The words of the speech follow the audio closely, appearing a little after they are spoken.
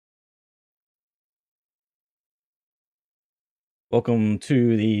Welcome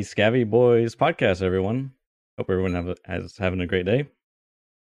to the Scabby Boys podcast, everyone. Hope everyone is having a great day.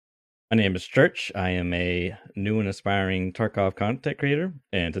 My name is Church. I am a new and aspiring Tarkov content creator,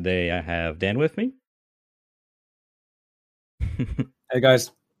 and today I have Dan with me. Hey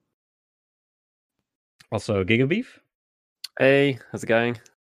guys. Also, Gigabeef. Hey, how's it going?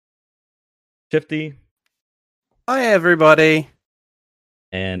 Shifty. Hi everybody.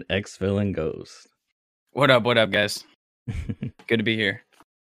 And X-Villain Ghost. What up, guys? Good to be here.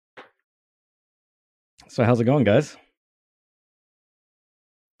 So how's it going, guys?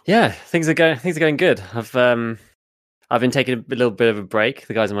 Yeah, things are going good. I've been taking a little bit of a break.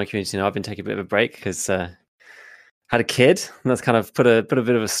 The guys in my community know I've been taking a bit of a break because had a kid, and that's kind of put a bit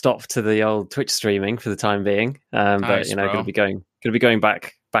of a stop to the old Twitch streaming for the time being. Nice, but you know, going to be going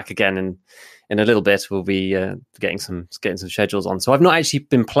back again in a little bit. We'll be getting some schedules on. So I've not actually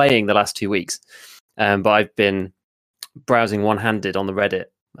been playing the last 2 weeks, but I've been browsing one-handed on the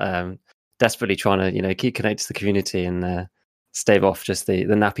Reddit, desperately trying to keep connected to the community and stave off just the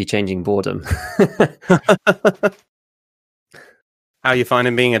nappy changing boredom. How are you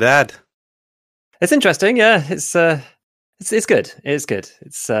finding being a dad? It's interesting, yeah. It's good. It's good.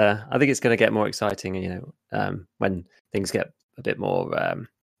 It's I think it's going to get more exciting, when things get a bit more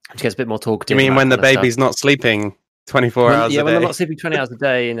gets a bit more talkative. You mean when the baby's not sleeping 24 hours a day? Yeah, when they're not sleeping 20 hours a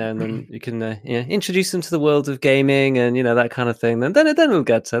day, and then you can introduce them to the world of gaming and that kind of thing. Then it'll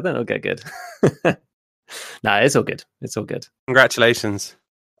get good. No, it's all good. It's all good. Congratulations.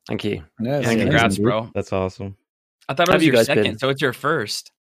 Thank you. Yeah, congrats, bro. That's awesome. I thought it was your second, so it's your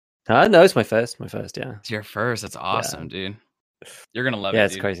first. No, it's my first. Yeah, it's your first. That's awesome, dude. You're gonna love it. Yeah,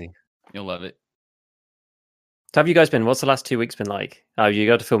 it's dude. crazy. You'll love it. So have you guys been? What's the last 2 weeks been like? Oh, you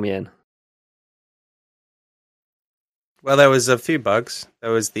got to fill me in. Well, there was a few bugs.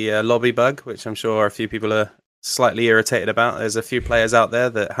 There was the lobby bug, which I'm sure a few people are slightly irritated about. There's a few players out there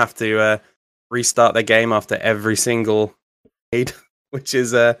that have to restart their game after every single raid, which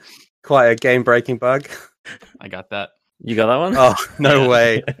is quite a game-breaking bug. I got that. You got that one? Oh, no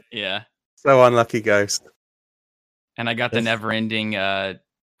way. Yeah. So unlucky, Ghost. And I got the never-ending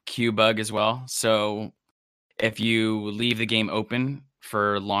queue bug as well. So if you leave the game open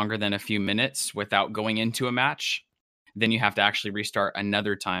for longer than a few minutes without going into a match, then you have to actually restart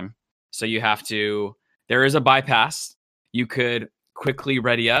another time. So there is a bypass. You could quickly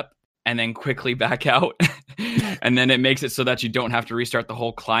ready up and then quickly back out. And then it makes it so that you don't have to restart the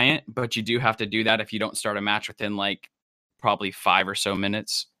whole client, but you do have to do that if you don't start a match within probably 5 or so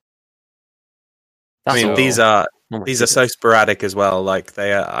minutes. I mean, these are so sporadic as well. Like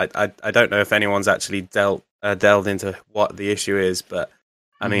they are, I don't know if anyone's actually delved into what the issue is, but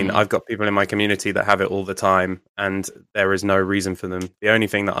I mean, I've got people in my community that have it all the time, and there is no reason for them. The only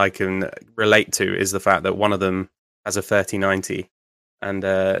thing that I can relate to is the fact that one of them has a 3090, and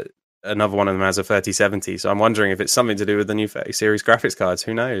another one of them has a 3070. So I'm wondering if it's something to do with the new 30 series graphics cards.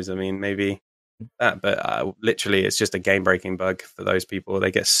 Who knows? I mean, maybe that, but literally it's just a game-breaking bug for those people.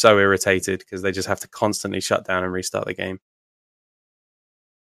 They get so irritated because they just have to constantly shut down and restart the game.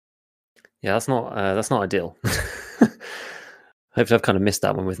 Yeah, that's not ideal. Hopefully I've kind of missed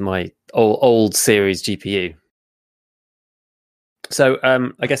that one with my old series GPU. So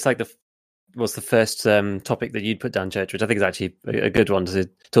I guess what's the first topic that you'd put down, Church, which I think is actually a good one to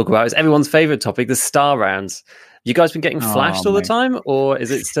talk about, is everyone's favorite topic, the star rounds. You guys been getting flashed all the time, or is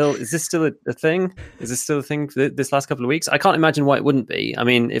this still a thing? Is this still a thing for this last couple of weeks? I can't imagine why it wouldn't be. I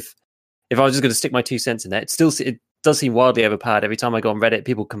mean, if I was just going to stick my 2 cents in there, it does seem wildly overpowered. Every time I go on Reddit,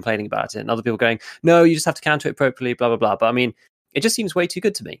 people complaining about it, and other people going, "No, you just have to counter it appropriately," blah blah blah. But I mean, it just seems way too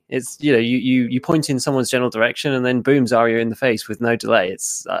good to me. It's you point in someone's general direction, and then boom, Zarya in the face with no delay.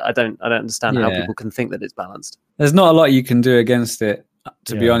 I don't understand how people can think that it's balanced. There's not a lot you can do against it,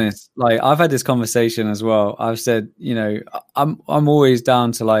 to be honest. Like, I've had this conversation as well. I've said, I'm always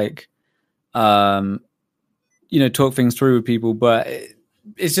down to talk things through with people, but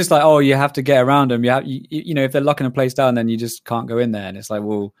it's just like, oh, you have to get around them. If they're locking a place down, then you just can't go in there. And it's like,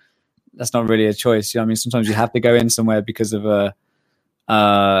 well, that's not really a choice. I mean, sometimes you have to go in somewhere because of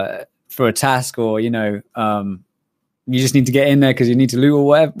for a task, or you just need to get in there because you need to loot or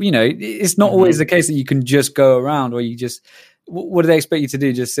whatever. It's not always the case that you can just go around, or you just. What do they expect you to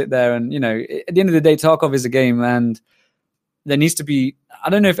do? Just sit there and at the end of the day, Tarkov is a game, and there needs to be. I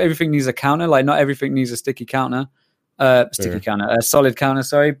don't know if everything needs a counter. Like, not everything needs a sticky counter, a solid counter.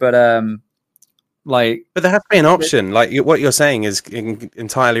 Sorry, but but there has to be an option. Like, what you're saying is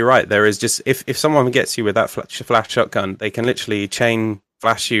entirely right. There is just if someone gets you with that flash shotgun, they can literally chain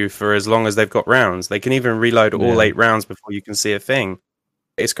flash you for as long as they've got rounds. They can even reload all 8 rounds before you can see a thing.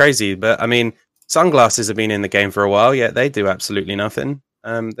 It's crazy, but I mean, Sunglasses have been in the game for a while, yet they do absolutely nothing.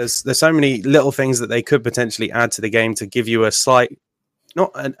 There's so many little things that they could potentially add to the game to give you a slight,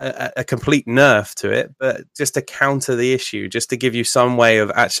 not a complete nerf to it, but just to counter the issue, just to give you some way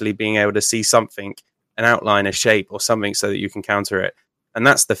of actually being able to see something, an outline, a shape, or something, so that you can counter it. And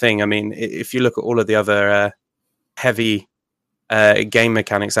that's the thing. I mean, if you look at all of the other heavy game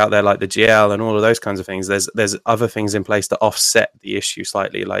mechanics out there, like the GL and all of those kinds of things, there's other things in place to offset the issue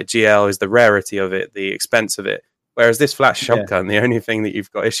slightly. Like GL is the rarity of it, the expense of it. Whereas this flash shotgun, the only thing that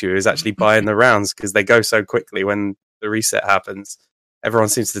you've got issue is actually buying the rounds, because they go so quickly when the reset happens. Everyone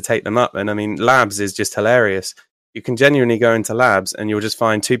seems to take them up. And I mean, labs is just hilarious. You can genuinely go into labs and you'll just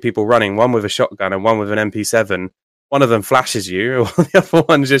find two people running, one with a shotgun and one with an MP7. One of them flashes you, or the other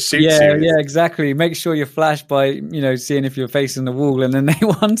one just shoots you. Yeah, exactly. Make sure you're flashed by, seeing if you're facing the wall, and then they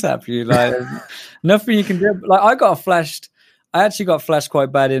one-tap you. Like, nothing you can do. Like, I actually got flashed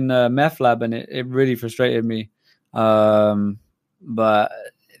quite bad in Meth Lab, and it really frustrated me. But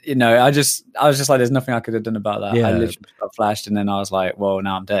I was just like, there's nothing I could have done about that. I literally got flashed, and then I was like, well,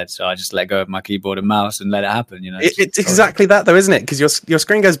 now I'm dead. So I just let go of my keyboard and mouse and let it happen. It's exactly that, though, isn't it? Because your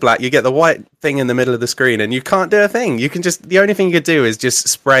screen goes black, you get the white thing in the middle of the screen, and you can't do a thing. You can the only thing you could do is just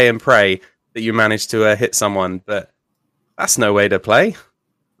spray and pray that you manage to hit someone. But that's no way to play.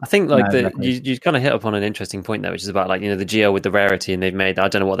 I think you kind of hit upon an interesting point there, which is about the GL with the rarity, and they've made, I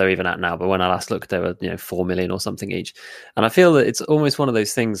don't know what they're even at now, but when I last looked, they were 4 million or something each. And I feel that it's almost one of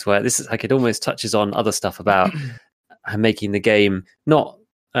those things where this is like, it almost touches on other stuff about making the game not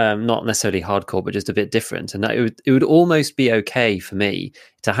necessarily hardcore, but just a bit different. And that it would almost be okay for me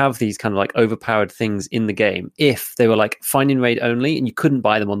to have these kind of like overpowered things in the game if they were like find and raid only, and you couldn't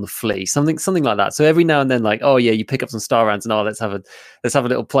buy them on the flea, something like that. So every now and then, like, oh yeah, you pick up some star rounds and let's have a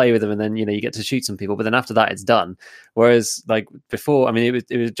little play with them, and then you get to shoot some people, but then after that it's done. Whereas like before, I mean,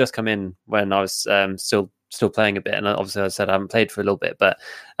 it was just come in when I was still playing a bit, and obviously I said I haven't played for a little bit, but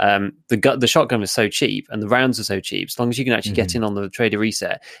the shotgun was so cheap and the rounds are so cheap, as long as you can actually get in on the trader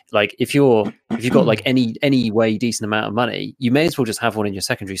reset, like if you've got like any way decent amount of money, you may as well just have one in your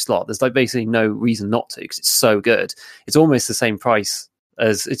secondary slot. There's like basically no reason not to, because it's so good. It's almost the same price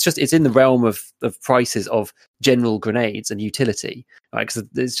as it's in the realm of prices of general grenades and utility, right? Because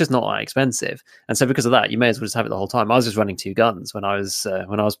it's just not that expensive, and so because of that, you may as well just have it the whole time. I was just running 2 guns when I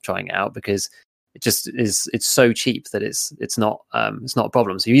was trying it out, because it just is. It's so cheap that it's not a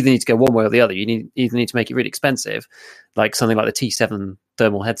problem. So you either need to go one way or the other. You either need to make it really expensive, like something like the T7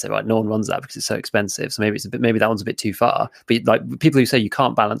 thermal headset. Right, no one runs that because it's so expensive. So maybe that one's a bit too far. But like people who say you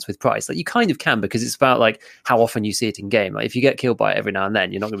can't balance with price, like you kind of can, because it's about like how often you see it in game. Like if you get killed by it every now and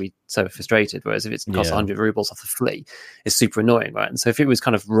then, you're not going to be so frustrated. Whereas if it costs 100 rubles off the flea, it's super annoying, right? And so if it was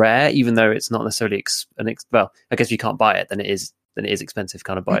kind of rare, even though it's not necessarily well, I guess if you can't buy it, then it is expensive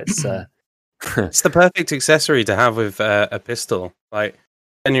kind of by its. It's the perfect accessory to have with a pistol. Like,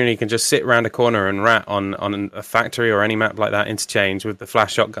 genuinely, you can just sit around a corner and rat on a factory or any map like that interchange with the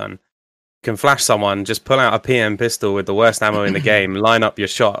flash shotgun. You can flash someone, just pull out a PM pistol with the worst ammo in the game, line up your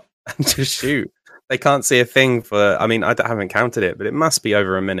shot, and just shoot. They can't see a thing for, I mean, I haven't counted it, but it must be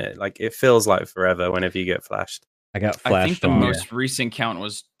over a minute. Like, it feels like forever whenever you get flashed. I got flashed. I think the most recent count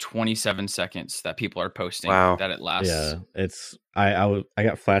was 27 seconds that people are posting that it lasts. Yeah, it's I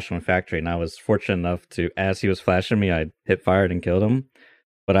got flashed on factory, and I was fortunate enough to, as he was flashing me, I hip fired and killed him.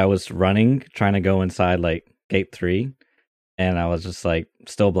 But I was running, trying to go inside like gate 3, and I was just like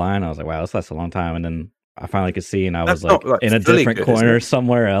still blind. I was like, wow, this lasts a long time. And then I finally could see, and I was like in a different corner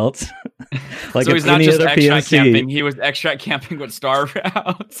somewhere else. Like, so he's not just extract camping; he was extract camping with star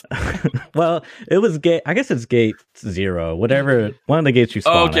rounds. Well, it was gate. I guess it's gate 0, whatever. One of the gates you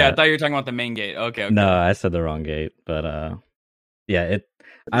spawn. Oh, okay, at. I thought you were talking about the main gate. Okay. No, I said the wrong gate, but yeah.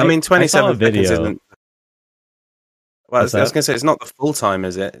 I mean, 27 seconds isn't. Well, I was going to say, it's not the full time,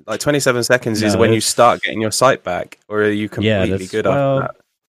 is it? Like 27 seconds is when you start getting your sight back, or are you completely good after that?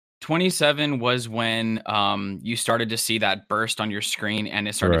 27 was when you started to see that burst on your screen, and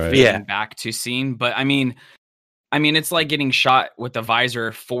it started fading back to scene. But I mean, it's like getting shot with the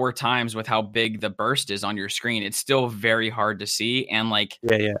visor 4 times with how big the burst is on your screen. It's still very hard to see, and like,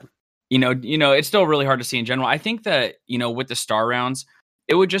 it's still really hard to see in general. I think that with the star rounds,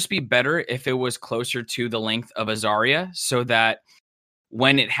 it would just be better if it was closer to the length of a Zarya, so that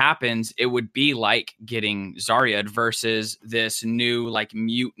when it happens, it would be like getting Zarya versus this new like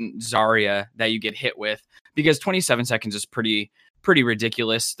mutant Zarya that you get hit with, because 27 seconds is pretty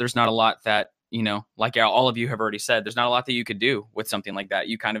ridiculous. There's not a lot that, like all of you have already said, there's not a lot that you could do with something like that.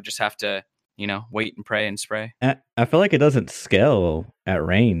 You kind of just have to, wait and pray and spray. I feel like it doesn't scale at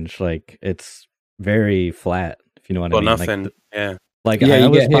range. Like, it's very flat, if you know what I mean. Nothing. Like, I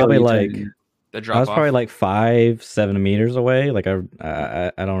was probably like The drop I was off. probably like 5-7 meters away. Like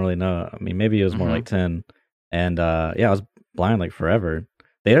I don't really know. I mean, maybe it was more like 10. And I was blind like forever.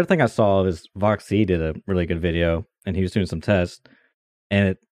 The other thing I saw is Voxy did a really good video, and he was doing some tests.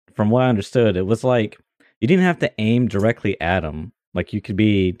 And from what I understood, it was like you didn't have to aim directly at them. Like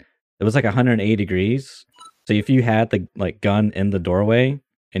it was like 180 degrees. So if you had the like gun in the doorway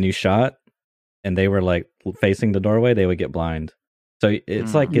and you shot, and they were like facing the doorway, they would get blind. So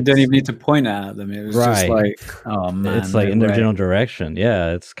it's like you don't even need to point at them. It was just like, oh man, it's like in their general direction.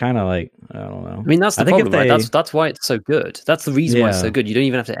 Yeah, it's kind of like, I don't know. I mean, that's the problem, right? That's why it's so good. That's the reason why it's so good. You don't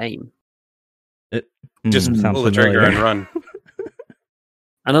even have to aim. Just pull the trigger and run.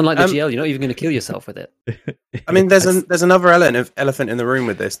 And unlike the GL, you're not even going to kill yourself with it. I mean, there's another elephant in the room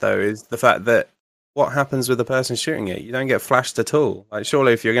with this, though, is the fact that what happens with the person shooting it? You don't get flashed at all. Like,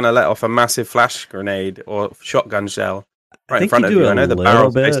 surely if you're going to let off a massive flash grenade or shotgun shell right in front of you, I know the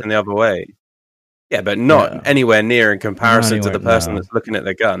barrel's facing the other way. Yeah, but not anywhere near in comparison to the person that's looking at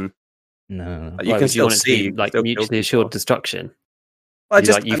the gun. No. Like, you can still see. Like mutually assured destruction. Well,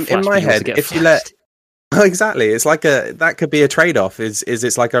 in my head, if you let... Exactly. It's like that could be a trade-off. Is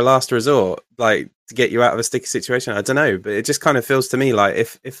it's like a last resort, like to get you out of a sticky situation. I don't know, but it just kind of feels to me like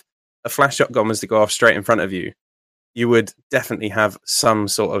if a flash shotgun was to go off straight in front of you, you would definitely have some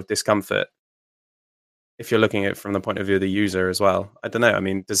sort of discomfort. If you're looking at it from the point of view of the user as well, I don't know. I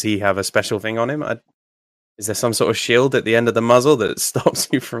mean, does he have a special thing on him? Is there some sort of shield at the end of the muzzle that stops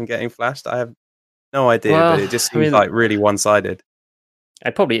you from getting flashed? I have no idea, but it just seems like really one-sided.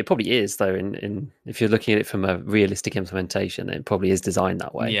 It probably is though. In if you're looking at it from a realistic implementation, it probably is designed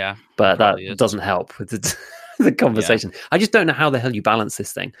that way. Yeah, but that doesn't help with the conversation. Yeah. I just don't know how the hell you balance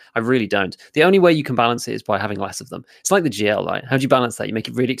this thing. I really don't. The only way you can balance it is by having less of them. It's like the GL, right? How do you balance that? You make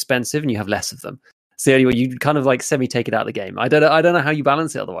it really expensive and you have less of them. It's the only way you kind of like semi-take it out of the game. I don't know how you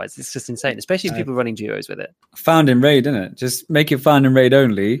balance it otherwise. It's just insane, especially if people are running duos with it. Found in raid, isn't it? Just make it found in raid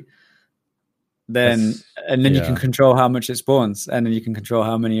only. Then you can control how much it spawns, and then you can control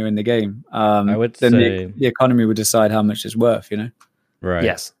how many are in the game. I would then say the economy would decide how much it's worth. You know, right?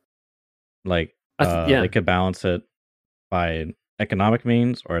 Yes. Like they could balance it by economic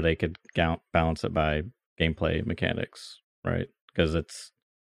means, or they could balance it by gameplay mechanics, right? Because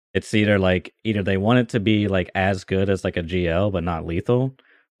it's either they want it to be like as good as like a GL but not lethal,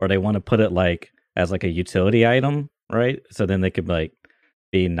 or they want to put it like as like a utility item, right? So then they could like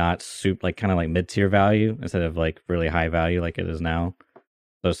be not like kind of like mid-tier value instead of like really high value like it is now.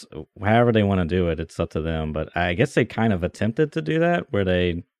 So however they want to do it, it's up to them. But I guess they kind of attempted to do that where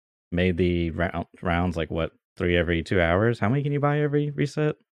they made the rounds like 3 every 2 hours. How many can you buy every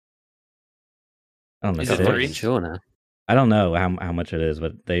reset? I don't know. Is it 3? Sure now. I don't know how much it is,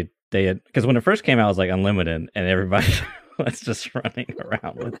 but they had, because when it first came out, it was like unlimited, and everybody was just running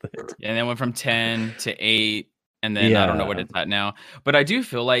around with it. And then went from 10 to 8. And then I don't know what it's at now. But I do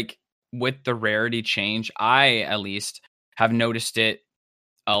feel like with the rarity change, I at least have noticed it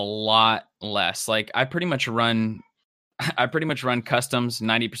a lot less. Like I pretty much run customs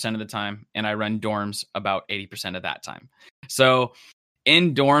 90% of the time, and I run dorms about 80% of that time. So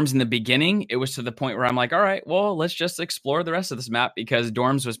in dorms in the beginning, it was to the point where I'm like, all right, well, let's just explore the rest of this map, because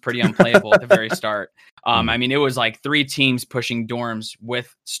dorms was pretty unplayable at the very start. I mean, it was like 3 teams pushing dorms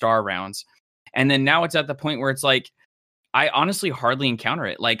with star rounds. And then now it's at the point where it's like, I honestly hardly encounter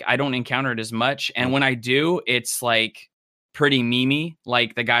it. Like I don't encounter it as much. And when I do, it's like pretty memey.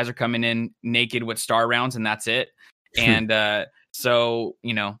 Like the guys are coming in naked with star rounds and that's it. And so,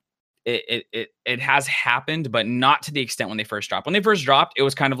 you know, it has happened, but not to the extent when they first dropped. When they first dropped, it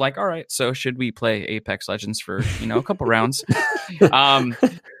was kind of like, all right, so should we play Apex Legends for, you know, a couple rounds?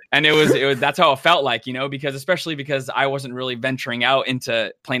 And it was that's how it felt like, you know, especially because I wasn't really venturing out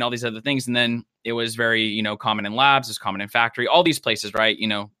into playing all these other things. And then it was very, you know, common in labs, it's common in factory, all these places, right? You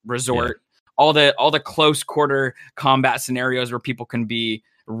know, resort, all the close quarter combat scenarios where people can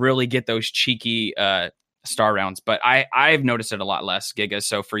really get those cheeky star rounds. But I've noticed it a lot less, Giga.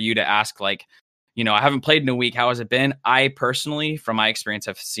 So for you to ask, like, you know, I haven't played in a week, how has it been? I personally, from my experience,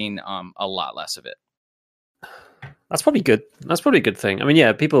 have seen a lot less of it. That's probably good. That's probably a good thing. I mean,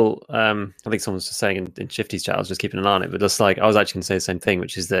 yeah, people, I think someone was just saying in Shifty's chat, I was just keeping an eye on it, but just like, I was actually going to say the same thing,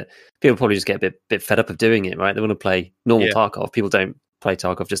 which is that people probably just get a bit fed up of doing it, right? They want to play normal Tarkov. People don't play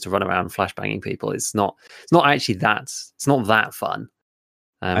Tarkov just to run around flashbanging people. It's not actually it's not that fun.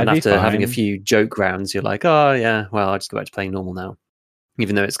 And after having a few joke rounds, you're like, oh yeah, well, I'll just go back to playing normal now.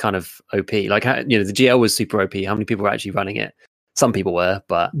 Even though it's kind of OP. Like, you know, the GL was super OP. How many people were actually running it? Some people were,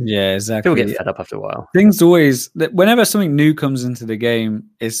 but yeah, exactly. People get fed up after a while. Things always, whenever something new comes into the game,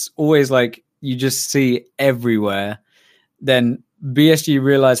 it's always like you just see everywhere. Then BSG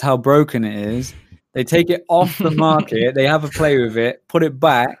realize how broken it is. They take it off the market. They have a play with it, put it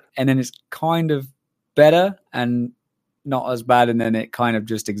back, and then it's kind of better and not as bad. And then it kind of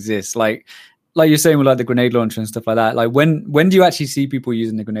just exists. Like you're saying with like the grenade launcher and stuff like that. Like when do you actually see people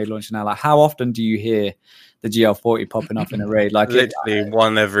using the grenade launcher now? Like how often do you hear the GL40 popping up in a raid? Like literally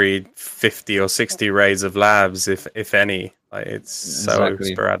one every 50 or 60 raids of labs, if any. Like it's so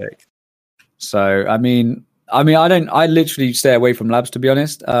sporadic. So I mean, I literally stay away from labs, to be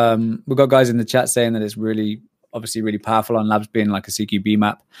honest. We've got guys in the chat saying that it's obviously really powerful on labs being like a CQB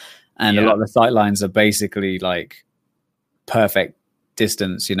map. And a lot of the sight lines are basically like perfect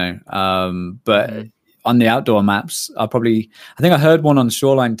distance, but on the outdoor maps, I think I heard one on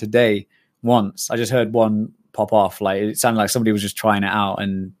Shoreline today once. I just heard one pop off. Like it sounded like somebody was just trying it out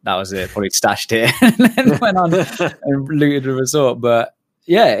and that was it. Probably stashed it and then went on and looted the resort. But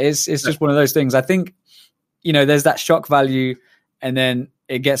yeah, it's just one of those things. I think, there's that shock value and then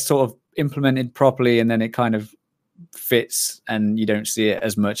it gets sort of implemented properly and then it kind of fits and you don't see it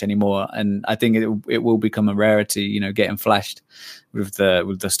as much anymore. And I think it will become a rarity, getting flashed with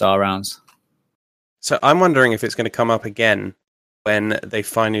the star rounds. So I'm wondering if it's going to come up again when they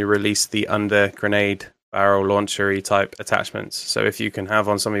finally release the under grenade barrel launchery type attachments. So if you can have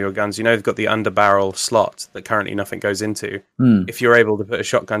on some of your guns, they've got the under barrel slot that currently nothing goes into. If you're able to put a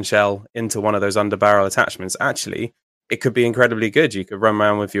shotgun shell into one of those under barrel attachments, actually it could be incredibly good. You could run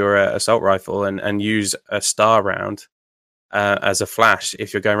around with your assault rifle and use a star round as a flash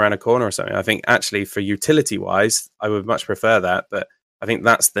if you're going around a corner or something. I think actually for utility wise, I would much prefer that, but I think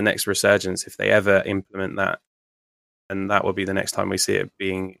that's the next resurgence if they ever implement that. And that will be the next time we see it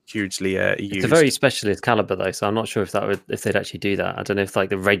being hugely used. It's a very specialist caliber though, so I'm not sure if they'd actually do that. I don't know if like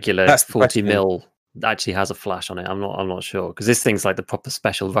the regular 40 mil actually has a flash on it. I'm not sure because this thing's like the proper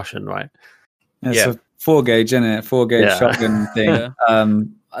special Russian, right? It's a 4-gauge, isn't it? 4-gauge shotgun thing.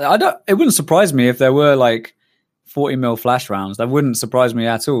 It wouldn't surprise me if there were like 40 mil flash rounds. That wouldn't surprise me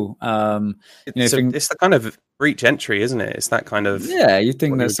at all. It's the kind of breach entry, isn't it? It's that kind of you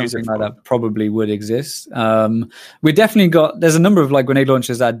think that something like that probably would exist. We definitely there's a number of like grenade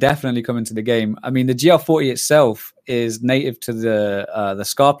launchers that are definitely coming to the game. I mean, the GL40 itself is native to the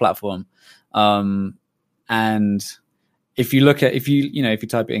SCAR platform, and if you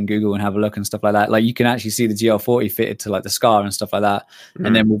type it in Google and have a look and stuff like that, like you can actually see the GL40 fitted to like the SCAR and stuff like that.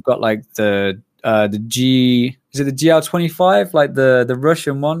 And then we've got like the GL25, like the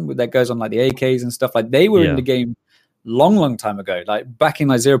Russian one that goes on like the AKs and stuff. Like they were in the game long time ago. Like back in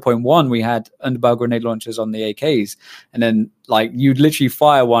like 0.1, we had underbarrel grenade launchers on the AKs, and then like you'd literally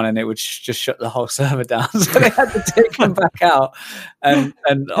fire one and it would just shut the whole server down. So they had to take them back out, and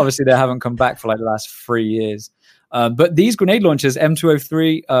obviously they haven't come back for like the last 3 years. But these grenade launchers,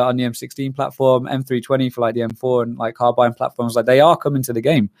 M203 on the M16 platform, M320 for like the M4 and like carbine platforms, like they are coming to the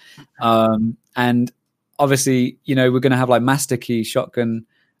game. And obviously, we're going to have like master key shotgun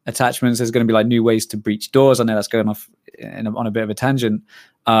attachments. There's going to be like new ways to breach doors. I know that's going off on a bit of a tangent.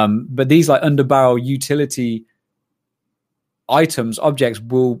 But these like underbarrel utility items, objects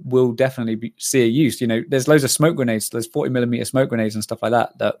will definitely see a use. There's loads of smoke grenades. There's 40mm smoke grenades and stuff like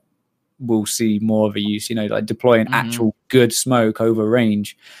that will see more of a use, like deploying actual good smoke over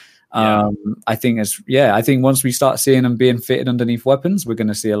range. I think once we start seeing them being fitted underneath weapons, we're going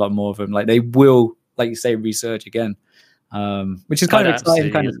to see a lot more of them. Like they will, like you say, resurge again, which is kind of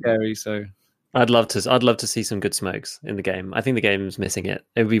exciting, kind of scary. So I'd love to see some good smokes in the game. I think the game's missing it.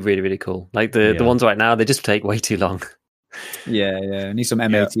 It would be really, really cool. Like the ones right now, they just take way too long. Yeah. We need some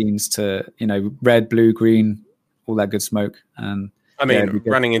M18s to, red, blue, green, all that good smoke. And I mean,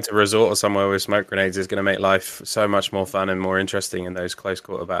 running into a resort or somewhere with smoke grenades is going to make life so much more fun and more interesting in those close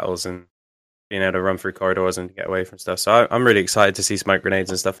quarter battles and being able to run through corridors and get away from stuff. So I'm really excited to see smoke grenades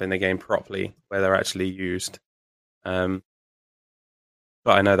and stuff in the game properly, where they're actually used. But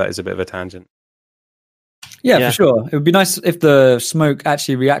I know that is a bit of a tangent. Yeah, for sure. It would be nice if the smoke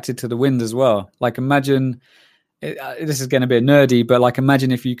actually reacted to the wind as well. Like imagine, this is going to be nerdy, but like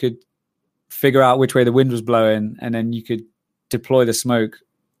imagine if you could figure out which way the wind was blowing and then you could deploy the smoke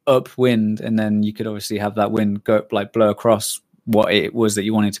upwind, and then you could obviously have that wind go like blow across what it was that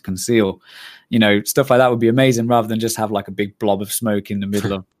you wanted to conceal. Stuff like that would be amazing, rather than just have like a big blob of smoke in the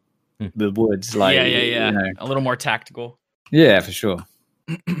middle of the woods. Like a little more tactical. Yeah, for sure.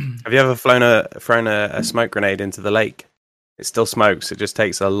 Have you ever thrown a smoke grenade into the lake? It still smokes. It just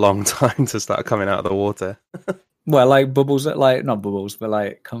takes a long time to start coming out of the water. Well, like bubbles, like not bubbles, but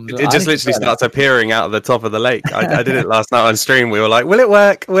like comes. It just literally starts appearing out of the top of the lake. I did it last night on stream. We were like, "Will it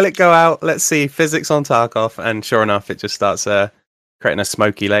work? Will it go out? Let's see." Physics on Tarkov, and sure enough, it just starts creating a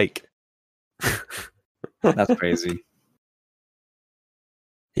smoky lake. That's crazy.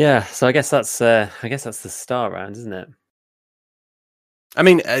 Yeah, so I guess that's the star round, isn't it? I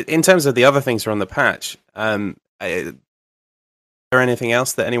mean, in terms of the other things that are on the patch, is there anything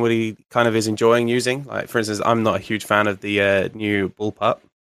else that anybody kind of is enjoying using? Like, for instance, I'm not a huge fan of the new bullpup,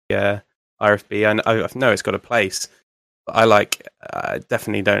 RFB. I know it's got a place, but I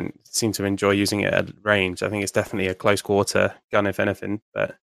definitely don't seem to enjoy using it at range. I think it's definitely a close quarter gun, if anything.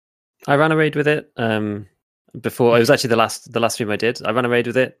 But I ran a raid with it before. It was actually the last stream I did. I ran a raid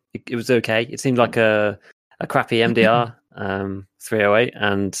with it. It was okay. It seemed like a crappy MDR 308,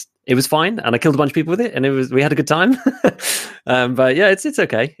 and it was fine. And I killed a bunch of people with it, and we had a good time. But yeah, it's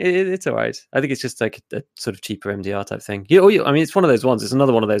okay. It's all right. I think it's just like a sort of cheaper MDR type thing. I mean, it's one of those ones. It's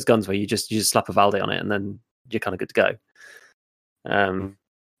another one of those guns where you just slap a Valde on it, and then you're kind of good to go.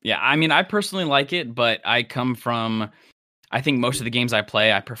 Yeah, I mean, I personally like it, but I come from, I think most of the games I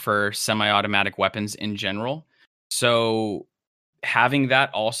play, I prefer semi-automatic weapons in general. So having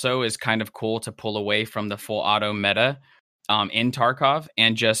that also is kind of cool to pull away from the full auto meta in Tarkov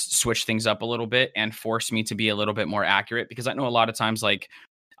and just switch things up a little bit and force me to be a little bit more accurate, because I know a lot of times, like,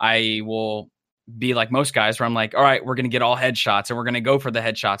 I will be like most guys where I'm like, all right, we're going to get all headshots and we're going to go for the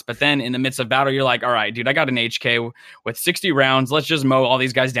headshots. But then in the midst of battle, you're like, all right, dude, I got an HK with 60 rounds. Let's just mow all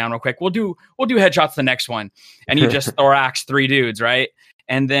these guys down real quick. We'll do headshots the next one. And you just thorax 3 dudes, right?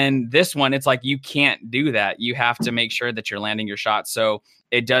 And then this one, it's like, you can't do that. You have to make sure that you're landing your shots. So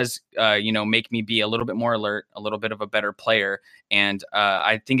it does, make me be a little bit more alert, a little bit of a better player. And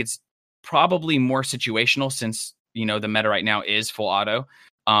I think it's probably more situational since, the meta right now is full auto.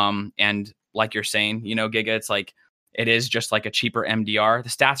 And like you're saying, Giga, it's like, it is just like a cheaper MDR. The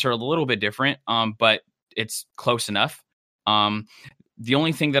stats are a little bit different, but it's close enough. The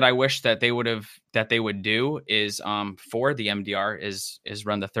only thing that I wish that they would do is for the MDR is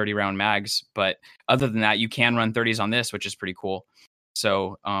run the 30 round mags. But other than that, you can run 30s on this, which is pretty cool.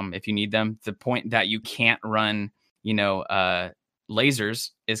 So if you need them, the point that you can't run,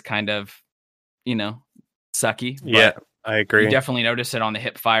 lasers is kind of, sucky. Yeah, I agree. You definitely notice it on the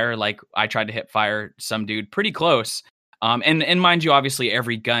hip fire. Like, I tried to hip fire some dude pretty close. And mind you, obviously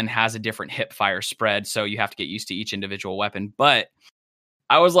every gun has a different hip fire spread, so you have to get used to each individual weapon. But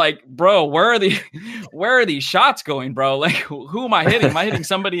I was like, bro, where are these shots going, bro? Like, who am I hitting? Am I hitting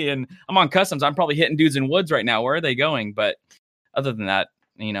somebody? And I'm on customs. I'm probably hitting dudes in woods right now. Where are they going? But other than that,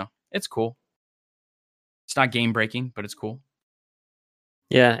 it's cool. It's not game breaking, but it's cool.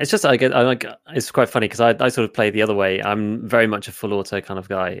 Yeah, it's just it's quite funny because I sort of play the other way. I'm very much a full auto kind of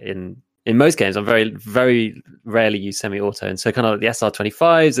guy in most games. I'm very, very rarely use semi-auto, and so kind of the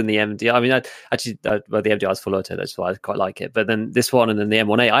SR25s and the MDR. I mean, the MDR is full auto. That's why I quite like it. But then this one and then the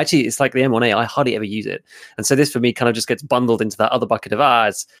M1A, it's like the M1A. I hardly ever use it, and so this for me kind of just gets bundled into that other bucket of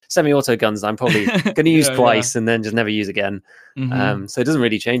it's semi-auto guns that I'm probably going to use twice and then just never use again. Mm-hmm. So it doesn't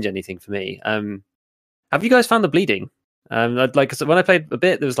really change anything for me. Have you guys found the bleeding? So when I played a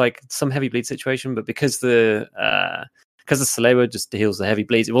bit, there was like some heavy bleed situation, but because the Salewa just heals the heavy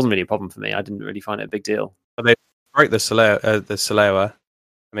bleeds, it wasn't really a problem for me. I didn't really find it a big deal. They broke the Salewa.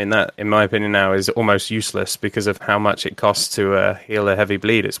 I mean, that, in my opinion, now is almost useless because of how much it costs to heal a heavy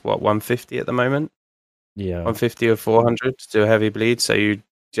bleed. It's what, 150 at the moment? Yeah, 150 or 400 to do a heavy bleed. So you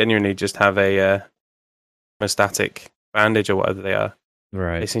genuinely just have a static bandage or whatever they are.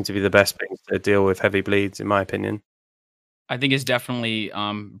 Right. They seem to be the best things to deal with heavy bleeds, in my opinion. I think it's definitely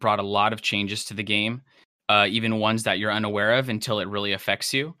brought a lot of changes to the game, even ones that you're unaware of until it really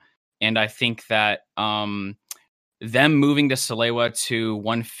affects you. And I think that them moving to Salewa to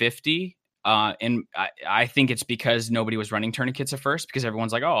 150, and I think it's because nobody was running tourniquets at first, because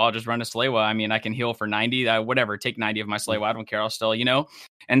everyone's like, oh, I'll just run a Salewa. I mean, I can heal for 90, whatever, take 90 of my Salewa. I don't care. I'll still,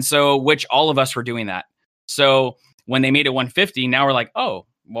 And so, which all of us were doing that. So when they made it 150, now we're like, oh,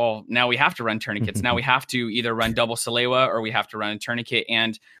 well, now we have to run tourniquets. Now we have to either run double Salewa or we have to run a tourniquet.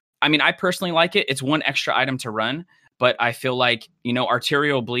 And I mean, I personally like it. It's one extra item to run, but I feel like,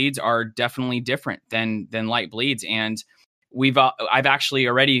 arterial bleeds are definitely different than light bleeds. And I've actually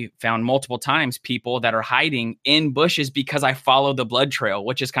already found multiple times people that are hiding in bushes because I follow the blood trail,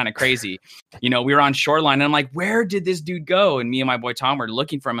 which is kind of crazy. We were on shoreline and I'm like, where did this dude go? And me and my boy Tom were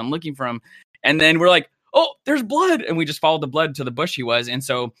looking for him. And then we're like, oh, there's blood. And we just followed the blood to the bush he was. And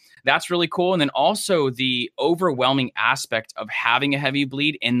so that's really cool. And then also the overwhelming aspect of having a heavy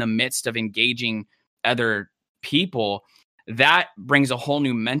bleed in the midst of engaging other people, that brings a whole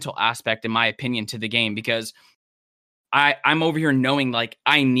new mental aspect, in my opinion, to the game, because I'm over here knowing like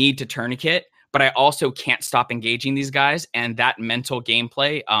I need to tourniquet, but I also can't stop engaging these guys. And that mental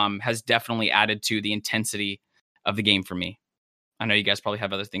gameplay has definitely added to the intensity of the game for me. I know you guys probably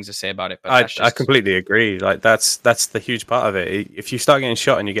have other things to say about it, but I completely agree. Like that's the huge part of it. If you start getting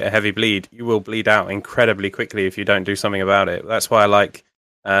shot and you get a heavy bleed, you will bleed out incredibly quickly if you don't do something about it. That's why I like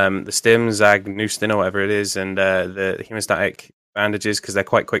the Stim, Zag, Nustin, or whatever it is, and the hemostatic bandages, because they're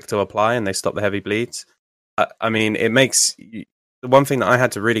quite quick to apply and they stop the heavy bleeds. I mean, it makes the one thing that I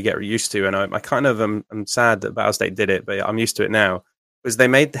had to really get used to, and I kind of am sad that Battlestate did it, but I'm used to it now, was they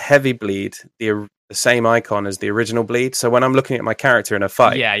made the heavy bleed the same icon as the original bleed. So when I'm looking at my character in a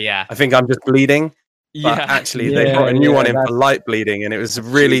fight, I think I'm just bleeding. But actually, they put a new one in for light bleeding, and it was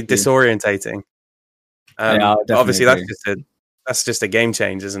really disorientating. Obviously, that's just a game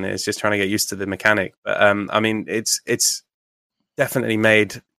change, isn't it? It's just trying to get used to the mechanic. But I mean, it's definitely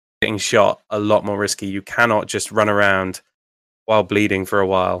made getting shot a lot more risky. You cannot just run around while bleeding for a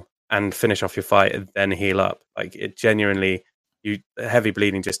while and finish off your fight and then heal up. Like, it genuinely, heavy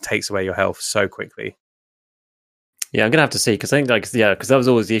bleeding just takes away your health so quickly. Yeah, I'm gonna have to see, because I think because that was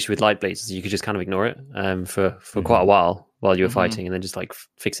always the issue with light bleeds, is you could just kind of ignore it for quite a while you were fighting, and then just like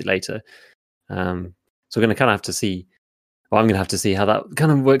fix it later. So we're gonna kind of have to see. Well, I'm gonna have to see how that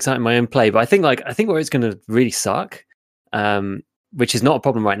kind of works out in my own play. But I think where it's gonna really suck, which is not a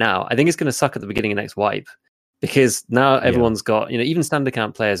problem right now, I think it's gonna suck at the beginning of next wipe, because now everyone's got, even standard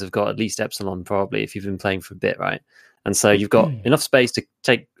account players have got at least Epsilon, probably, if you've been playing for a bit, right? And so you've got enough space to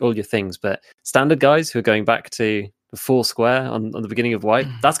take all your things, but standard guys who are going back to the 4 square on the beginning of wipe,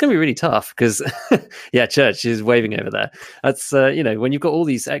 that's going to be really tough, because Church is waving over there. That's when you've got all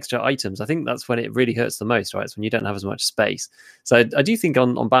these extra items, I think that's when it really hurts the most, right? It's when you don't have as much space. So I do think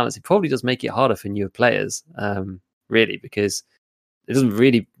on balance it probably does make it harder for newer players, really, because it doesn't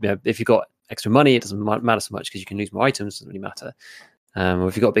really, if you've got extra money, it doesn't matter so much because you can lose more items, it doesn't really matter. Or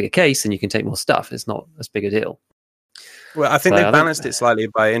if you've got a bigger case and you can take more stuff, it's not as big a deal. Well, I think they've balanced it slightly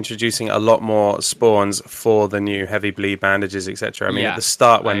by introducing a lot more spawns for the new heavy bleed bandages, etc. I mean, at the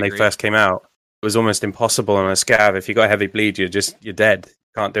start when they first came out, it was almost impossible on a scav. If you got heavy bleed, you're dead.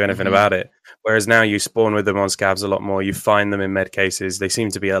 Can't do anything about it. Whereas now you spawn with them on scavs a lot more. You find them in med cases. They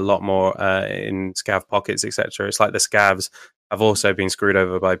seem to be a lot more in scav pockets, etc. It's like the scavs have also been screwed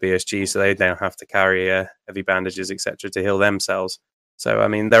over by BSG, so they don't have to carry heavy bandages, etc. to heal themselves. So I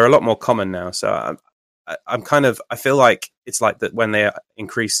mean, they're a lot more common now. So I feel like it's like that when they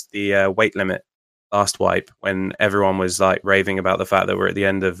increased the weight limit last wipe, when everyone was like raving about the fact that we're at the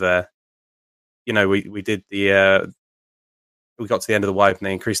end of, we got to the end of the wipe and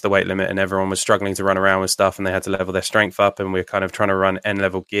they increased the weight limit and everyone was struggling to run around with stuff and they had to level their strength up, and we were kind of trying to run N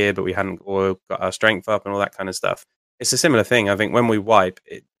level gear, but we hadn't all got our strength up and all that kind of stuff. It's a similar thing. I think when we wipe,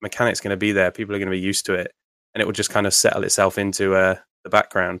 mechanic's going to be there. People are going to be used to it, and it will just kind of settle itself into the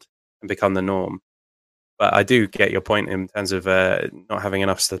background and become the norm. But I do get your point in terms of not having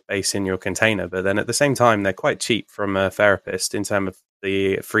enough space in your container. But then at the same time, they're quite cheap from a therapist in terms of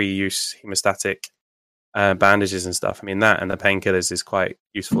the free use hemostatic bandages and stuff. I mean, that and the painkillers is quite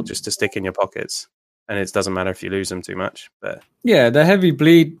useful just to stick in your pockets. And it doesn't matter if you lose them too much. But yeah, the heavy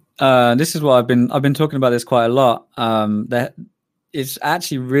bleed. This is what I've been talking about this quite a lot. That it's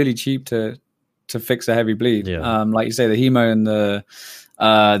actually really cheap to fix a heavy bleed. Yeah. Like you say, the hemo and the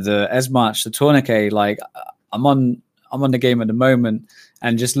Esmarch, the tourniquet. Like I'm on the game at the moment,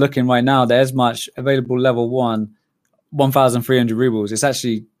 and just looking right now, the Esmarch available level 1,300 rubles. It's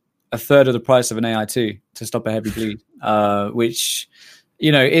actually a third of the price of an AI2 to stop a heavy bleed. Which,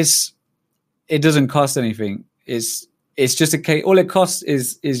 it doesn't cost anything. It's just a case. All it costs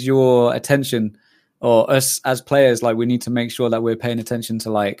is your attention, or us as players. Like, we need to make sure that we're paying attention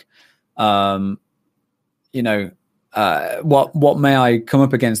to, like, what may I come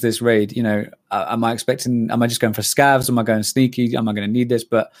up against this raid? Am I just going for scavs? Am I going sneaky? Am I going to need this?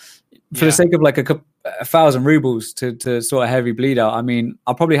 But for the sake of like 1,000 rubles to sort of heavy bleed out, I mean,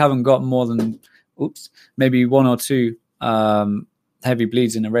 I probably haven't got more than maybe 1 or 2 heavy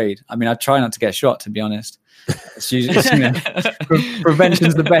bleeds in a raid. I mean, I try not to get shot, to be honest. It's usually,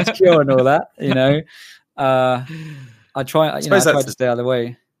 prevention's the best cure and all that. I try to stay out of the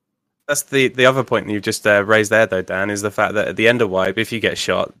way. That's the other point that you've just raised there, though, Dan, is the fact that at the end of wipe, if you get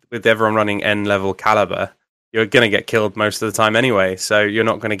shot with everyone running N level caliber, you're going to get killed most of the time anyway. So you're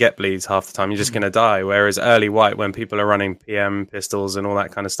not going to get bleeds half the time. You're just going to die. Whereas early wipe, when people are running PM pistols and all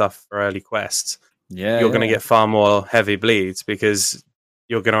that kind of stuff for early quests, you're going to get far more heavy bleeds because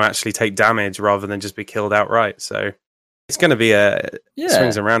you're going to actually take damage rather than just be killed outright. So it's going to be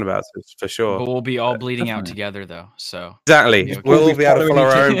swings and roundabouts for sure. But we'll be all bleeding out together, though. So exactly, we'll be able to follow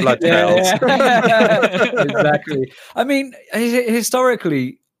our own blood trails. Exactly. I mean,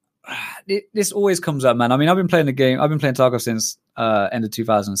 historically, this always comes up, man. I mean, I've been playing Tarkov since end of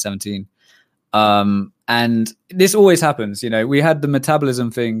 2017, And this always happens. We had the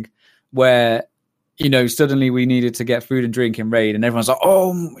metabolism thing where, suddenly we needed to get food and drink in raid, and everyone's like,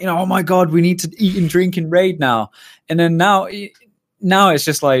 oh my God, we need to eat and drink in raid now. And then now it's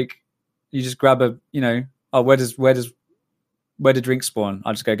just like, you just grab where did drink spawn?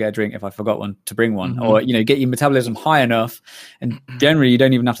 I'll just go get a drink if I forgot one to bring one, or get your metabolism high enough, and generally you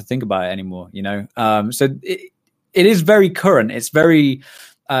don't even have to think about it anymore. So it is very current. It's very,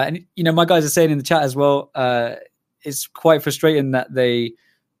 and my guys are saying in the chat as well. It's quite frustrating that they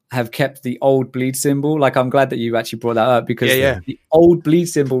have kept the old bleed symbol. Like, I'm glad that you actually brought that up, because the old bleed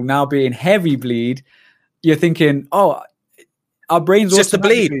symbol now being heavy bleed, you're thinking, our brains just the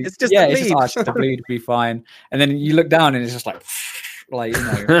bleed. It's just the bleed. It's just the bleed will be fine. And then you look down and it's just like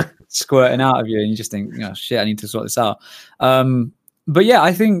squirting out of you, and you just think, shit, I need to sort this out. But yeah,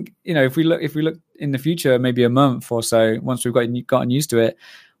 I think if we look in the future, maybe a month or so, once we've gotten used to it,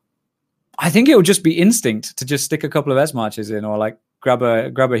 I think it will just be instinct to just stick a couple of S marches in, or like grab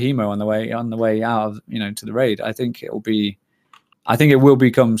a hemo on the way out of to the raid. I think it will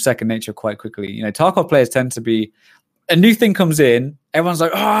become second nature quite quickly. Tarkov players tend to be, a new thing comes in, everyone's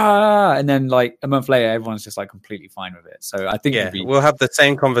like, and then like a month later, everyone's just like completely fine with it. So I think we'll have the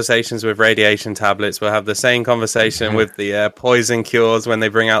same conversations with radiation tablets. We'll have the same conversation with the poison cures when they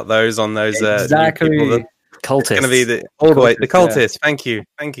bring out those on those exactly. Cultists. It's going to be the cultists. Yeah.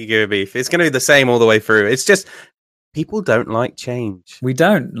 Thank you, Guru Beef. It's going to be the same all the way through. It's just people don't like change. We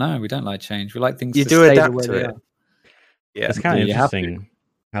don't like change. We like things. You to do stay adapt the way to they it. are. Yeah, it's kind of interesting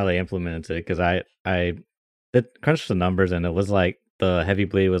how they implemented it, because I did crunch the numbers, and it was like the heavy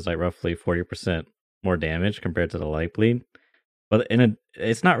bleed was like roughly 40% more damage compared to the light bleed. But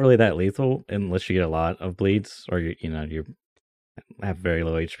it's not really that lethal unless you get a lot of bleeds, or you have very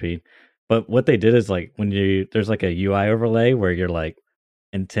low HP. But what they did is, like, there's like a UI overlay where you're like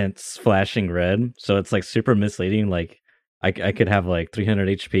intense flashing red, so it's like super misleading. Like I could have like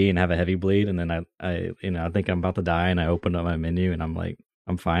 300 HP and have a heavy bleed, and then I think I'm about to die, and I open up my menu and I'm like,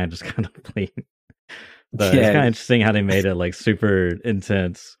 I'm fine, I just kind of bleed. But it's kind of interesting how they made it like super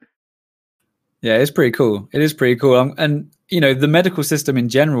intense. Yeah, it's pretty cool. It is pretty cool. And the medical system in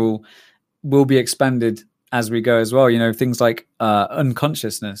general will be expanded as we go as well. Things like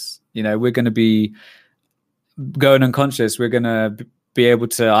unconsciousness. We're going to be going unconscious. We're going to be able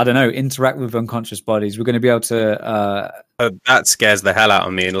to, I don't know, interact with unconscious bodies. We're going to be able to. That scares the hell out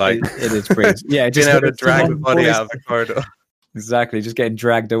of me. Like, it is pretty. Yeah, just being able to drag the body out of the corridor. Exactly, just getting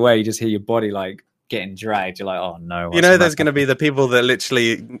dragged away. You just hear your body like getting dragged. You're like, oh no. There's going to be the people that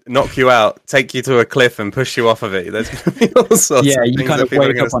literally knock you out, take you to a cliff, and push you off of it. There's going to be all sorts of things you kind of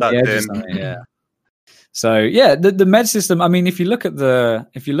wake up on the edge or something. Yeah. So yeah, the med system. I mean, if you look at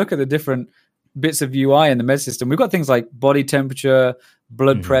the different bits of UI in the med system, we've got things like body temperature,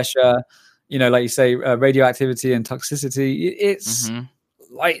 blood pressure. Like you say, radioactivity and toxicity. It's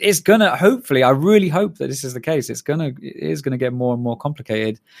like, it's gonna, hopefully, I really hope that this is the case. It is gonna get more and more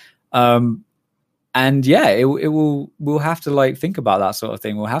complicated. And yeah, we'll have to like think about that sort of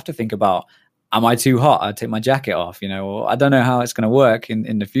thing. We'll have to think about, am I too hot? I'd take my jacket off, or I don't know how it's going to work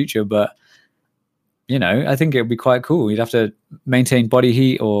in the future, but I think it would be quite cool. You'd have to maintain body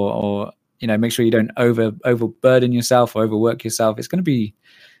heat, or make sure you don't overburden yourself or overwork yourself. It's going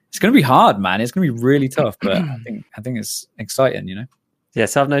to be hard, man. It's going to be really tough, but I think it's exciting, Yeah,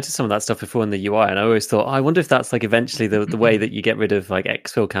 so I've noticed some of that stuff before in the UI, and I always thought, I wonder if that's like eventually the way that you get rid of like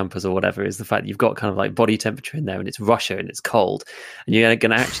exfil campers or whatever, is the fact that you've got kind of like body temperature in there, and it's Russia and it's cold, and you're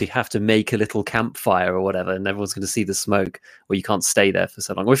going to actually have to make a little campfire or whatever, and everyone's going to see the smoke, or you can't stay there for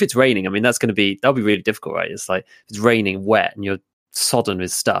so long. Or if it's raining, I mean, that'll be really difficult, right? It's like, it's raining wet and you're sodden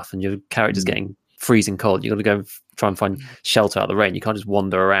with stuff, and your character's getting freezing cold. You've got to go try and find shelter out of the rain. You can't just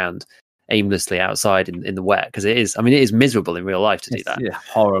wander around aimlessly outside in the wet, because it is miserable in real life to do that. Yeah,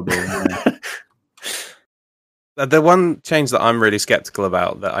 horrible. The one change that I'm really skeptical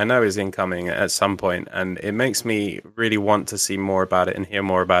about, that I know is incoming at some point, and it makes me really want to see more about it and hear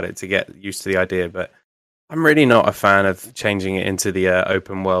more about it to get used to the idea, but I'm really not a fan of changing it into the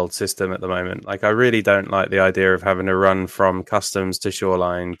open world system at the moment. Like, I really don't like the idea of having to run from customs to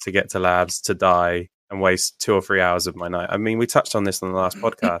shoreline to get to labs to die and waste 2 or 3 hours of my night. I mean, we touched on this on the last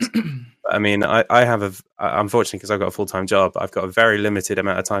podcast. I mean, I have unfortunately, because I've got a full-time job, I've got a very limited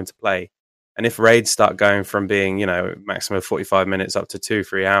amount of time to play. And if raids start going from being, maximum of 45 minutes up to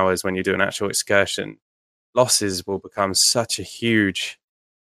 2-3 hours when you do an actual excursion, losses will become such a huge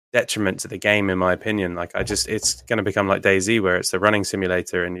detriment to the game, in my opinion. Like, it's going to become like DayZ, where it's a running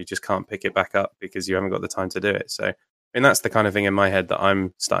simulator and you just can't pick it back up because you haven't got the time to do it. So, I mean, that's the kind of thing in my head that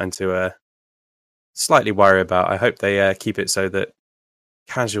I'm starting to slightly worry about. I hope they keep it so that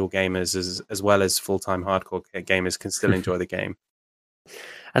casual gamers as well as full-time hardcore gamers can still enjoy the game.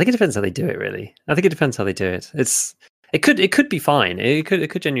 I think it depends how they do it. Really, I think it depends how they do it. It could be fine. It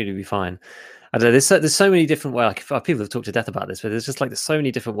could genuinely be fine. I don't know. There's so many different ways. Like, people have talked to death about this, but there's just like there's so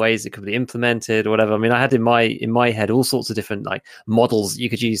many different ways it could be implemented or whatever. I mean, I had in my head all sorts of different like models you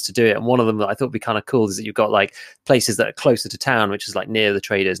could use to do it, and one of them that I thought would be kind of cool is that you've got like places that are closer to town, which is like near the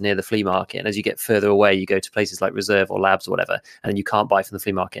traders, near the flea market, and as you get further away, you go to places like Reserve or Labs or whatever, and then you can't buy from the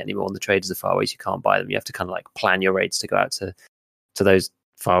flea market anymore, and the traders are far away, so you can't buy them. You have to kind of like plan your raids to go out to those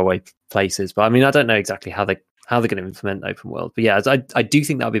far away places. But I mean, I don't know exactly how they're going to implement open world. But yeah, I do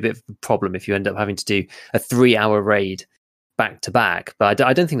think that would be a bit of a problem if you end up having to do a 3-hour raid back to back. But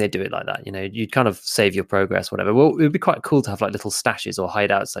I don't think they do it like that. You know, you'd kind of save your progress, whatever. Well, it would be quite cool to have like little stashes or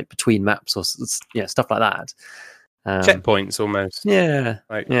hideouts like between maps or stuff like that. Checkpoints almost. Yeah.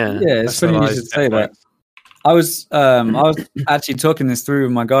 It's funny you should say that. I was actually talking this through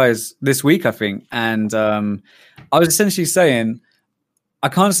with my guys this week, I think, and I was essentially saying, I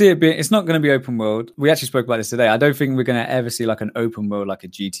can't see it being. It's not going to be open world. We actually spoke about this today. I don't think we're going to ever see like an open world, like a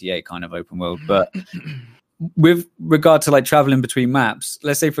GTA kind of open world. But with regard to like traveling between maps,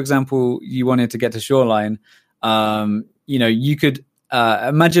 let's say for example you wanted to get to Shoreline, you could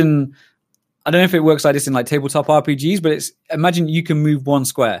imagine. I don't know if it works like this in like tabletop RPGs, but imagine you can move one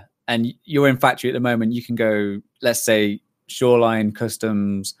square, and you're in factory at the moment. You can go, let's say, Shoreline,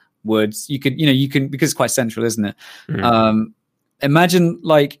 Customs, Woods. You can because it's quite central, isn't it? Mm-hmm. Imagine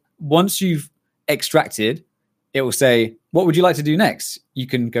like once you've extracted, it will say, what would you like to do next? You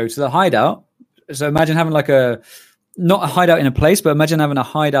can go to the hideout. So imagine having like not a hideout in a place, but imagine having a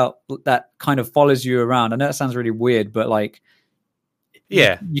hideout that kind of follows you around. I know that sounds really weird, but like,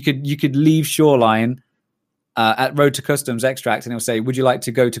 yeah, you could leave Shoreline at Road to Customs, extract, and it'll say, would you like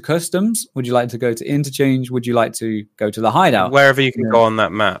to go to Customs? Would you like to go to Interchange? Would you like to go to the hideout? Wherever you can go on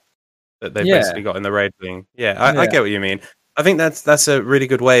that map that they've basically got in the raid thing. I get what you mean. I think that's a really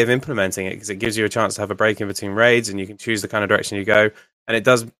good way of implementing it because it gives you a chance to have a break in between raids and you can choose the kind of direction you go. And it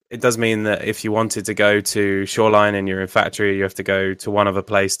does mean that if you wanted to go to Shoreline and you're in factory, you have to go to one other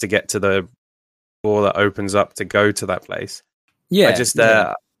place to get to the door that opens up to go to that place. Yeah,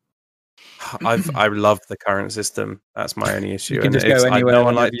 I love the current system. That's my only issue. You can just go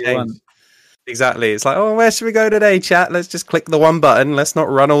anywhere you want. Exactly. It's like, oh, where should we go today, chat? Let's just click the one button. Let's not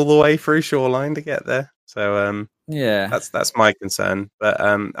run all the way through Shoreline to get there. So that's my concern. But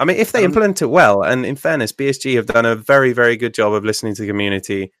I mean, if they implement it well, and in fairness, BSG have done a very, very good job of listening to the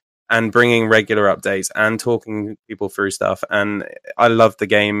community and bringing regular updates and talking people through stuff. And I love the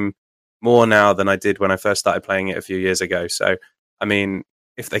game more now than I did when I first started playing it a few years ago. So, I mean,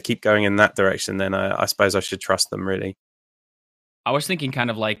 if they keep going in that direction, then I suppose I should trust them, really. I was thinking kind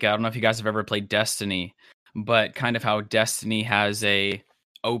of like, I don't know if you guys have ever played Destiny, but kind of how Destiny has a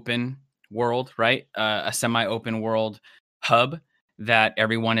open world, right? A semi-open world hub that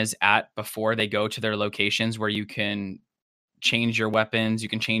everyone is at before they go to their locations, where you can change your weapons, you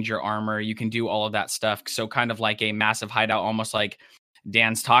can change your armor, you can do all of that stuff. So kind of like a massive hideout, almost like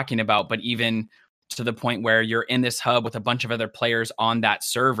Dan's talking about, but even to the point where you're in this hub with a bunch of other players on that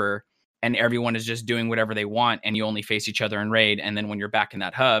server and everyone is just doing whatever they want and you only face each other in raid. And then when you're back in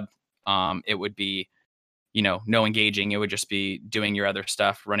that hub, it would be, no engaging. It would just be doing your other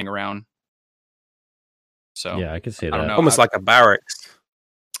stuff, running around. So yeah, I could see that. I don't know. Almost like a barracks.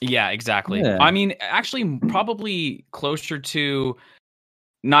 Yeah, exactly. Yeah. I mean, actually, probably closer to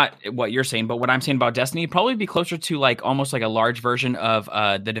not what you're saying, but what I'm saying about Destiny, probably be closer to like almost like a large version of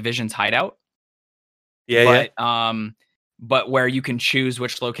the Division's hideout. But where you can choose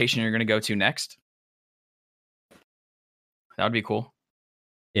which location you're going to go to next. That would be cool.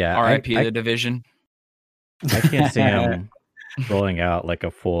 Yeah. R.I.P. the Division. I can't see him rolling out like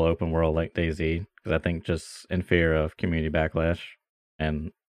a full open world like DayZ, because I think just in fear of community backlash.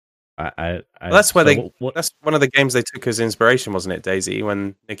 And that's where that's one of the games they took as inspiration, wasn't it, DayZ,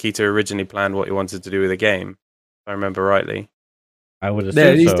 when Nikita originally planned what he wanted to do with the game, if I remember rightly. I would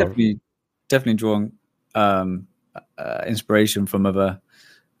assume he's so. definitely drawing inspiration from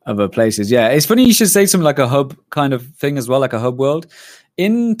other places. Yeah, it's funny you should say something like a hub kind of thing as well, like a hub world.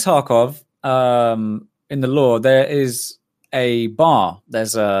 In Tarkov, in the lore, there is a bar.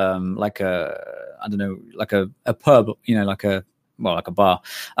 There's like a pub, like a bar.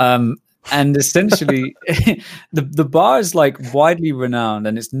 And essentially the bar is like widely renowned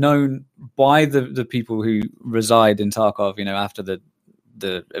and it's known by the people who reside in Tarkov, after the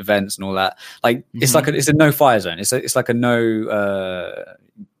events and all that. Like it's like it's a no fire zone. It's like a no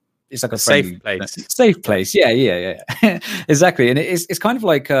it's like a safe place. Safe place. Yeah. Exactly. And it's kind of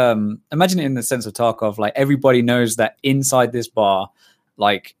like imagine it in the sense of Tarkov, like everybody knows that inside this bar,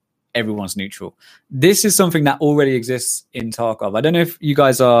 like everyone's neutral. This is something that already exists in Tarkov. I don't know if you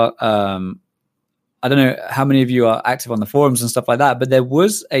guys are I don't know how many of you are active on the forums and stuff like that, but there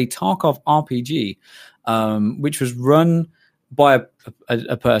was a Tarkov RPG which was run by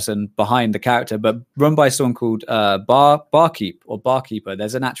a person behind the character, but run by someone called Barkeeper.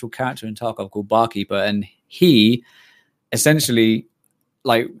 There's an actual character in Tarkov called Barkeeper, and he essentially,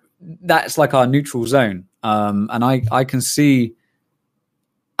 like, that's like our neutral zone. And I can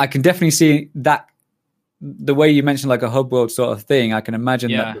definitely see that. The way you mentioned like a hub world sort of thing, I can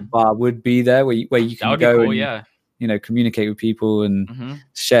imagine that the bar would be there where you can go and communicate with people and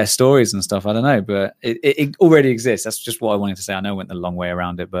share stories and stuff. I don't know, but it already exists. That's just what I wanted to say. I know I went the long way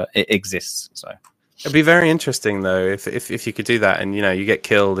around it, but it exists. So it'd be very interesting though if you could do that, and you get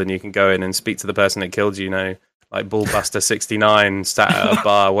killed and you can go in and speak to the person that killed you. Like Bullbuster 69 sat at a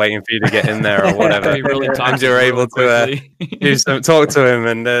bar waiting for you to get in there or whatever, and you're able to talk to him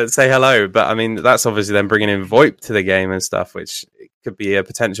and say hello. But I mean, that's obviously then bringing in VoIP to the game and stuff, which could be a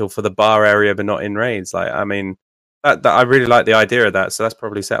potential for the bar area, but not in raids. Like, I mean, that I really like the idea of that. So that's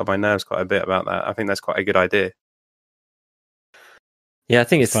probably settled my nerves quite a bit about that. I think that's quite a good idea. Yeah, I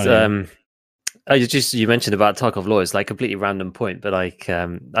think it's you mentioned about Tarkov lore. It's like a completely random point, but like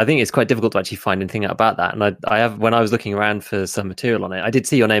I think it's quite difficult to actually find anything out about that. And I have, when I was looking around for some material on it, I did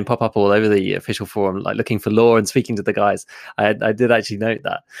see your name pop up all over the official forum, like looking for lore and speaking to the guys. I did actually note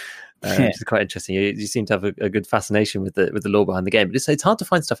that, which is quite interesting. You seem to have a good fascination with the lore behind the game, but it's hard to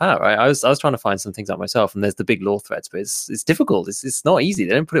find stuff out, right? I was trying to find some things out myself, and there's the big lore threads, but it's difficult. It's not easy.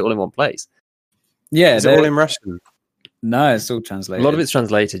 They don't put it all in one place. Yeah, it's all in Russian. No, it's all translated. A lot of it's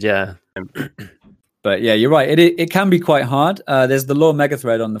translated, yeah. But yeah, you're right. It can be quite hard. There's the lore mega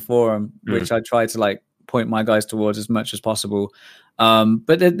thread on the forum, which I try to like point my guys towards as much as possible.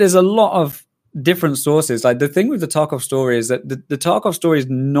 But there's a lot of different sources. Like the thing with the Tarkov story is that the Tarkov story is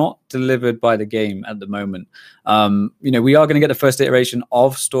not delivered by the game at the moment. We are going to get the first iteration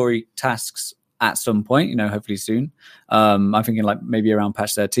of story tasks at some point, hopefully soon. I'm thinking like maybe around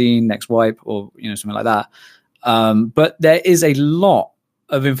patch 13, next wipe, or something like that. But there is a lot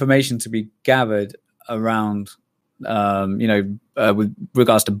of information to be gathered around, with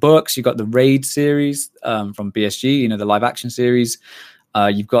regards to books. You've got the Raid series from BSG, the live action series.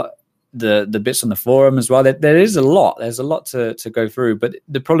 You've got the bits on the forum as well. There is a lot. There's a lot to go through. But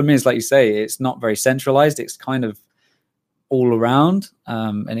the problem is, like you say, it's not very centralized. It's kind of all around,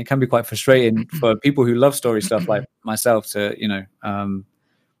 and it can be quite frustrating for people who love story stuff like myself to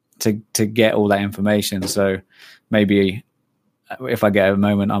get all that information. So maybe if I get a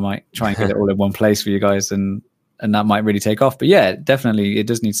moment, I might try and get it all in one place for you guys, and that might really take off. But yeah, definitely it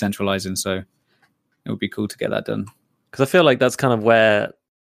does need centralizing, so it would be cool to get that done. Because I feel like that's kind of where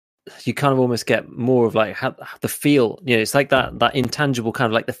you kind of almost get more of like how the feel, it's like that intangible kind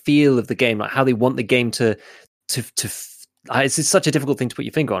of like the feel of the game, like how they want the game to it's such a difficult thing to put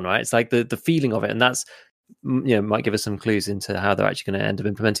your finger on, right? It's like the feeling of it, and that's might give us some clues into how they're actually going to end up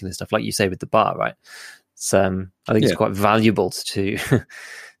implementing this stuff, like you say with the bar, right? So I think it's quite valuable to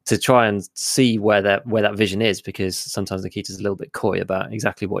to try and see where that vision is, because sometimes Nikita's a little bit coy about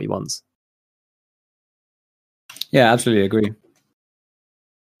exactly what he wants. Yeah, absolutely agree.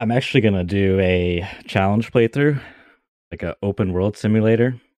 I'm actually going to do a challenge playthrough, like an open world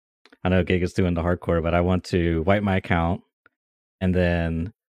simulator. I know Giga's doing the hardcore, but I want to wipe my account, and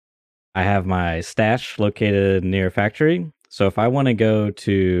then I have my stash located near factory. So if I want to go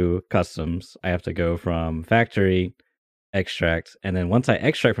to customs, I have to go from factory, extract, and then once I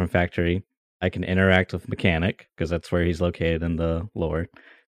extract from factory, I can interact with mechanic, because that's where he's located in the lore.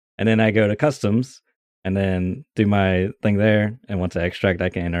 And then I go to customs and then do my thing there, and once I extract, I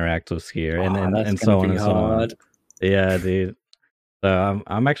can interact with skier, and so on and so on. Yeah, dude. So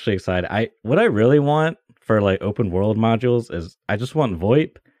I'm actually excited. What I really want for like open world modules is I just want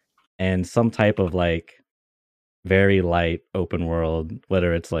VoIP and some type of like very light open world,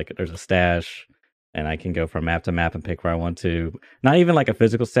 whether it's like there's a stash and I can go from map to map and pick where I want to. Not even like a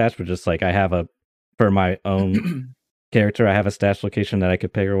physical stash, but just like I have for my own character, I have a stash location that I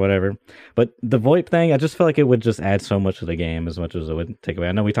could pick or whatever. But the VoIP thing, I just feel like it would just add so much to the game as much as it would take away.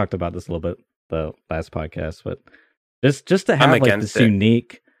 I know we talked about this a little bit the last podcast, but just to have like this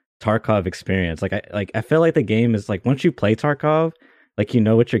unique Tarkov experience. Like I feel like the game is like, once you play Tarkov, like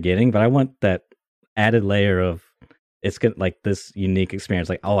what you're getting, but I want that added layer of it's good, like this unique experience.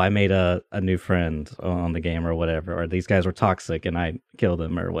 Like, oh, I made a new friend on the game or whatever, or these guys were toxic and I killed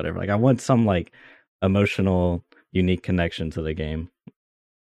them or whatever. Like I want some like emotional, unique connection to the game.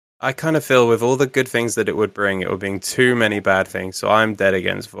 I kind of feel with all the good things that it would bring too many bad things. So I'm dead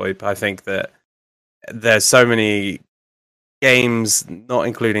against VoIP. I think that there's so many games, not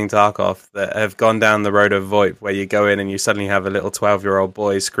including Tarkov, that have gone down the road of VoIP, where you go in and you suddenly have a little 12-year-old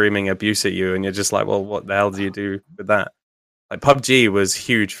boy screaming abuse at you, and you're just like, well, what the hell do you do with that? Like, PUBG was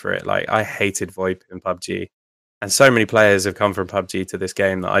huge for it. Like, I hated VoIP in PUBG, and so many players have come from PUBG to this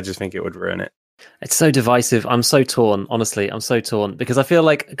game that I just think it would ruin it. It's so divisive. I'm so torn. Honestly, I'm so torn because I feel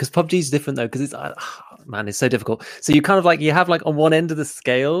like because PUBG is different though, because it's man, it's so difficult. So you kind of like you have like on one end of the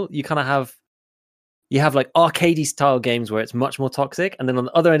scale, you kind of have like arcadey style games where it's much more toxic, and then on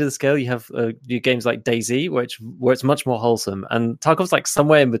the other end of the scale, you have your games like DayZ, where it's much more wholesome. And Tarkov's like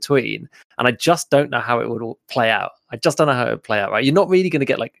somewhere in between, and I just don't know how it would all play out. I just don't know how it would play out. Right? You're not really going to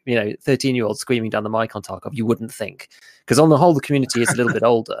get like 13-year-olds screaming down the mic on Tarkov. You wouldn't think, because on the whole, the community is a little bit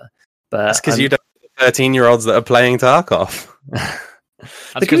older. But that's because you don't have 13-year-olds that are playing Tarkov.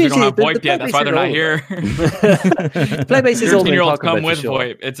 That's because we don't have VoIP yet. That's why they're not here. Playbase is older. 13-year-olds come with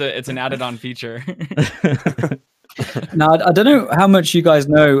VoIP. It's an added-on feature. Now, I don't know how much you guys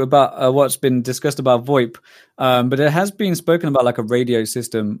know about what's been discussed about VoIP, but it has been spoken about like a radio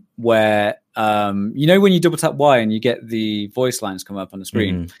system where, when you double tap Y and you get the voice lines come up on the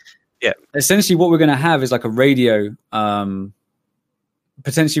screen. Mm-hmm. Yeah. Essentially, what we're going to have is like a radio.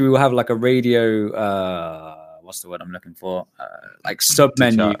 Potentially, we will have like a radio. What's the word I'm looking for? Like sub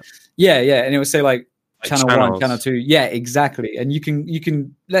menu. Yeah, and it would say like channel channels. 1, channel 2. Yeah, exactly. And you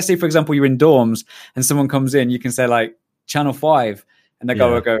can let's say for example you're in dorms and someone comes in, you can say like channel 5, and the guy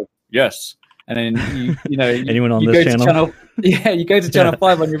will go yes, and then you know anyone on you this go channel? you go to channel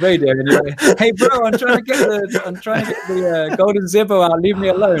 5 on your radio, and you're like, hey bro, I'm trying to get the golden Zippo out. Leave me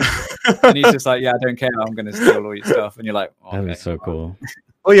alone. And he's just like, yeah, I don't care. I'm going to steal all your stuff. And you're like, oh, That'd be so cool.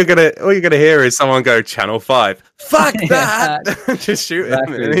 All you're gonna hear is someone go channel 5. Fuck that! Just shoot him.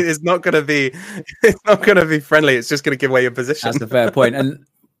 It's not gonna be friendly. It's just gonna give away your position. That's a fair point. And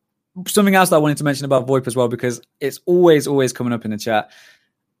something else that I wanted to mention about VoIP as well, because it's always coming up in the chat.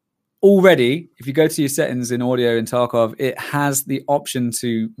 Already, if you go to your settings in audio in Tarkov, it has the option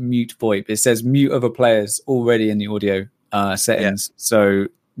to mute VoIP. It says mute other players already in the audio settings. Yeah. So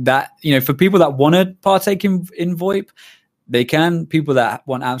that for people that want to partake in VoIP. They can. People that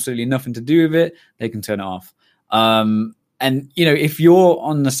want absolutely nothing to do with it, they can turn it off. And if you're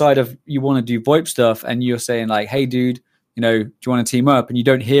on the side of you want to do VoIP stuff and you're saying like, hey dude, do you want to team up, and you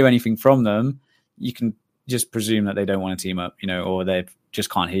don't hear anything from them, you can just presume that they don't want to team up, or they just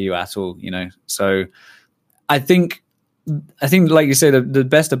can't hear you at all, So I think like you say, the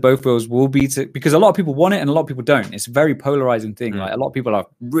best of both worlds will be because a lot of people want it and a lot of people don't. It's a very polarizing thing. Like a lot of people are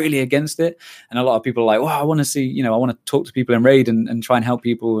really against it, and a lot of people are like, well, I want to see, I want to talk to people in raid and try and help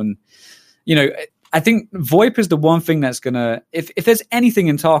people. And I think VoIP is the one thing that's gonna, if there's anything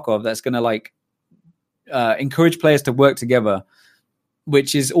in Tarkov that's gonna like encourage players to work together,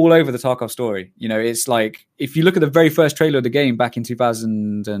 which is all over the Tarkov story. It's like if you look at the very first trailer of the game back in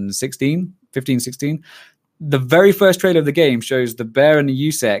 2015-16, the very first trailer of the game shows the Bear and the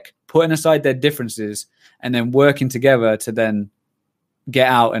USEC putting aside their differences and then working together to then get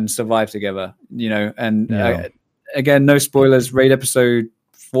out and survive together, and again, no spoilers, raid episode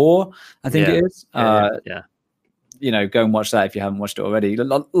 4, I think it is. Go and watch that if you haven't watched it already.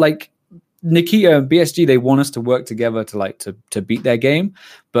 Like Nikita and BSG, they want us to work together to beat their game.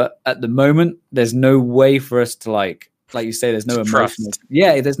 But at the moment, there's no way for us to like you say, there's no emotional.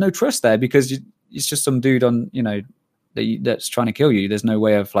 Yeah, there's no trust there because it's just some dude on, that's trying to kill you. There's no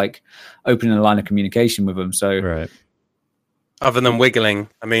way of like opening a line of communication with them. So, right. Other than wiggling,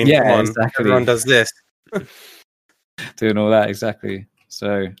 I mean, come on, exactly. Everyone does this, doing all that exactly.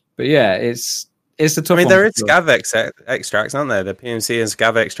 So, but yeah, it's the tough. I mean, there is scav extracts, aren't there? The PMC and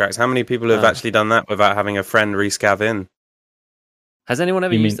scav extracts. How many people have actually done that without having a friend rescav in? Has anyone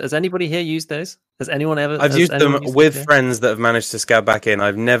ever used? Has anybody here used those? Has anyone ever? I've used them with friends that have managed to scav back in.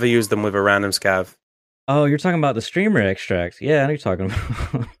 I've never used them with a random scav. Oh, you're talking about the streamer extracts? Yeah, I know you're talking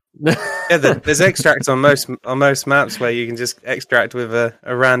about. Yeah, there's extracts on most maps where you can just extract with a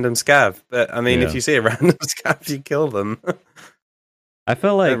random scav. But I mean, if you see a random scav, you kill them. I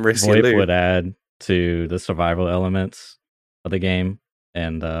felt like VoIP would add to the survival elements of the game,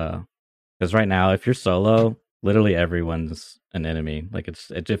 and because right now, if you're solo, literally everyone's an enemy. Like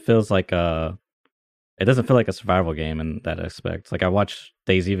it just feels like it doesn't feel like a survival game in that aspect. Like I watch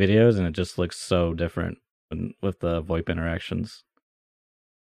DayZ videos and it just looks so different with the VoIP interactions.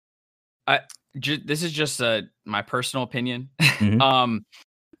 This is just my personal opinion. Mm-hmm.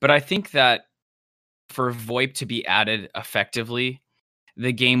 But I think that for VoIP to be added effectively,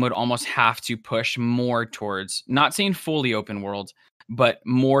 the game would almost have to push more towards, not saying fully open world, but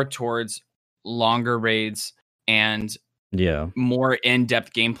more towards longer raids and more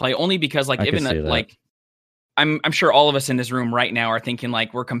in-depth gameplay. Only because like even like I'm sure all of us in this room right now are thinking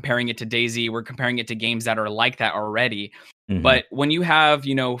like we're comparing it to DayZ, we're comparing it to games that are like that already. Mm-hmm. But when you have,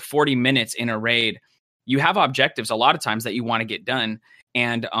 40 minutes in a raid, you have objectives a lot of times that you want to get done.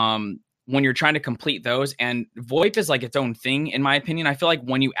 And when you're trying to complete those, and VoIP is like its own thing, in my opinion. I feel like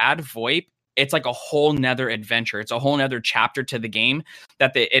when you add VoIP, it's like a whole nother adventure. It's a whole nother chapter to the game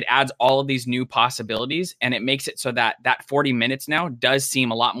that it adds all of these new possibilities, and it makes it so that 40 minutes now does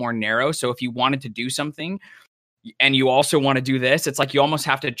seem a lot more narrow. So if you wanted to do something and you also want to do this, it's like you almost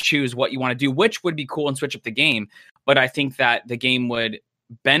have to choose what you want to do, which would be cool and switch up the game. But I think that the game would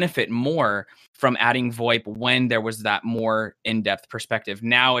benefit more from adding VoIP when there was that more in-depth perspective.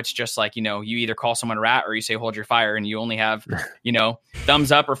 Now it's just like, you either call someone a rat or you say hold your fire, and you only have,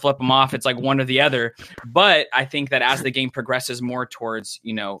 thumbs up or flip them off. It's like one or the other. But I think that as the game progresses more towards,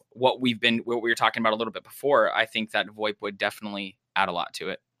 what we were talking about a little bit before, I think that VoIP would definitely add a lot to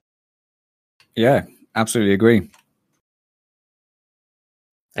it. Yeah, absolutely agree.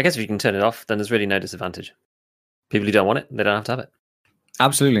 I guess if you can turn it off, then there's really no disadvantage. People who don't want it, they don't have to have it.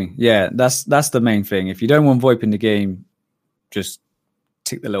 Absolutely. Yeah, that's the main thing. If you don't want VoIP in the game, just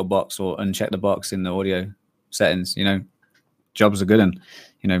tick the little box or uncheck the box in the audio settings. Jobs are good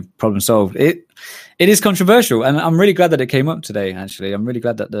and, problem solved. It is controversial, and I'm really glad that it came up today, actually. I'm really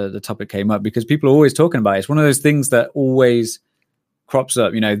glad that the topic came up, because people are always talking about it. It's one of those things that always crops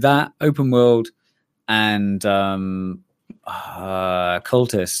up, that open world and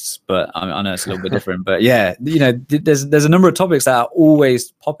cultists, but I know it's a little bit different. But yeah, there's a number of topics that are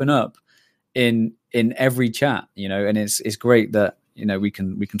always popping up in every chat, and it's great that we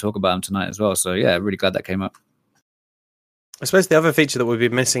can talk about them tonight as well. So yeah, really glad that came up. I suppose the other feature that we've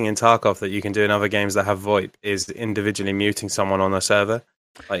been missing in Tarkov that you can do in other games that have VoIP is individually muting someone on a server.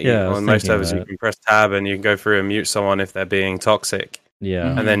 Like on most servers, you can press tab and you can go through and mute someone if they're being toxic.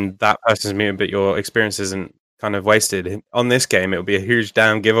 Yeah, and then that person's muted, but your experience isn't kind of wasted. On this game, it'll be a huge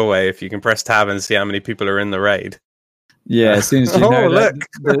damn giveaway if you can press tab and see how many people are in the raid. Yeah, as soon as you know look.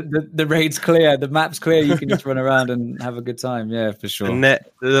 The raid's clear, the map's clear, you can just run around and have a good time. Yeah, for sure. The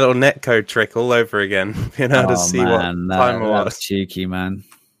little netcode trick all over again. To see what time it was. That's cheeky, man.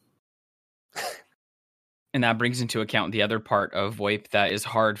 And that brings into account the other part of VoIP that is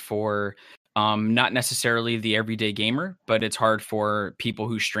hard for not necessarily the everyday gamer, but it's hard for people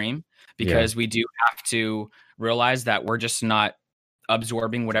who stream, because we do have to realize that we're just not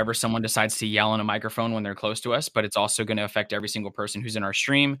absorbing whatever someone decides to yell in a microphone when they're close to us, but it's also going to affect every single person who's in our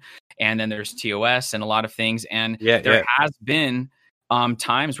stream. And then there's TOS and a lot of things. And there has been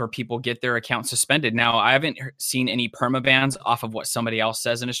times where people get their account suspended. Now, I haven't seen any permabans off of what somebody else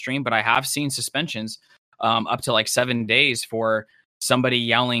says in a stream, but I have seen suspensions up to like 7 days for somebody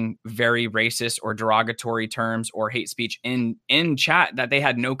yelling very racist or derogatory terms or hate speech in chat that they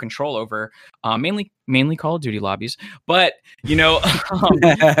had no control over, mainly Call of Duty lobbies. But, there's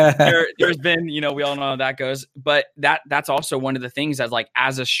been, we all know how that goes. But that's also one of the things that, like,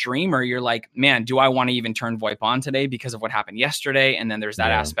 as a streamer, you're like, man, do I want to even turn VoIP on today because of what happened yesterday? And then there's that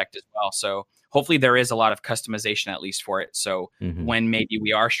aspect as well. So hopefully there is a lot of customization at least for it. So when maybe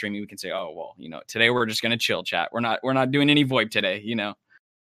we are streaming, we can say, oh, well, today we're just going to chill chat. We're not doing any VoIP today,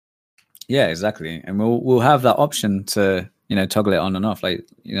 Yeah, exactly. And we'll have that option to, toggle it on and off, like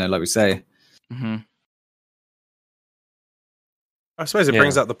we say. Mm-hmm. I suppose it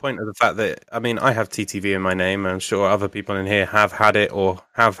brings up the point of the fact that, I have TTV in my name. I'm sure other people in here have had it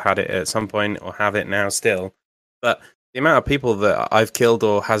at some point or have it now still. But the amount of people that I've killed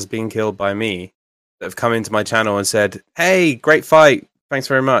or has been killed by me that have come into my channel and said, hey, great fight, thanks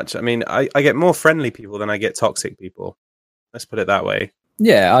very much. I get more friendly people than I get toxic people. Let's put it that way.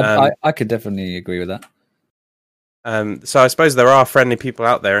 Yeah, I could definitely agree with that. So I suppose there are friendly people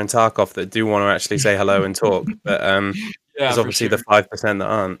out there in Tarkov that do want to actually say hello and talk, but there's obviously the 5% that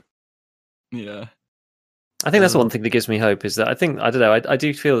aren't. Yeah. I think that's one thing that gives me hope, is that I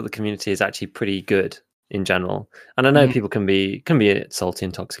do feel that the community is actually pretty good in general. And I know people can be salty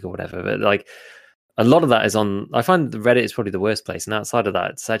and toxic or whatever, but like a lot of that is on, I find Reddit is probably the worst place. And outside of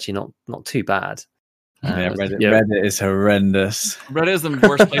that, it's actually not too bad. Reddit is horrendous. Reddit is the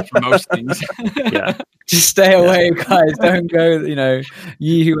worst place for most things. Just stay away, guys. Don't go,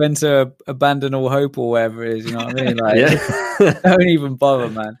 ye who enter abandon all hope or whatever it is, you know what I mean? Like, don't even bother,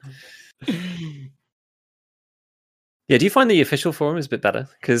 man. Yeah, do you find the official forum is a bit better?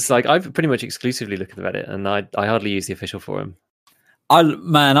 Because I pretty much exclusively look at the Reddit, and I hardly use the official forum. I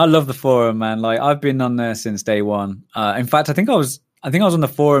love the forum, man. Like, I've been on there since day one. In fact, I think I was on the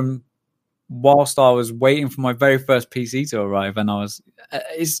forum whilst I was waiting for my very first PC to arrive, and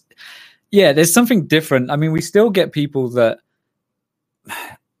there's something different. We still get people that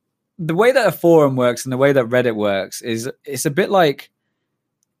the way that a forum works and the way that Reddit works is it's a bit like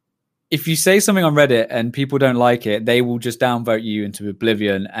if you say something on Reddit and people don't like it, they will just downvote you into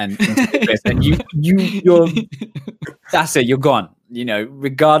oblivion and you're that's it, you're gone. You know,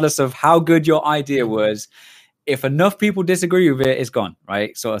 regardless of how good your idea was, if enough people disagree with it, it's gone,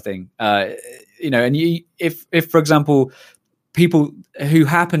 right? Sort of thing. You know, and if for example, people who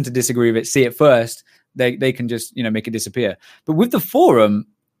happen to disagree with it see it first, they can just, you know, make it disappear. But with the forum,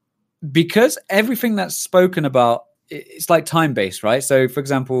 because everything that's spoken about, it's like time-based, right? So, for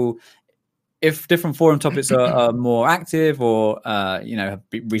example, if different forum topics are more active or, you know, have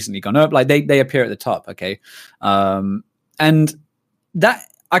recently gone up, like they appear at the top, okay? And that,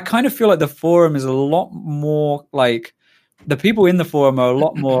 I kind of feel like the forum is a lot more like, the people in the forum are a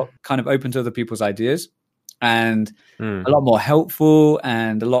lot more kind of open to other people's ideas and a lot more helpful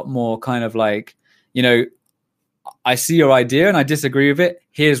and a lot more kind of like, you know, I see your idea and I disagree with it.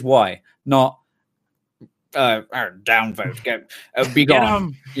 Here's why. Not downvote, be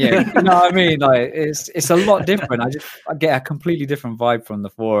gone. Yeah, you know what I mean? Like it's a lot different. I get a completely different vibe from the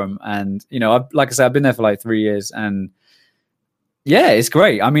forum, and you know, like I said, I've been there for like 3 years, and yeah, it's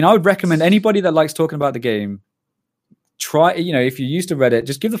great. I mean, I would recommend anybody that likes talking about the game, try. You know, if you're used to Reddit,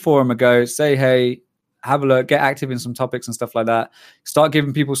 just give the forum a go. Say hey. Have a look, get active in some topics and stuff like that. Start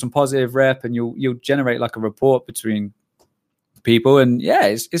giving people some positive rep, and you'll generate like a rapport between people. And yeah,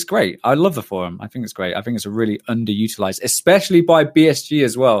 it's great. I love the forum. I think it's great. I think it's a really underutilized, especially by BSG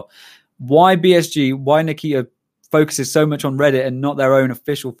as well. Why BSG? Why Nikita focuses so much on Reddit and not their own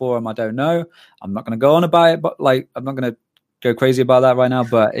official forum? I don't know. I'm not going to go on about it, but like I'm not going to go crazy about that right now.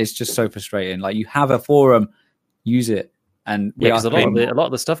 But it's just so frustrating. Like you have a forum, use it. And yeah, because a lot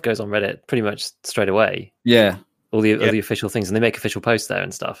of the stuff goes on Reddit pretty much straight away. Yeah, all the official things, and they make official posts there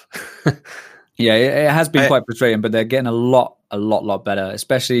and stuff. Yeah, it has been quite frustrating, but they're getting a lot better,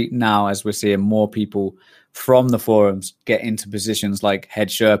 especially now as we're seeing more people from the forums get into positions like head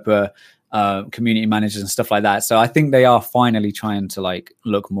Sherpa, community managers and stuff like that. So I think they are finally trying to like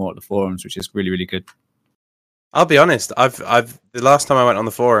look more at the forums, which is really, really good. I'll be honest. I've the last time I went on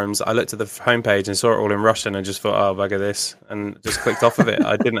the forums, I looked at the homepage and saw it all in Russian and just thought, "Oh, bugger this," and just clicked off of it.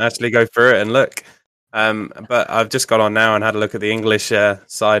 I didn't actually go through it and look. But I've just got on now and had a look at the English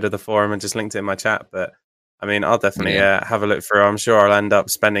side of the forum and just linked it in my chat. But I mean, I'll definitely have a look through. I'm sure I'll end up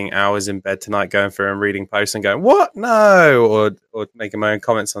spending hours in bed tonight going through and reading posts and going, "What? No," or making my own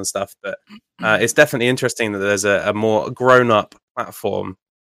comments on stuff. But it's definitely interesting that there's a more grown-up platform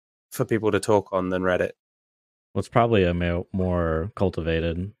for people to talk on than Reddit. Well, it's probably a more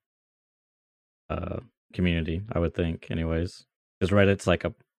cultivated community, I would think, anyways. Because Reddit's like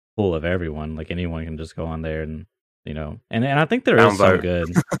a pool of everyone. Like anyone can just go on there and, you know, and I think there is some good.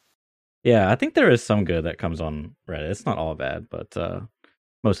 Yeah, I think there is some good that comes on Reddit. It's not all bad, but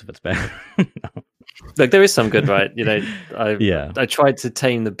most of it's bad. No. Look, there is some good, right? You know, I tried to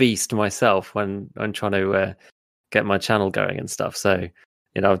tame the beast myself when I'm trying to get my channel going and stuff. So,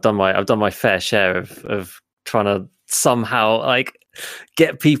 you know, I've done my fair share of trying to somehow like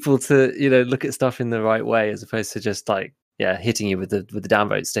get people to, you know, look at stuff in the right way as opposed to just like hitting you with the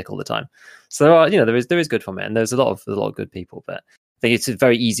downvote stick all the time. So there are, you know, there is good from it, and there's a lot of good people, but I think it's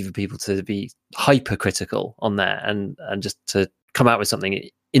very easy for people to be hypercritical on there and just to come out with something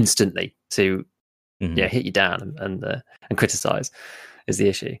instantly to hit you down and criticize is the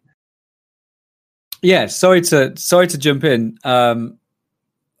issue. Yeah, sorry to jump in. One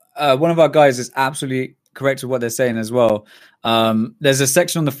of our guys is absolutely correct with what they're saying as well. There's a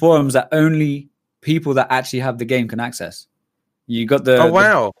section on the forums that only people that actually have the game can access. You got the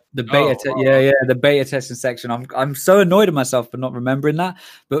the beta the beta testing section. I'm so annoyed at myself for not remembering that,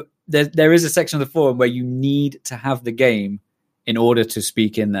 but there is a section of the forum where you need to have the game in order to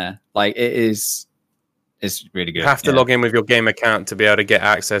speak in there. Like it's really good. You have to log in with your game account to be able to get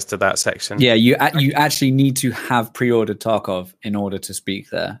access to that section. Yeah, you actually need to have pre-ordered Tarkov in order to speak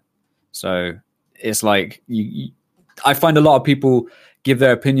there. So it's like I find a lot of people give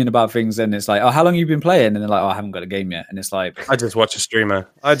their opinion about things, and it's like, "Oh, how long have you been playing?" And they're like, "Oh, I haven't got a game yet." And it's like, I just watch a streamer.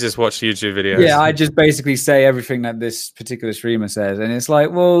 I just watch YouTube videos. Yeah, I just basically say everything that this particular streamer says, and it's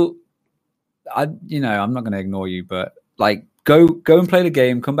like, well, I'm not going to ignore you, but like, go and play the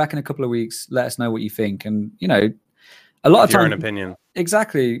game. Come back in a couple of weeks. Let us know what you think, and you know, a lot of times, your own opinion.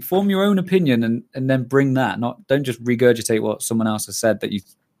 Exactly, form your own opinion, and then bring that. Don't just regurgitate what someone else has said that you.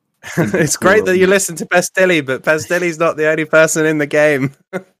 It's great that you listen to Pestilli, but Pestilli's not the only person in the game.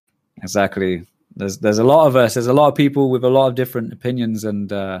 Exactly. There's a lot of us. There's a lot of people with a lot of different opinions,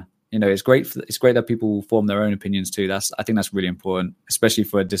 and you know, it's great that people form their own opinions too. I think that's really important, especially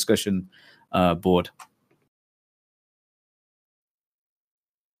for a discussion board.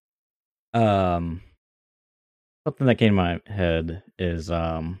 something that came to my head is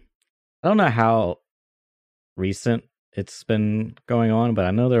I don't know how recent it's been going on, but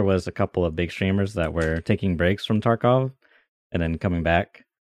I know there was a couple of big streamers that were taking breaks from Tarkov and then coming back.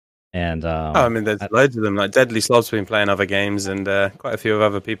 And I mean, there's loads of them. Like Deadly Slob's been playing other games, and quite a few of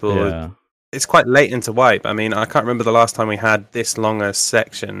other people. Yeah. It's quite late into wipe. I mean, I can't remember the last time we had this long a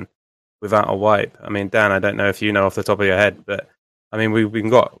section without a wipe. I mean, Dan, I don't know if you know off the top of your head, but I mean,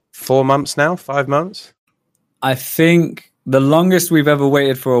 we've got 4 months now, 5 months. I think the longest we've ever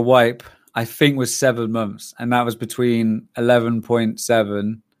waited for a wipe, I think, was 7 months, and that was between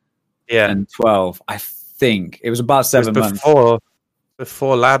 11.7 and 12. I think it was about 7 months.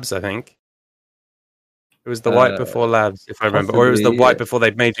 Before Labs, I think. It was the wipe before Labs, if I remember. Or it was the wipe before they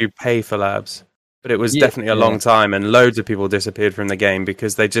made you pay for Labs. But it was definitely a long time, and loads of people disappeared from the game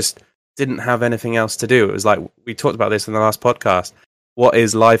because they just didn't have anything else to do. It was like, we talked about this in the last podcast. What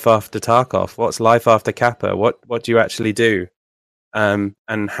is life after Tarkov? What's life after Kappa? What do you actually do? And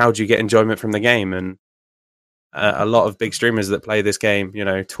how do you get enjoyment from the game? And a lot of big streamers that play this game,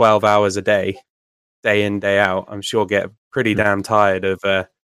 12 hours a day in, day out, I'm sure get pretty damn tired of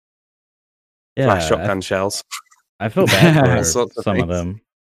flash shotgun shells. I feel bad for some of them,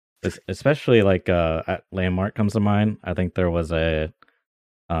 especially like Landmark comes to mind. I think there was a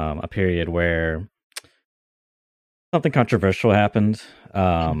period where something controversial happened,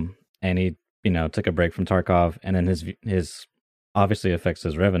 and he took a break from Tarkov, and then his obviously affects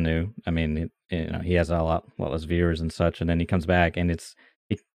his revenue. I mean, he has a lot less viewers and such, and then he comes back, and it's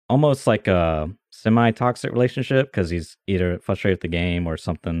almost like a semi-toxic relationship because he's either frustrated with the game or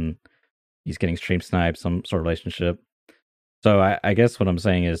something. He's getting stream sniped, some sort of relationship. So I guess what I'm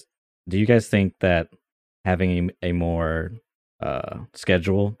saying is, do you guys think that having a more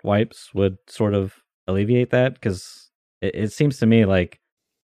schedule wipes would sort of alleviate that? Because it seems to me like,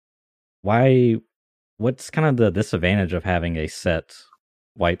 what's kind of the disadvantage of having a set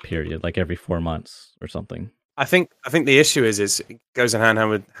wipe period, like every 4 months or something? I think the issue is it goes hand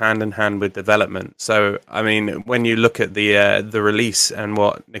in hand with development. So I mean, when you look at the release and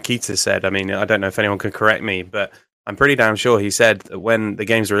what Nikita said, I mean, I don't know if anyone can correct me, but I'm pretty damn sure he said that when the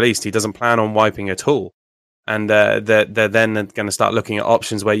game's released, he doesn't plan on wiping at all, and they're then going to start looking at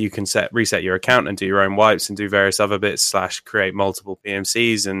options where you can reset your account and do your own wipes and do various other bits / create multiple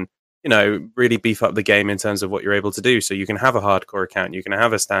PMCs and really beef up the game in terms of what you're able to do. So you can have a hardcore account, you can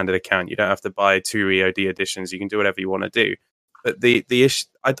have a standard account, you don't have to buy 2 EOD editions, you can do whatever you want to do. But the issue,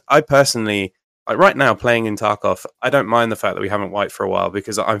 I personally, like right now playing in Tarkov, I don't mind the fact that we haven't wiped for a while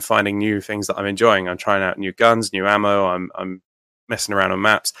because I'm finding new things that I'm enjoying. I'm trying out new guns, new ammo, I'm messing around on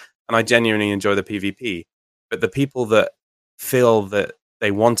maps, and I genuinely enjoy the PvP. But the people that feel that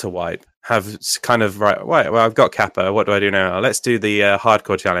they want to wipe have kind of well, I've got Kappa, what do I do now? Let's do the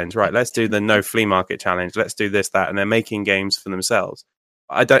hardcore challenge, right? Let's do the no flea market challenge, let's do this, that, and they're making games for themselves.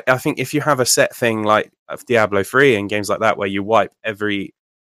 I think if you have a set thing like Diablo 3 and games like that where you wipe every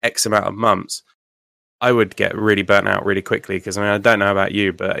X amount of months, I would get really burnt out really quickly because I don't know about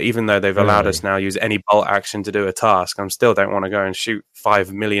you, but even though they've allowed us now use any bolt action to do a task, I still don't want to go and shoot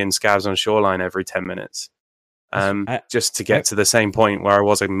 5 million scavs on Shoreline every 10 minutes. Just to get to the same point where I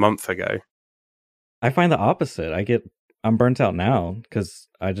was a month ago. I find the opposite. I'm burnt out now because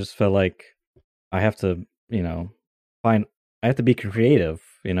I just feel like I have to, I have to be creative.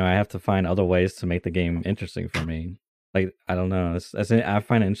 I have to find other ways to make the game interesting for me. Like, I don't know. I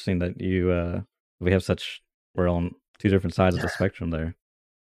find it interesting that we're on 2 different sides of the spectrum there.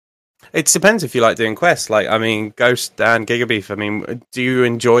 It depends if you like doing quests. Like, I mean, Ghost and Gigabeef, I mean, do you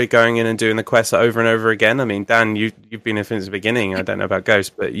enjoy going in and doing the quests over and over again? I mean, Dan, you've been in since the beginning. I don't know about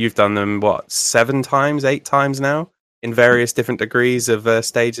Ghost, but you've done them, 7 times, 8 times now? In various different degrees of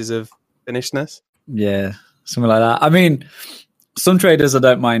stages of finishedness? Yeah, something like that. I mean, some traders I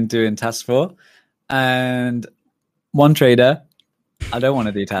don't mind doing tasks for, and one trader I don't want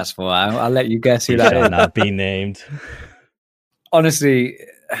to do tasks for. I'll let you guess who that is. Not be named. Honestly,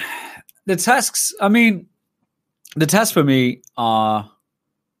 the tasks for me are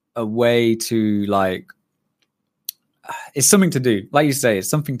a way to it's something to do. Like you say, it's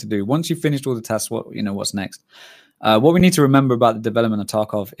something to do. Once you've finished all the tasks, what's next? What we need to remember about the development of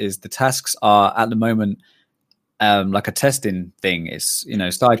Tarkov is the tasks are at the moment like a testing thing. It's,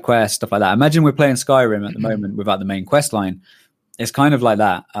 side quests, stuff like that. Imagine we're playing Skyrim at the moment without the main quest line. It's kind of like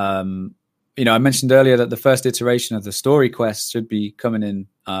that. I mentioned earlier that the first iteration of the story quest should be coming in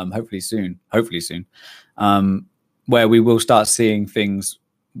hopefully soon, where we will start seeing things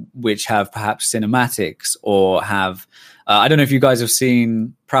which have perhaps cinematics or have I don't know if you guys have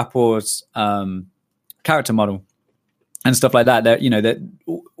seen Prapor's character model and stuff like that. That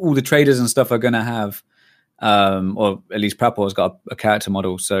all the traders and stuff are going to have, or at least Prapor has got a character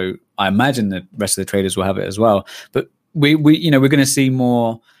model. So I imagine the rest of the traders will have it as well. But we're going to see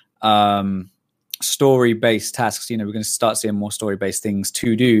more story-based tasks. We're going to start seeing more story-based things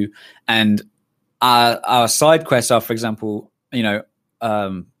to do. And our side quests are, for example,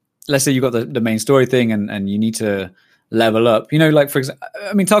 let's say you got the main story thing and you need to level up, like, for example,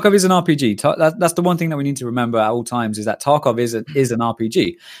 Tarkov is an RPG. That's the one thing that we need to remember at all times, is that Tarkov is an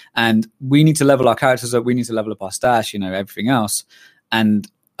RPG, and we need to level our characters up. We need to level up our stash, everything else. And,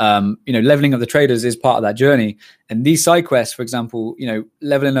 leveling up the traders is part of that journey. And these side quests, for example,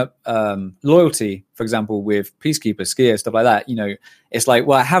 leveling up loyalty, for example, with Peacekeeper, Skier, stuff like that, it's like,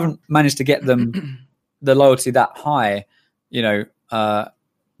 well, I haven't managed to get them the loyalty that high,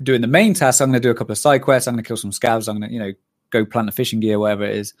 doing the main task. I'm going to do a couple of side quests. I'm going to kill some scavs. I'm going to, go plant the fishing gear, whatever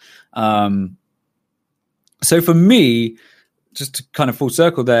it is. So for me, just to kind of full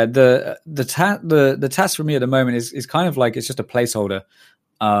circle there, the task for me at the moment is kind of like, it's just a placeholder.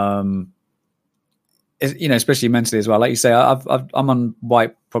 Especially mentally as well. Like you say, I'm on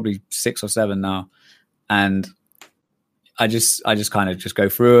wipe probably 6 or 7 now, and I just kind of just go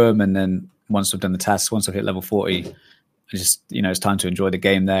through them, and then once I've done the tasks, once I've hit level 40, I just it's time to enjoy the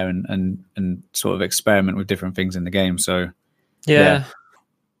game there and sort of experiment with different things in the game. So yeah.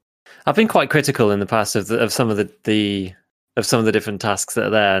 I've been quite critical in the past of some of the different tasks that are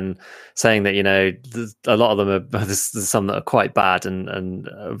there, and saying that a lot of them are there's some that are quite bad and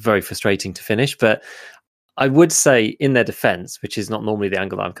very frustrating to finish. But I would say, in their defense, which is not normally the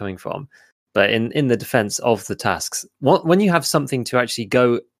angle that I'm coming from, but in the defense of the tasks, when you have something to actually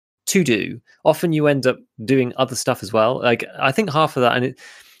go to do, often you end up doing other stuff as well. Like, I think half of that, and it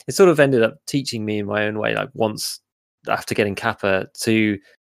sort of ended up teaching me in my own way, like, once after getting Kappa, to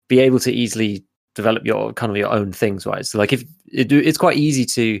be able to easily develop your own things, right? So like, if it's quite easy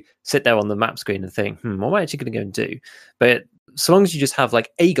to sit there on the map screen and think, what am I actually going to go and do? But so long as you just have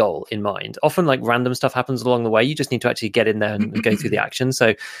like a goal in mind, often like random stuff happens along the way. You just need to actually get in there and go through the action.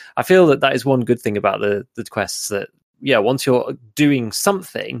 So I feel that is one good thing about the quests, that once you're doing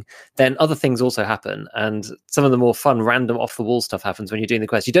something, then other things also happen, and some of the more fun, random, off-the-wall stuff happens when you're doing the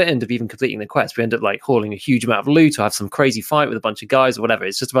quest. You don't end up even completing the quest. We end up like hauling a huge amount of loot, or have some crazy fight with a bunch of guys or whatever.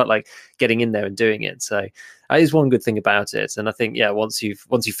 It's just about like getting in there and doing it. So that is one good thing about it. And I think, once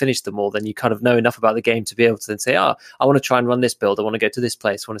you've finished them all, then you kind of know enough about the game to be able to then say, I want to try and run this build. I want to go to this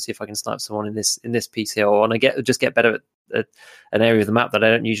place. I want to see if I can snipe someone in this piece here, or I want to get better at an area of the map that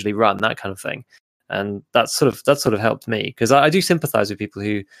I don't usually run, that kind of thing. And that sort of helped me, because I do sympathize with people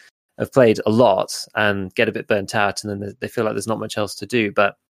who have played a lot and get a bit burnt out, and then they feel like there's not much else to do.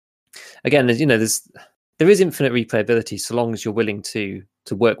 But again, there is infinite replayability, so long as you're willing to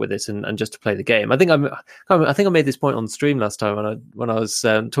work with it and just to play the game. I think I made this point on stream last time when I was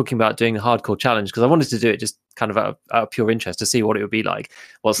talking about doing a hardcore challenge, because I wanted to do it just kind of out of pure interest, to see what it would be like.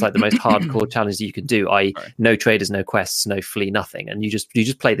 What's like the most hardcore challenge that you could do, i.e. no traders, no quests, no flee, nothing, and you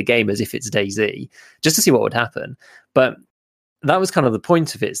just play the game as if it's DayZ, just to see what would happen. But that was kind of the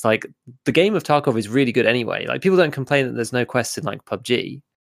point of it. It's like, the game of Tarkov is really good anyway. Like, people don't complain that there's no quests in like PUBG.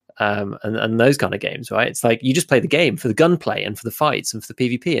 And those kind of games, right? It's like, you just play the game for the gunplay and for the fights and for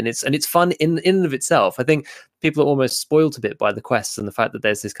the PvP, and it's fun in and of itself. I think people are almost spoiled a bit by the quests and the fact that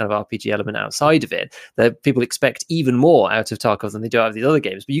there's this kind of RPG element outside of it, that people expect even more out of Tarkov than they do out of these other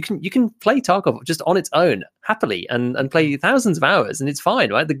games. But you can play Tarkov just on its own happily and play thousands of hours, and it's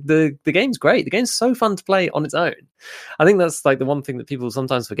fine, right? The game's great. The game's so fun to play on its own. I think that's like the one thing that people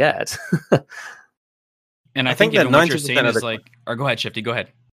sometimes forget. And I think even what you're saying is like, or go ahead, Shifty, go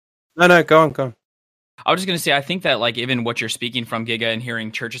ahead. No, go on. I was just going to say, I think that like, even what you're speaking from, Giga, and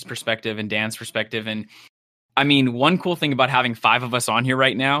hearing Church's perspective and Dan's perspective, and I mean, one cool thing about having 5 of us on here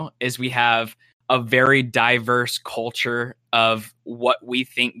right now is we have a very diverse culture of what we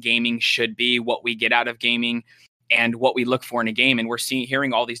think gaming should be, what we get out of gaming, and what we look for in a game. And we're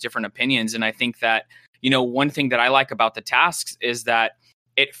hearing all these different opinions. And I think that, one thing that I like about the tasks is that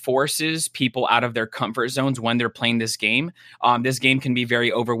it forces people out of their comfort zones when they're playing this game. This game can be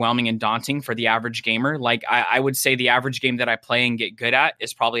very overwhelming and daunting for the average gamer. Like, I would say the average game that I play and get good at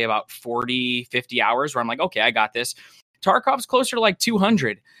is probably about 40, 50 hours, where I'm like, okay, I got this. Tarkov's closer to like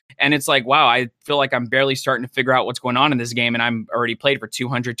 200. And it's like, wow, I feel like I'm barely starting to figure out what's going on in this game, and I'm already played for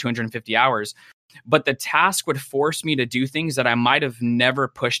 200, 250 hours. But the task would force me to do things that I might have never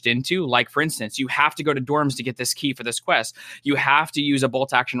pushed into. Like, for instance, you have to go to dorms to get this key for this quest. You have to use a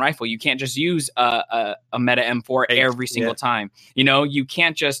bolt action rifle. You can't just use a meta M4 every single time. You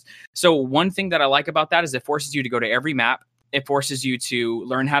can't just. So one thing that I like about that is it forces you to go to every map. It forces you to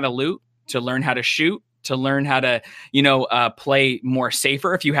learn how to loot, to learn how to shoot, to learn how to, play more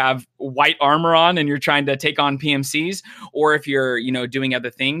safer if you have white armor on and you're trying to take on PMCs, or if you're, doing other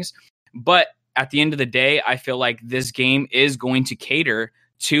things. But at the end of the day, I feel like this game is going to cater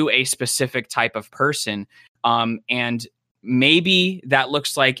to a specific type of person. And maybe that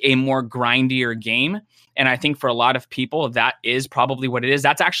looks like a more grindier game. And I think for a lot of people, that is probably what it is.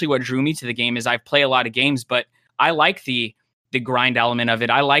 That's actually what drew me to the game. Is I play a lot of games, but I like the grind element of it.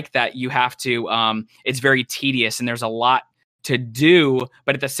 I like that you have to, it's very tedious and there's a lot to do,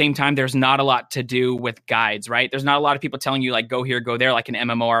 but at the same time, there's not a lot to do with guides, right? There's not a lot of people telling you like, go here, go there, like an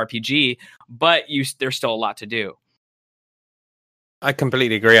MMORPG, but there's still a lot to do. I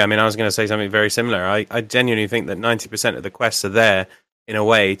completely agree. I mean, I was going to say something very similar. I genuinely think that 90% of the quests are there in a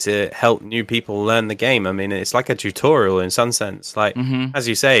way to help new people learn the game. I mean, it's like a tutorial in some sense. Like, as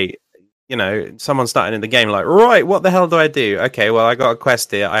you say, someone starting in the game, like, right, what the hell do I do? Okay, well, I got a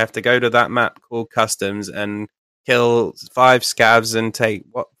quest here. I have to go to that map called Customs and kill 5 scavs and take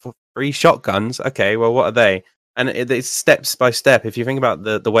 3 shotguns. Okay, well, what are they? And it's steps by step. If you think about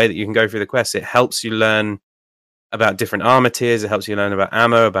the way that you can go through the quest, it helps you learn about different armor tiers. It helps you learn about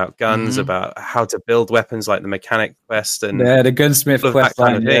ammo, about guns, about how to build weapons, like the mechanic quest and the gunsmith quest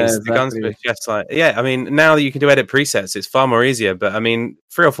kind of things. Yeah, the gunsmith quest line. Yeah, I mean, now that you can do edit presets, it's far more easier. But I mean,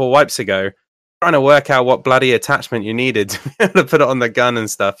 3 or 4 wipes ago, trying to work out what bloody attachment you needed to be able to put it on the gun and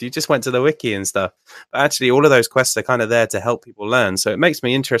stuff, you just went to the wiki and stuff. But actually, all of those quests are kind of there to help people learn. So it makes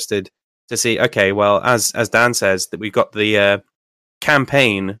me interested to see. Okay, well, as Dan says, that we've got the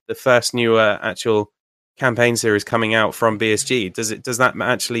campaign, the first new actual campaign series coming out from BSG. Does that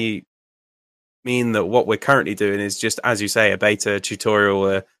actually mean that what we're currently doing is just, as you say, a beta tutorial,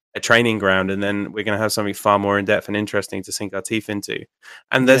 a training ground, and then we're going to have something far more in depth and interesting to sink our teeth into?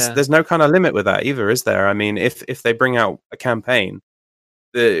 And there's no kind of limit with that either, is there? I mean, if they bring out a campaign,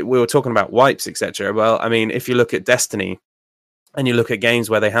 we were talking about wipes, etc. Well, I mean, if you look at Destiny and you look at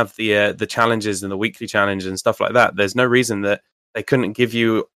games where they have the challenges and the weekly challenge and stuff like that, there's no reason that they couldn't give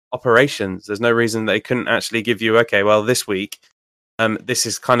you operations. There's no reason they couldn't actually give you, okay, well, this week, this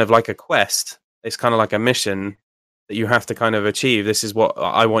is kind of like a quest. It's kind of like a mission that you have to kind of achieve. This is what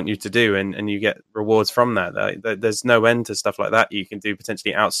I want you to do, and you get rewards from that. There's no end to stuff like that you can do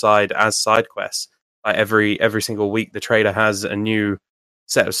potentially outside as side quests. Like every single week, the trader has a new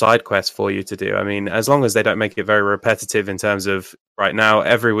set of side quests for you to do. I mean, as long as they don't make it very repetitive in terms of, right now,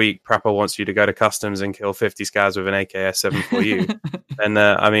 every week Prapor wants you to go to Customs and kill 50 scavs with an AKS-7 for you. And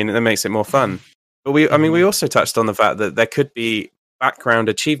I mean, that makes it more fun. But we also touched on the fact that there could be background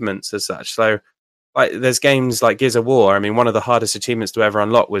achievements as such. So, like, there's games like Gears of War. I mean, one of the hardest achievements to ever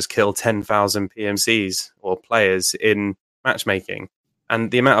unlock was kill 10,000 PMCs or players in matchmaking, and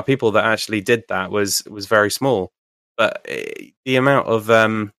the amount of people that actually did that was very small. But the amount of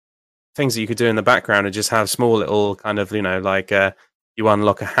things that you could do in the background and just have small little kind of, like you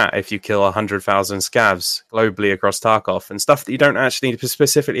unlock a hat if you kill 100,000 scavs globally across Tarkov, and stuff that you don't actually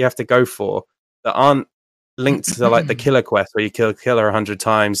specifically have to go for, that aren't linked to like the killer quest where you kill killer 100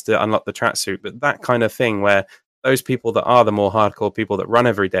 times to unlock the tracksuit. But that kind of thing where those people that are the more hardcore people that run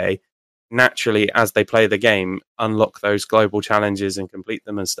every day, naturally, as they play the game, unlock those global challenges and complete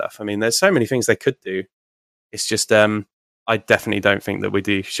them and stuff. I mean, there's so many things they could do. It's just, I definitely don't think that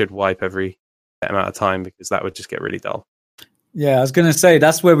we should wipe every amount of time, because that would just get really dull. Yeah, I was going to say,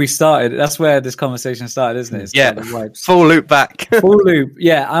 that's where we started. That's where this conversation started, isn't it? It's the wipes. Full loop back. Full loop.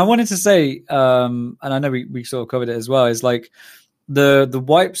 Yeah, I wanted to say, and I know we sort of covered it as well, is like the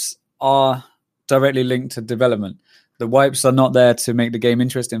wipes are directly linked to development. The wipes are not there to make the game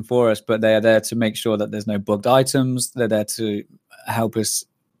interesting for us, but they are there to make sure that there's no bugged items. They're there to help us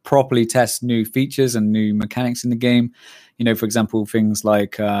properly test new features and new mechanics in the game. For example, things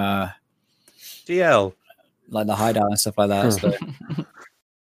like GL, like the hideout and stuff like that. So.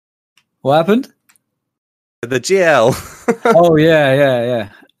 What happened? The GL. Oh yeah,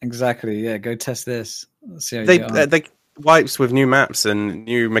 exactly. Yeah, go test this. Let's see how they wipes with new maps and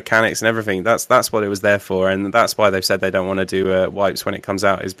new mechanics and everything. That's what it was there for, and that's why they've said they don't want to do wipes when it comes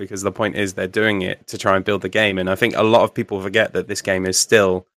out, is because the point is they're doing it to try and build the game. And I think a lot of people forget that this game is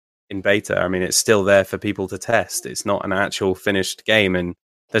still in beta. I mean, it's still there for people to test. It's not an actual finished game, and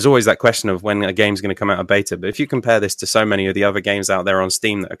there's always that question of when a game's going to come out of beta. But if you compare this to so many of the other games out there on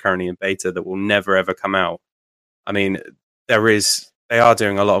Steam that are currently in beta that will never ever come out, I mean, they are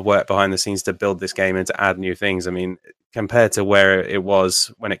doing a lot of work behind the scenes to build this game and to add new things. I mean, compared to where it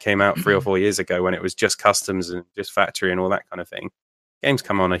was when it came out 3 or 4 years ago, when it was just customs and just factory and all that kind of thing, game's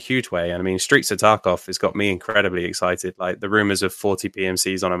come on a huge way. And I mean, Streets of Tarkov has got me incredibly excited. Like the rumors of 40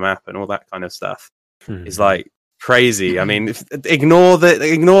 PMCs on a map and all that kind of stuff is like crazy. I mean, ignore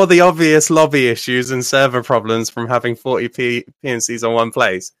the obvious lobby issues and server problems from having 40 PNCs on one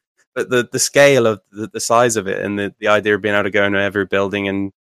place, but the scale of the size of it and the idea of being able to go into every building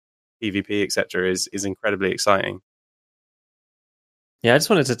and PvP, etc., is incredibly exciting. Yeah, I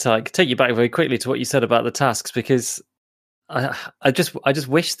just wanted to take you back very quickly to what you said about the tasks, because I just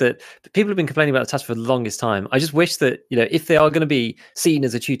wish that people have been complaining about the tasks for the longest time. I just wish that, if they are going to be seen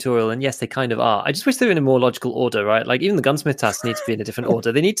as a tutorial, and yes, they kind of are, I just wish they were in a more logical order, right? Like even the gunsmith tasks need to be in a different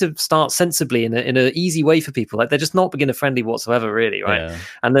order. They need to start sensibly in an easy way for people. Like they're just not beginner friendly whatsoever, really, right? Yeah.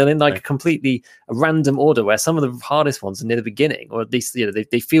 And they're in like a completely random order where some of the hardest ones are near the beginning, or at least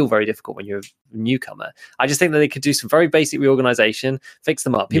they feel very difficult when you're a newcomer. I just think that they could do some very basic reorganization, fix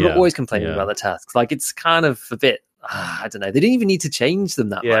them up. People are always complaining about the tasks. Like it's kind of a bit. I don't know. They didn't even need to change them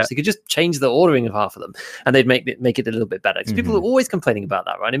that much. They could just change the ordering of half of them, and they'd make it a little bit better. Because people are always complaining about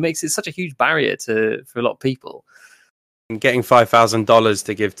that, right? It makes it such a huge barrier for a lot of people. And getting $5,000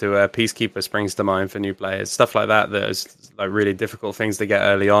 to give to a Peacekeeper springs to mind for new players. Stuff like that is like really difficult things to get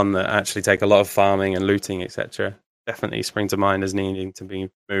early on that actually take a lot of farming and looting, etc. Definitely spring to mind as needing to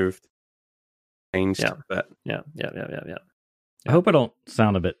be moved, changed. Yeah. I hope I don't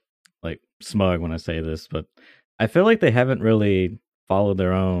sound a bit like smug when I say this, but I feel like they haven't really followed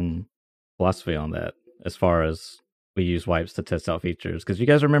their own philosophy on that as far as we use wipes to test out features. Because you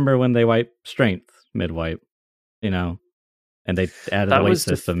guys remember when they wiped strength mid-wipe, and they added the weight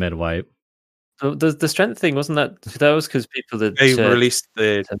system mid-wipe. The strength thing, wasn't that was because people that they released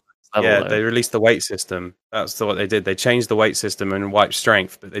they released the weight system. That's what they did. They changed the weight system and wiped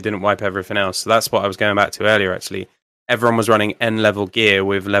strength, but they didn't wipe everything else. So that's what I was going back to earlier, actually. Everyone was running N-level gear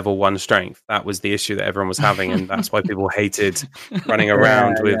with level 1 strength. That was the issue that everyone was having, and that's why people hated running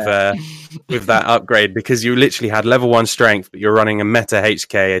around with that upgrade, because you literally had level 1 strength, but you're running a meta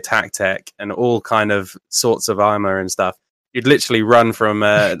HK, attack tech, and all kind of sorts of armor and stuff. You'd literally run from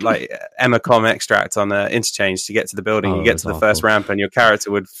like Emacom extract on interchange to get to the building. You get to the first ramp, and your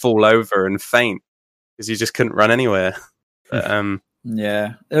character would fall over and faint because you just couldn't run anywhere. But,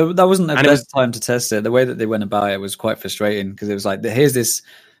 yeah, that wasn't the best time to test it. The way that they went about it was quite frustrating, because it was like, here's this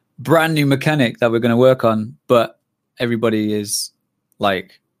brand new mechanic that we're going to work on, but everybody is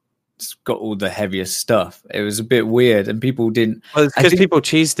like got all the heaviest stuff. It was a bit weird, and people didn't. Well, it's because people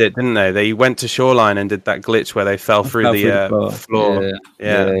cheesed it, didn't they? They went to Shoreline and did that glitch where they fell through the floor.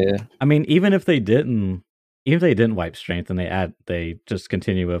 Yeah. I mean, even if they didn't wipe strength and they just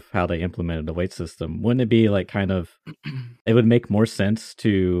continue with how they implemented the weight system, wouldn't it be like kind of, it would make more sense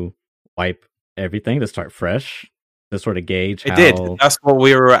to wipe everything to start fresh, to sort of gauge how... It did. That's what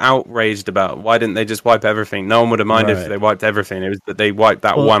we were outraged about. Why didn't they just wipe everything? No one would have minded if they wiped everything. It was that they wiped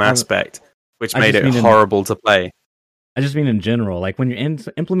that one aspect, which made it horrible to play. I just mean in general, like when you're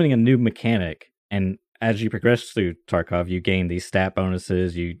implementing a new mechanic, and as you progress through Tarkov, you gain these stat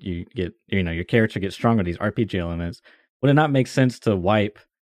bonuses. You get, your character gets stronger. These RPG elements. Would it not make sense to wipe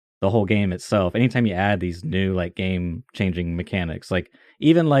the whole game itself? Anytime you add these new like game changing mechanics, like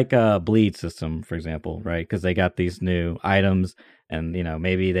even like a bleed system, for example, right? Because they got these new items, and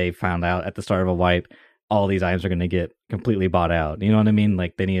maybe they found out at the start of a wipe, all these items are going to get completely bought out. You know what I mean?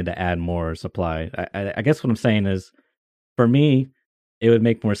 Like they needed to add more supply. I guess what I'm saying is, for me, it would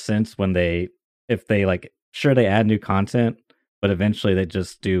make more sense if they like, sure, they add new content, but eventually they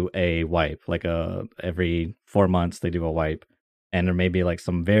just do a wipe, like every 4 months they do a wipe, and there may be like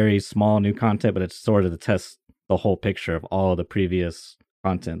some very small new content, but it's sort of to test the whole picture of all the previous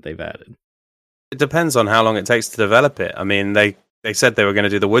content they've added. It depends on how long it takes to develop it. I mean, they said they were going to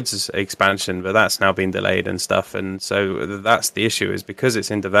do the Woods expansion, but that's now been delayed and stuff, and so that's the issue, is because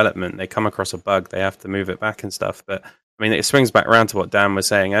it's in development, they come across a bug, they have to move it back and stuff. But I mean, it swings back around to what Dan was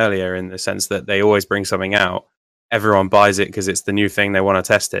saying earlier, in the sense that they always bring something out, everyone buys it because it's the new thing, they want to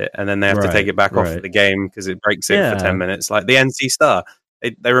test it, and then they have to take it back off the game because it breaks it for 10 minutes. Like the NC Star,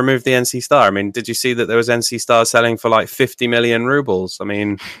 they removed the NC Star. I mean, did you see that there was NC Star selling for like 50 million rubles? I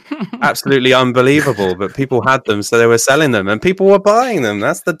mean, absolutely unbelievable, but people had them, so they were selling them, and people were buying them.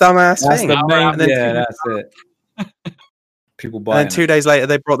 That's the dumbass thing. That's it. People buy them. And 2 days later,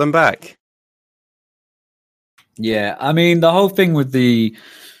 they brought them back. Yeah, I mean, the whole thing with is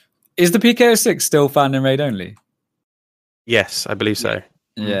the PKO6 still found in raid only? Yes, I believe so.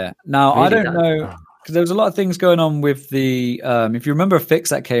 Yeah. Now, really, I don't know, because there was a lot of things going on with the, if you remember a fix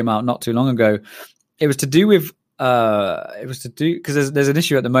that came out not too long ago, it was to do with, because there's an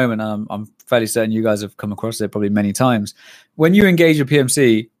issue at the moment, I'm fairly certain you guys have come across it probably many times. When you engage a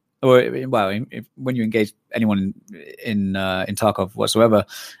PMC, or, when you engage anyone in Tarkov whatsoever,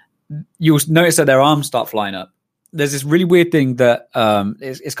 you'll notice that their arms start flying up. There's this really weird thing that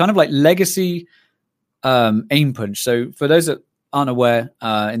it's kind of like legacy aim punch. So for those that aren't aware,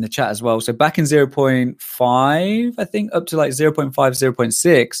 in the chat as well, so back in 0.5, I think up to like 0.5,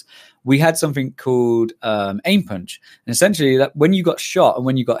 0.6, we had something called aim punch. And essentially that when you got shot and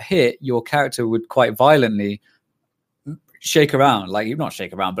when you got hit, your character would quite violently shake around, like not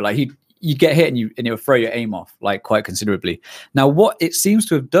shake around, but like you get hit and it will throw your aim off like quite considerably. Now what it seems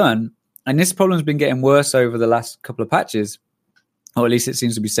to have done, and this problem's been getting worse over the last couple of patches, or at least it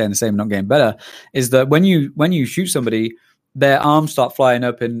seems to be staying the same, not getting better, is that when you shoot somebody, their arms start flying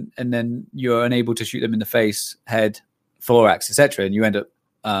up and then you're unable to shoot them in the face, head, thorax, etc. And you end up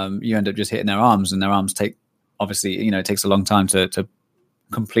just hitting their arms, and their arms take, obviously, it takes a long time to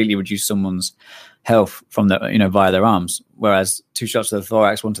completely reduce someone's health from the, via their arms. Whereas 2 shots to the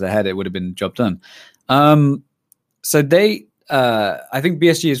thorax, 1 to the head, it would have been job done. So they, I think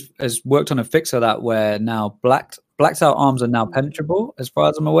BSG has worked on a fix of that where now blacked out arms are now penetrable, as far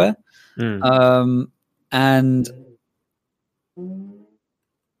as I'm aware. And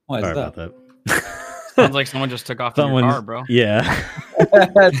what is that? Sounds like someone just took off in your car, bro. Yeah.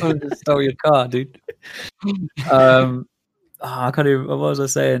 Someone just stole your car, dude. I can't even. What was I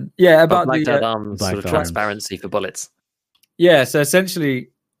saying? Yeah, about blacked the out arms, sort of transparency for bullets. Yeah, so essentially,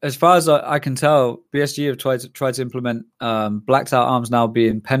 as far as I can tell, BSG have tried to implement blacked out arms now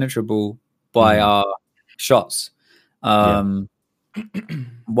being penetrable by our shots. Why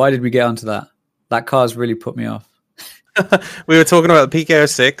did we get onto that? That car's really put me off. We were talking about the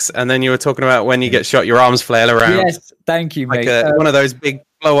PKO6, and then you were talking about when you get shot, your arms flail around. Yes, thank you, mate. Like one of those big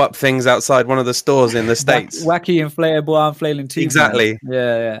blow-up things outside one of the stores in the States. Wacky inflatable arm flailing teeth. Exactly.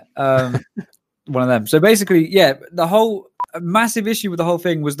 Man. Yeah. One of them. So basically, the whole massive issue with the whole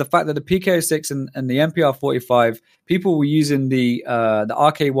thing was the fact that the PKO6 and the MPR45, people were using the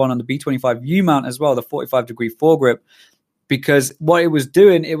RK1 on the B25 U-mount as well, the 45-degree foregrip, because what it was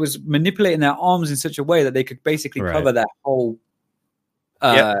doing, it was manipulating their arms in such a way that they could basically cover that whole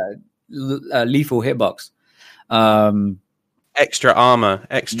lethal hitbox. Extra armor,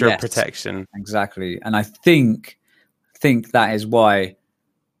 extra protection. Exactly. And I think that is why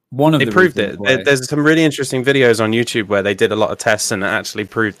they proved it. There's some really interesting videos on YouTube where they did a lot of tests and actually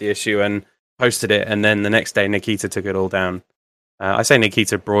proved the issue and posted it. And then the next day, Nikita took it all down. I say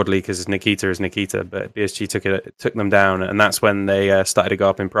Nikita broadly because Nikita is Nikita, but BSG took them down, and that's when they started to go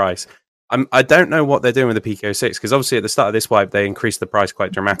up in price. I don't know what they're doing with the PKO6, because obviously at the start of this wipe they increased the price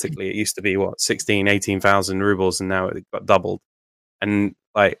quite dramatically. It used to be 18,000 rubles, and now it got doubled, and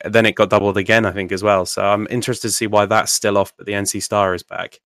then it got doubled again, I think, as well. So I'm interested to see why that's still off, but the NC Star is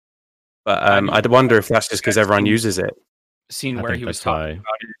back. But I'd wonder if that's just because everyone uses it. Seen where he was talking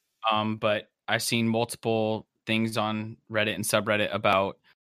about it, but I've seen multiple things on Reddit and subreddit about.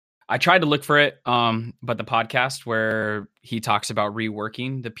 I tried to look for it, but the podcast where he talks about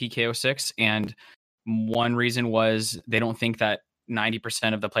reworking the PKO6, and one reason was they don't think that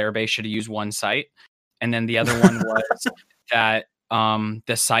 90% of the player base should use one site, and then the other one was that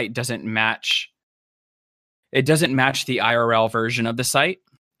the site doesn't match. It doesn't match the IRL version of the site,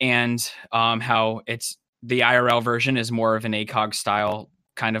 and how it's the IRL version is more of an ACOG style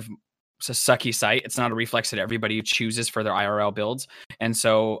kind of. It's a sucky site. It's not a reflex that everybody chooses for their IRL builds. And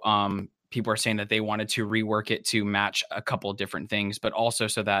so people are saying that they wanted to rework it to match a couple of different things, but also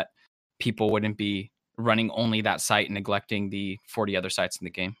so that people wouldn't be running only that site and neglecting the 40 other sites in the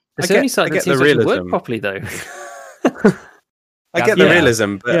game. It's the only site that seems to work properly, though. I get the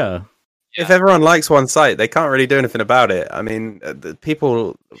realism, but if everyone likes one site, they can't really do anything about it. I mean, the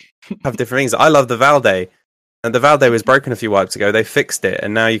people have different things. I love the Valde. And the Valde was broken a few wipes ago. They fixed it,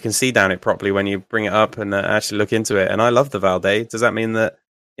 and now you can see down it properly when you bring it up and actually look into it. And I love the Valde. Does that mean that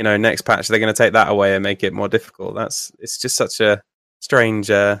next patch they're going to take that away and make it more difficult? It's just such a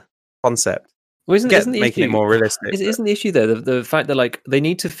strange concept. Well, isn't the making issue, it more realistic? Isn't the issue though the fact that they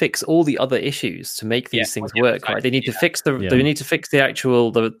need to fix all the other issues to make these things work, right? They need to fix they need to fix the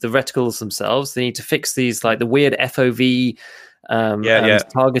actual the reticles themselves. They need to fix these the weird FOV.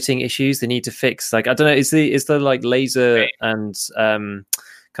 Targeting issues they need to fix. I don't know, is the laser and kind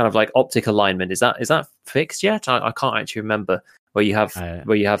of optic alignment, is that fixed yet? I can't actually remember where you have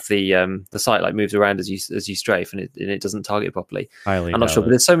the sight moves around as you strafe and it doesn't target properly. I'm not sure,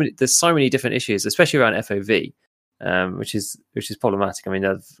 but there's so many different issues, especially around FOV, which is problematic. I mean,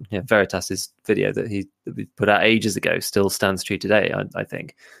 Veritas's video that he put out ages ago still stands true today, I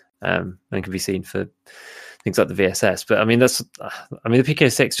think, and can be seen for things like the VSS. But I mean, the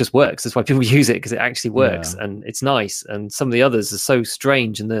PKO6 just works. That's why people use it, because it actually works and it's nice. And some of the others are so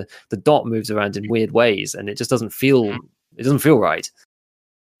strange, and the dot moves around in weird ways, and it just doesn't feel right.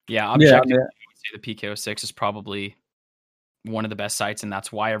 Yeah, objectively, I would say the PKO6 is probably one of the best sites, and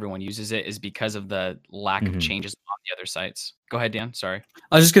that's why everyone uses it, is because of the lack of changes on the other sites. Go ahead, Dan. Sorry.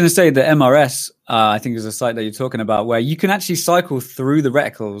 I was just going to say the MRS, I think is a site that you're talking about, where you can actually cycle through the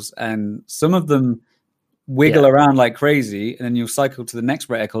reticles, and some of them wiggle around like crazy, and then you'll cycle to the next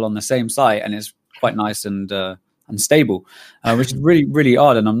reticle on the same site, and it's quite nice and stable, which is really, really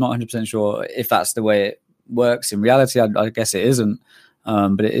odd. And I'm not 100% sure if that's the way it works in reality. I guess it isn't.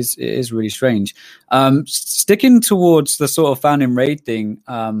 But it is really strange. Sticking towards the sort of found in raid thing,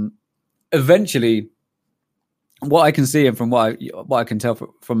 eventually, what I can see and from what I can tell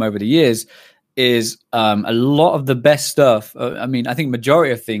from over the years is a lot of the best stuff. I think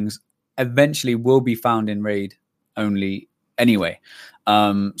majority of things eventually will be found in raid only anyway.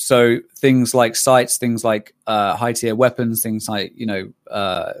 So things like sites, things like high tier weapons, things like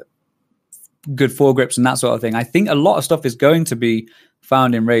good foregrips and that sort of thing. I think a lot of stuff is going to be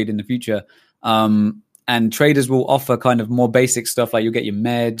found in raid in the future, and traders will offer kind of more basic stuff, like you'll get your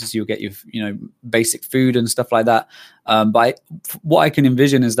meds, you'll get your basic food and stuff like that. But what I can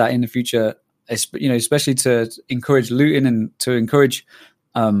envision is that in the future, especially to encourage looting and to encourage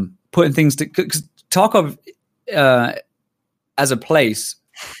putting things to, because Tarkov as a place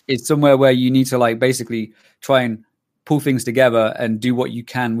is somewhere where you need to like basically try and pull things together and do what you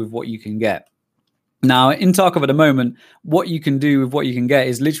can with what you can get. Now, in Tarkov at the moment, what you can do with what you can get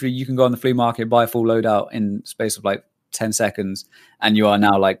is literally you can go on the flea market, buy a full loadout in space of like 10 seconds, and you are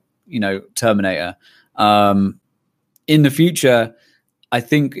now like, Terminator. In the future, I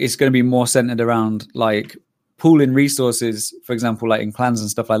think it's going to be more centered around like pooling resources, for example, like in clans and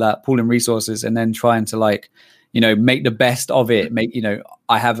stuff like that, pooling resources and then trying to like, make the best of it. Make,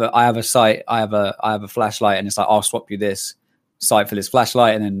 I have a site, I have a flashlight, and it's like, I'll swap you this site for this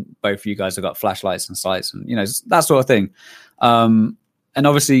flashlight, and then both of you guys have got flashlights and sights, and that sort of thing. And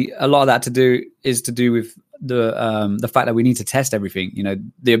obviously a lot of that is to do with the fact that we need to test everything.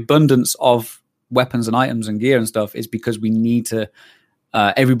 The abundance of weapons and items and gear and stuff is because we need to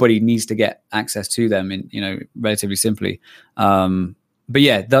everybody needs to get access to them in relatively simply. But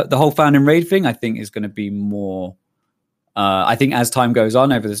yeah, the whole found in raid thing I think is going to be more I think as time goes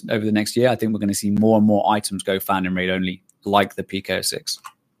on over the next year, I think we're going to see more and more items go found in raid only, like the PK06.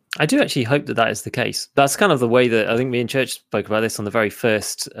 I do actually hope that is the case. That's kind of the way that I think me and Church spoke about this on the very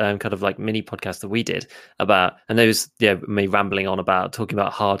first kind of like mini podcast that we did about, and there was me rambling on about talking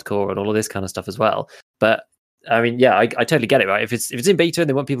about hardcore and all of this kind of stuff as well. But I mean, yeah, I totally get it, right? If it's in beta and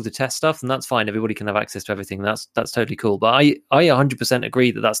they want people to test stuff, then that's fine. Everybody can have access to everything. That's totally cool. But I 100% agree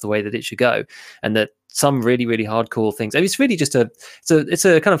that that's the way that it should go, and that some really, really hardcore things. I mean, it's really just it's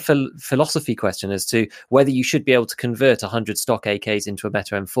a kind of philosophy question as to whether you should be able to convert 100 stock AKs into a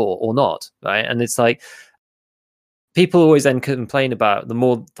Meta M4 or not, right? And it's like people always then complain about the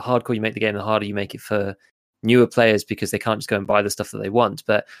more hardcore you make the game, the harder you make it for newer players because they can't just go and buy the stuff that they want.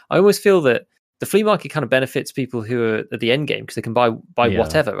 But I always feel that the flea market kind of benefits people who are at the end game because they can buy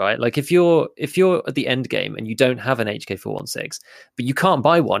whatever, right? Like if you're at the end game and you don't have an HK416, but you can't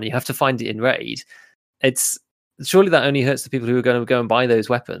buy one, you have to find it in raid. It's surely that only hurts the people who are going to go and buy those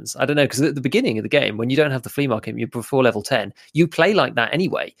weapons. I don't know, because at the beginning of the game, when you don't have the flea market, you're before level 10, you play like that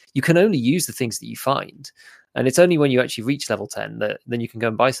anyway. You can only use the things that you find. And it's only when you actually reach level 10 that then you can go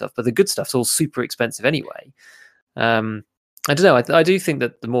and buy stuff. But the good stuff's all super expensive anyway. I don't know. I do think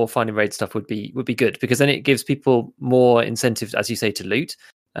that the more finding raid stuff would be good, because then it gives people more incentive, as you say, to loot.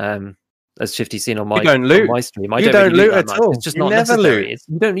 As Shifty's seen on my stream, I don't loot at all. It's just not necessary.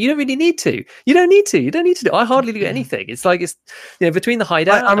 You don't really need to. You don't need to. I hardly loot anything. It's like between the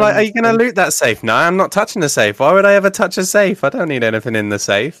hideout. I'm like, are you going to loot that safe? No, I'm not touching the safe. Why would I ever touch a safe? I don't need anything in the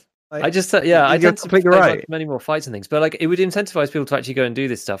safe. Like, I just I tend to play right. Many more fights and things, but like it would incentivize people to actually go and do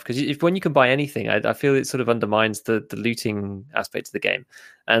this stuff, because when you can buy anything, I feel it sort of undermines the looting aspect of the game.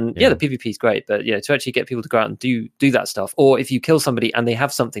 And the PvP is great, but to actually get people to go out and do that stuff, or if you kill somebody and they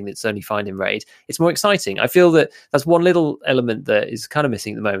have something that's only found in raid, it's more exciting. I feel that's one little element that is kind of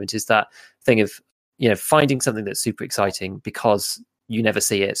missing at the moment, is that thing of finding something that's super exciting because you never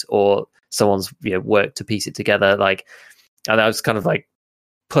see it, or someone's worked to piece it together. Like, and I was kind of like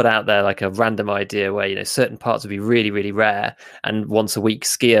put out there like a random idea where certain parts would be really, really rare, and once a week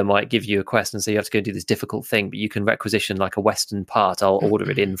Skier might give you a quest and say you have to go do this difficult thing, but you can requisition like a Western part. I'll order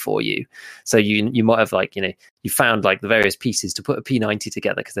it in for you. So you might have like you found like the various pieces to put a P90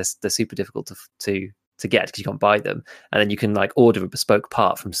 together, because they're super difficult to get because you can't buy them, and then you can like order a bespoke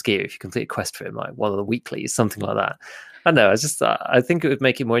part from Skier if you complete a quest for him, like one of the weeklies, something like that. I know. I think it would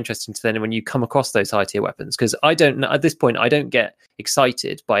make it more interesting to then when you come across those high tier weapons, because I don't know at this point. I don't get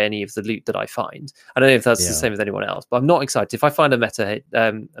excited by any of the loot that I find. I don't know if that's the same as anyone else, but I'm not excited if I find a meta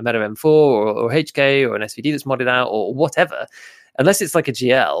M4 or HK or an SVD that's modded out or whatever. Unless it's like a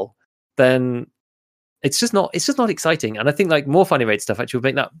GL, then it's just not exciting. And I think like more funny raid stuff actually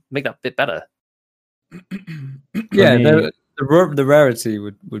would make that bit better. Yeah, the rarity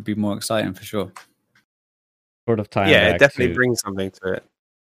would be more exciting for sure. Sort of time. Yeah, it definitely brings something to it.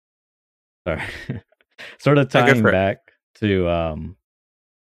 Sorry, sort of tying back to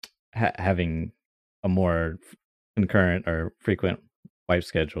having a more concurrent or frequent wipe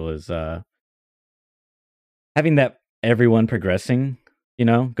schedule is having that everyone progressing.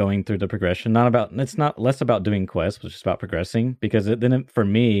 Going through the progression. It's not less about doing quests, but just about progressing. Because for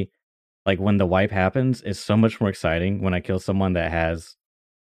me, like when the wipe happens, it's so much more exciting when I kill someone that has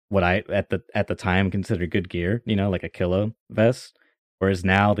what I at the time considered good gear, like a kilo vest. Whereas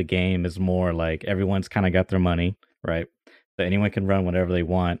now the game is more like everyone's kind of got their money, right? So anyone can run whatever they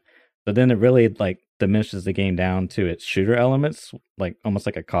want. So then it really like diminishes the game down to its shooter elements, like almost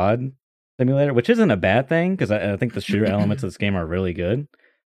like a COD simulator, which isn't a bad thing because I think the shooter elements of this game are really good.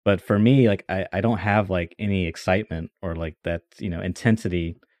 But for me, like I don't have like any excitement or like that,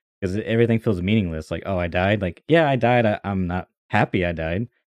 intensity, because everything feels meaningless. Like, oh, I died. Like, yeah, I died. I'm not happy I died,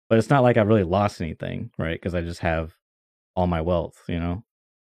 but it's not like I really lost anything, right? Because I just have all my wealth,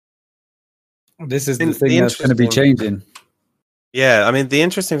 This is the thing that's going to be changing. Yeah, I mean, the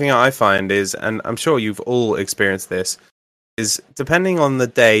interesting thing I find is, and I'm sure you've all experienced this, is depending on the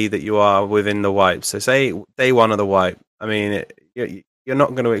day that you are within the wipe. So say day one of the wipe, I mean, you're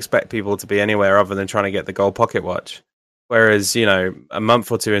not going to expect people to be anywhere other than trying to get the gold pocket watch. Whereas, a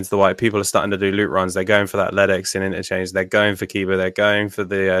month or two into the wipe, people are starting to do loot runs. They're going for that LEDX in interchange. They're going for Kiba. They're going for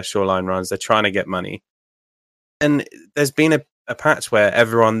the shoreline runs. They're trying to get money. And there's been a patch where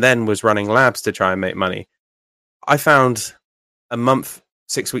everyone then was running labs to try and make money. I found a month,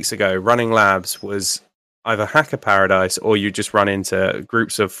 6 weeks ago, running labs was either hacker paradise or you just run into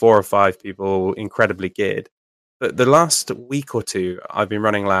groups of 4 or 5 people incredibly geared. But the last week or two, I've been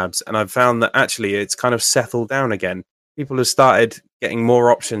running labs and I've found that actually it's kind of settled down again. People have started getting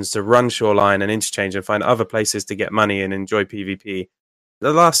more options to run shoreline and interchange and find other places to get money and enjoy PvP.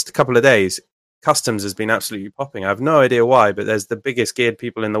 The last couple of days, customs has been absolutely popping. I have no idea why, but there's the biggest geared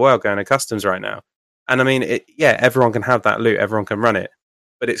people in the world going to customs right now. And I mean, everyone can have that loot. Everyone can run it.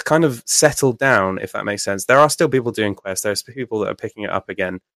 But it's kind of settled down, if that makes sense. There are still people doing quests. There's people that are picking it up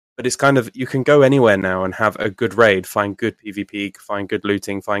again. But it's kind of, you can go anywhere now and have a good raid, find good PvP, find good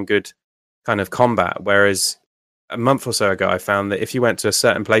looting, find good kind of combat. Whereas a month or so ago, I found that if you went to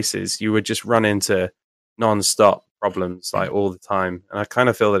certain places, you would just run into non-stop problems like all the time. And I kind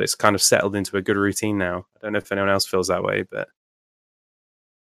of feel that it's kind of settled into a good routine now. I don't know if anyone else feels that way, but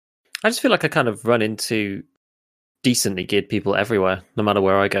I just feel like I kind of run into decently geared people everywhere, no matter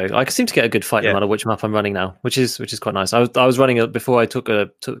where I go. I seem to get a good fight no matter which map I'm running now, which is quite nice. I was running before I took my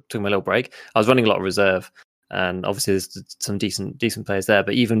little break. I was running a lot of reserve, and obviously there's some decent players there.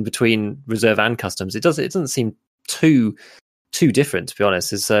 But even between reserve and customs, it doesn't seem too different, to be honest.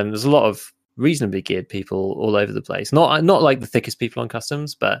 There's a lot of reasonably geared people all over the place. Not like the thickest people on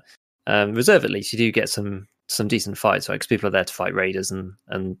customs, but reserve at least you do get some decent fights, right? Because people are there to fight raiders and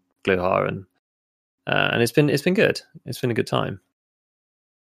Gluhar and it's been good. It's been a good time.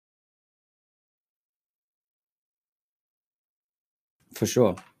 For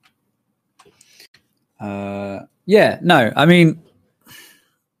sure. I mean,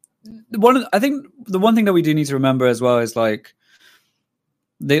 I think the one thing that we do need to remember as well is like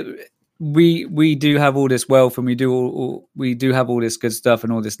we do have all this wealth and we do have all this good stuff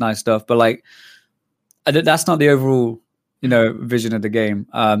and all this nice stuff, but like that's not the overall vision of the game.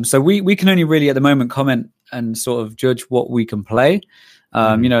 So we can only really at the moment comment and sort of judge what we can play.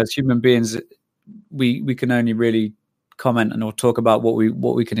 As human beings, we can only really comment and or talk about what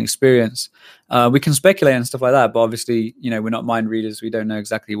we can experience. We can speculate and stuff like that, but obviously, we're not mind readers. We don't know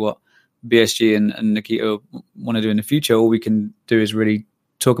exactly what BSG and Nikita want to do in the future. All we can do is really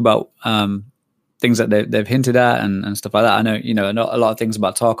talk about things that they've hinted at and stuff like that. I know, a lot of things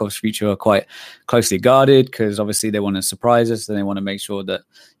about Tarkov's future are quite closely guarded because obviously they want to surprise us and they want to make sure that,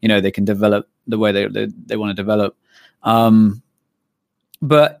 they can develop the way they want to develop.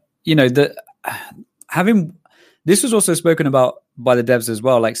 But, this was also spoken about by the devs as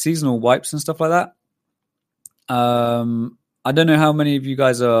well, like seasonal wipes and stuff like that. I don't know how many of you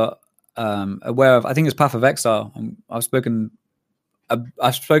guys are aware of, I think it's Path of Exile. I've spoken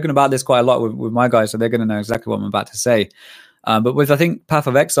about this quite a lot with my guys, so they're going to know exactly what I'm about to say. But with, I think, Path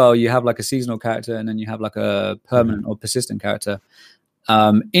of Exile, you have like a seasonal character, and then you have like a permanent or persistent character.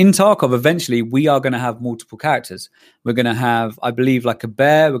 In Tarkov, eventually, we are going to have multiple characters. We're going to have, I believe, like a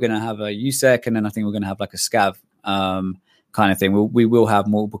bear. We're going to have a USEC, and then I think we're going to have like a scav kind of thing. We will have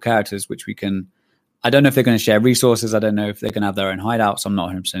multiple characters, which we can. I don't know if they're going to share resources. I don't know if they're going to have their own hideouts. I'm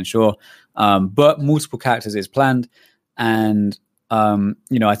not 100% sure. But multiple characters is planned, and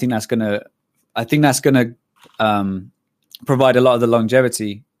I think that's going to provide a lot of the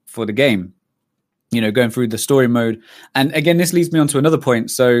longevity for the game. Going through the story mode. And again, this leads me on to another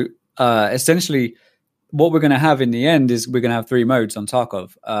point. So essentially, what we're going to have in the end is we're going to have 3 modes on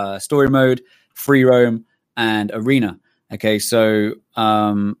Tarkov: story mode, free roam, and arena. Okay, so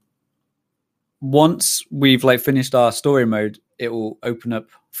once we've finished our story mode, it will open up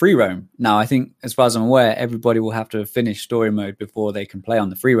free roam. Now, I think, as far as I'm aware, everybody will have to finish story mode before they can play on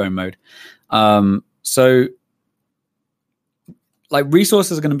the free roam mode. So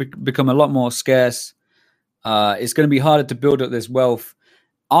resources are going to become a lot more scarce. It's going to be harder to build up this wealth.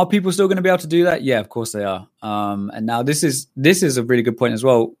 Are people still going to be able to do that? Yeah, of course they are. And now this is a really good point as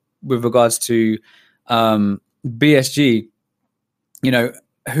well with regards to BSG.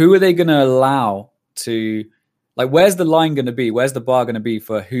 Who are they going to allow to, where's the line going to be? Where's the bar going to be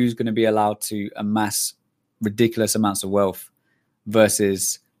for who's going to be allowed to amass ridiculous amounts of wealth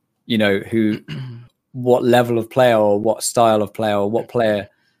versus, who... what level of player or what style of player or what player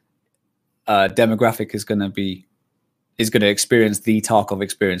demographic is going to experience the Tarkov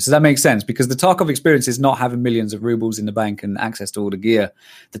experience. Does that make sense? Because the Tarkov experience is not having millions of rubles in the bank and access to all the gear.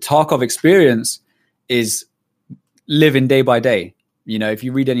 The Tarkov experience is living day by day. If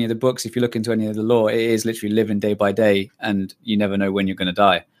you read any of the books, if you look into any of the lore, it is literally living day by day, and you never know when you're going to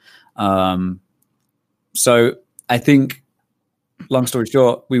die. So I think, long story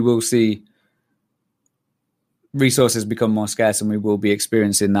short, we will see resources become more scarce, and we will be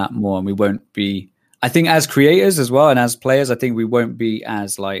experiencing that more, and we won't be, I think, as creators as well and as players, I think we won't be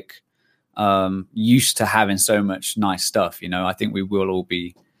as used to having so much nice stuff. I think we will all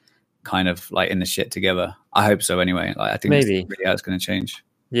be kind of in the shit together. I hope so anyway. I think maybe that's really how it's going to change.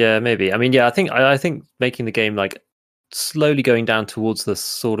 Yeah, maybe. I mean, yeah, I think making the game slowly going down towards the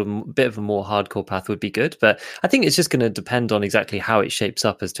sort of bit of a more hardcore path would be good, but I think it's just going to depend on exactly how it shapes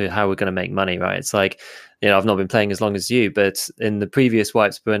up as to how we're going to make money, right? It's I've not been playing as long as you, but in the previous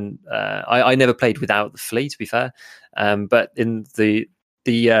wipes, when I never played without the flea, to be fair, but in the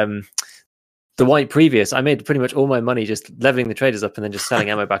wipe previous, I made pretty much all my money just leveling the traders up and then just selling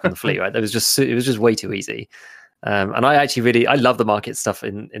ammo back on the flea, right? It was just way too easy. And I actually I love the market stuff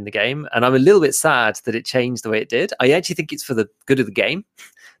in the game, and I'm a little bit sad that it changed the way it did. I actually think it's for the good of the game.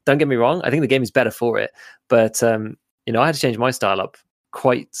 Don't get me wrong. I think the game is better for it, but I had to change my style up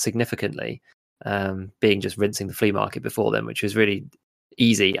quite significantly, being just rinsing the flea market before then, which was really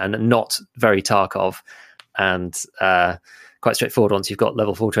easy and not very Tarkov, and quite straightforward once you've got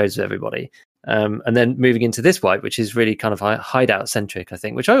level 4 trades with everybody. And then moving into this wipe, which is really kind of hideout centric, I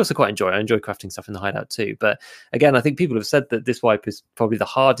think, which I also quite enjoy. I enjoy crafting stuff in the hideout too. But again, I think people have said that this wipe is probably the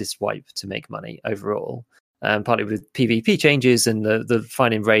hardest wipe to make money overall, partly with PvP changes and the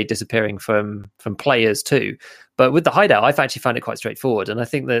finding raid disappearing from players too. But with the hideout, I've actually found it quite straightforward, and I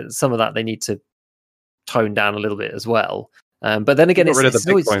think that some of that they need to tone down a little bit as well. But then again, it's rid of the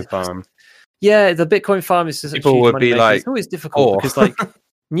Bitcoin farm. Yeah, the Bitcoin farm is just people would be it's always difficult because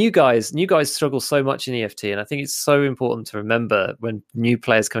new guys struggle so much in EFT, and I think it's so important to remember when new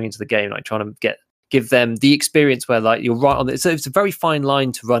players coming into the game, trying to give them the experience where you're right on it. So it's a very fine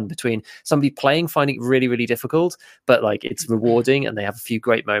line to run between somebody playing, finding it really, really difficult, but it's rewarding and they have a few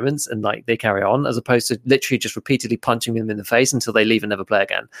great moments and they carry on, as opposed to literally just repeatedly punching them in the face until they leave and never play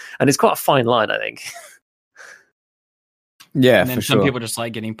again. And it's quite a fine line, I think. Yeah, and then for some sure. people just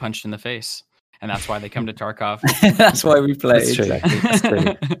like getting punched in the face, and that's why they come to Tarkov. That's why we play. That's true. Exactly. That's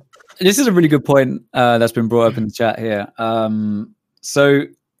true. This is a really good point that's been brought up in the chat here. So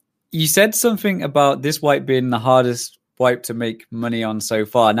you said something about this wipe being the hardest wipe to make money on so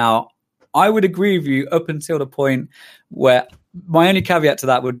far. Now, I would agree with you up until the point where my only caveat to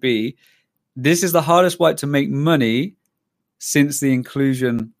that would be this is the hardest wipe to make money since the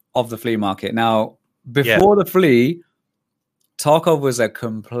inclusion of the flea market. Now, before the flea, Tarkov was a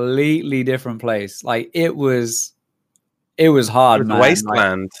completely different place. It was hard, man.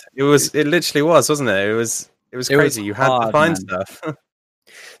 Wasteland. It literally was, wasn't it? It was crazy. You had to find stuff.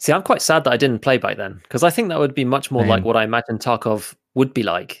 See, I'm quite sad that I didn't play back then, because I think that would be much more like what I imagine Tarkov would be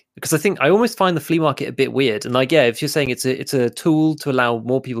like. Because I almost find the flea market a bit weird. And if you're saying it's a tool to allow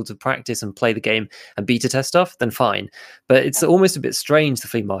more people to practice and play the game and beta test stuff, then fine. But it's almost a bit strange, the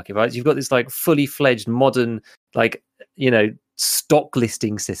flea market, right? You've got this fully fledged modern stock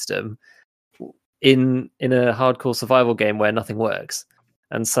listing system in a hardcore survival game where nothing works.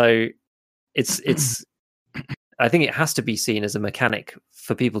 And so it's I think it has to be seen as a mechanic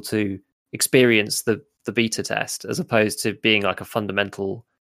for people to experience the beta test, as opposed to being like a fundamental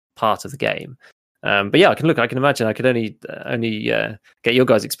part of the game. But yeah, I can imagine. I could only get your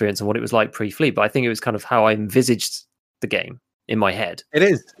guys' experience on what it was like pre-Fleet, but I think it was kind of how I envisaged the game in my head. It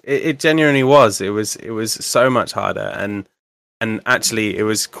is. It genuinely was. It was so much harder, and actually, it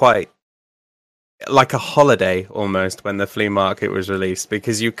was quite like a holiday almost when the flea market was released,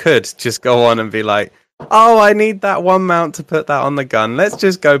 because you could just go on and be like, oh, I need that one mount to put that on the gun. Let's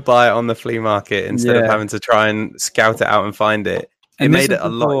just go buy it on the flea market instead of having to try and scout it out and find it. It made it a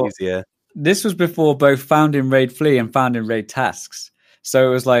lot easier. This was before both Found in Raid Flea and Found in Raid tasks. So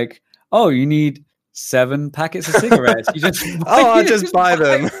it was like, oh, you need 7 packets of cigarettes. You just I'll just buy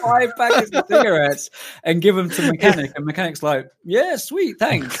them. 5 packets of cigarettes and give them to Mechanic. And Mechanic's like, yeah, sweet,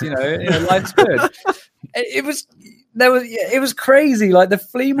 thanks. Life's good. It was crazy. Like the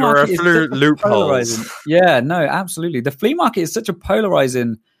flea market is loopholes. Yeah, no, absolutely. The flea market is such a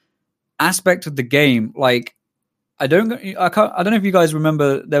polarizing aspect of the game. Like, I don't know if you guys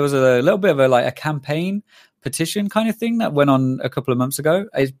remember, there was a little bit of a campaign petition kind of thing that went on a couple of months ago.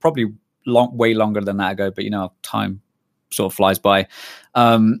 It's probably way longer than that ago, but time sort of flies by.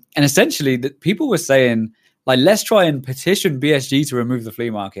 And essentially, people were saying, like, let's try and petition BSG to remove the flea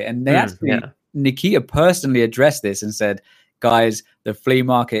market. And they Nikita personally addressed this and said, guys, the flea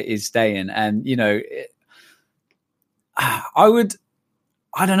market is staying. And I would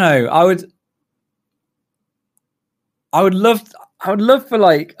love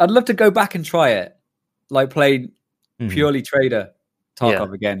to go back and try it, like play purely trader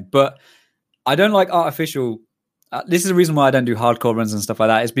Tarkov again. But I don't like artificial. This is the reason why I don't do hardcore runs and stuff like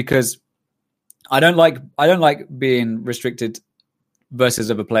that. Is because I don't like being restricted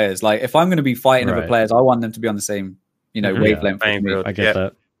versus other players. Like if I'm going to be fighting other players, I want them to be on the same wavelength. I get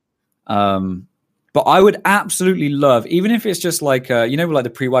that. But I would absolutely love, even if it's just like like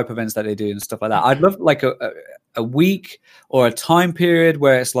the pre-wipe events that they do and stuff like that. I'd love like a week or a time period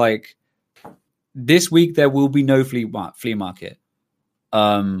where it's like, this week there will be no flea market.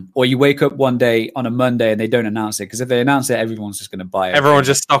 Or you wake up one day on a Monday and they don't announce it, because if they announce it, everyone's just going to buy it. Everyone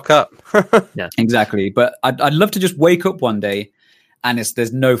just stock up. Yeah, exactly. But I'd love to just wake up one day and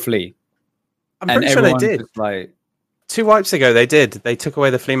there's no flea. I'm pretty sure they did. Like 2 wipes ago, they did. They took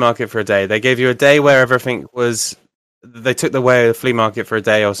away the flea market for a day. They gave you a day where everything was. They took away the flea market for a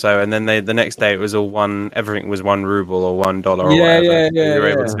day or so, and then the next day it was all everything was $1 ruble or $1 or whatever. You were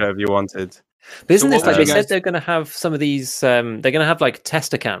able to go if you wanted. But isn't this like they said they're going to have some of these? They're going to have like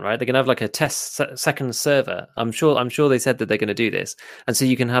test account, right? They're going to have like a test second server. I'm sure they said that they're going to do this, and so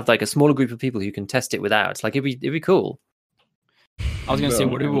you can have like a smaller group of people who can test it without. Like it'd be cool. I was going to say,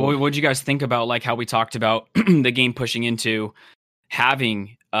 what did you guys think about like how we talked about the game pushing into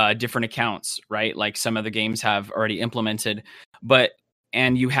having different accounts, right? Like some of the games have already implemented,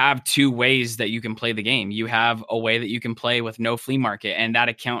 and you have 2 ways that you can play the game. You have a way that you can play with no flea market, and that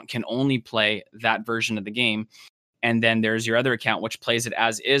account can only play that version of the game. And then there's your other account, which plays it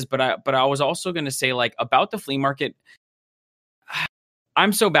as is. But I was also going to say, like, about the flea market,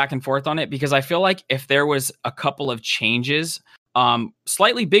 I'm so back and forth on it, because I feel like if there was a couple of changes,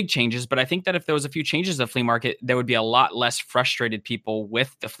 slightly big changes, but I think that if there was a few changes to the flea market, there would be a lot less frustrated people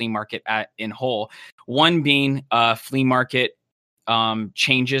with the flea market in whole. One being flea market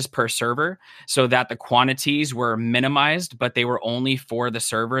changes per server, so that the quantities were minimized, but they were only for the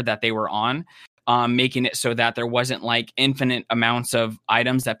server that they were on, making it so that there wasn't like infinite amounts of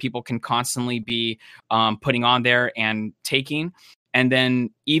items that people can constantly be putting on there and taking. And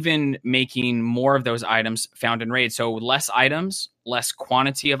then even making more of those items found in raid. So less items, less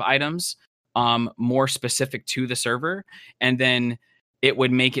quantity of items, more specific to the server. And then it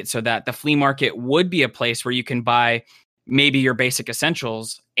would make it so that the flea market would be a place where you can buy maybe your basic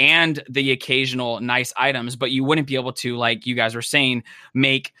essentials and the occasional nice items, but you wouldn't be able to, like you guys were saying,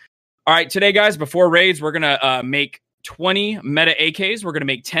 all right, today, guys, before raids, we're going to make 20 meta AKs, we're going to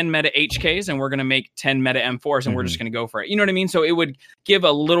make 10 meta HKs, and we're going to make 10 meta M4s, and we're just going to go for it. You know what I mean? So it would give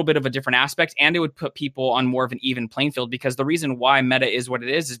a little bit of a different aspect, and it would put people on more of an even playing field, because the reason why meta is what it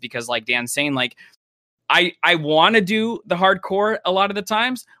is because, like Dan's saying, like, I want to do the hardcore a lot of the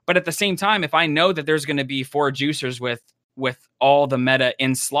times, but at the same time, if I know that there's going to be 4 juicers with all the meta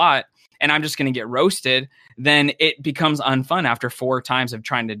in slot, and I'm just going to get roasted, then it becomes unfun after 4 times of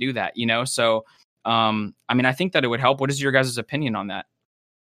trying to do that, you know? So, I mean, I think that it would help. What is your guys' opinion on that?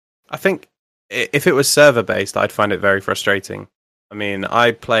 I think if it was server based, I'd find it very frustrating. I mean,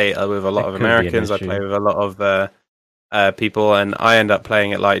 I play with a lot of Americans. I play with a lot of people, and I end up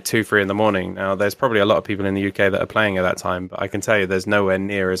playing at like 2-3 in the morning. Now, there's probably a lot of people in the UK that are playing at that time, but I can tell you there's nowhere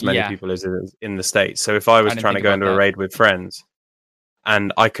near as many people as in the States. So if I was trying to go into a raid with friends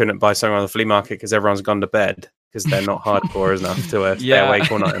and I couldn't buy something on the flea market because everyone's gone to bed because they're not hardcore enough to stay awake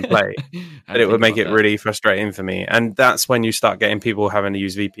all night and play, but it would make it really frustrating for me. And that's when you start getting people having to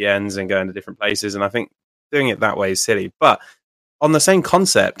use VPNs and going to different places. And I think doing it that way is silly. But on the same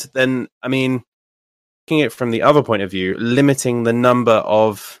concept, then, I mean, looking at it from the other point of view, limiting the number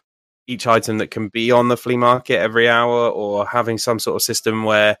of each item that can be on the flea market every hour, or having some sort of system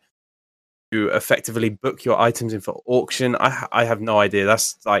where you effectively book your items in for auction. I have no idea.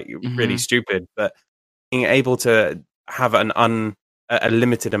 That's like really stupid. But being able to have a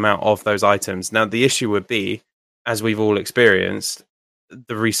limited amount of those items. Now, the issue would be, as we've all experienced,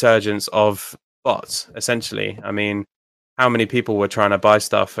 the resurgence of bots, essentially. I mean, how many people were trying to buy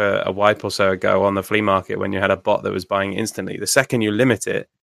stuff a wipe or so ago on the flea market when you had a bot that was buying instantly? The second you limit it,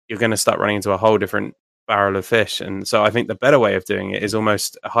 you're going to start running into a whole different barrel of fish. And so I think the better way of doing it is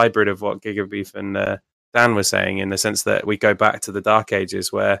almost a hybrid of what Gigabeef and Dan was saying, in the sense that we go back to the dark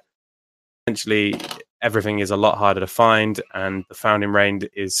ages where essentially everything is a lot harder to find and the founding raid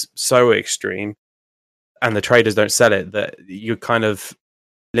is so extreme and the traders don't sell it, that you kind of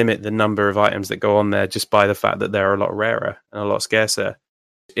limit the number of items that go on there just by the fact that they're a lot rarer and a lot scarcer.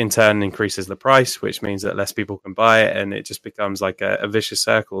 In turn, increases the price, which means that less people can buy it, and it just becomes like a vicious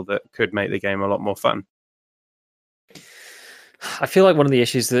circle that could make the game a lot more fun. I feel like one of the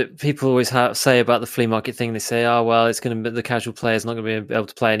issues that people always say about the flea market thing, they say, "Oh, well, it's going to be the casual player's not going to be able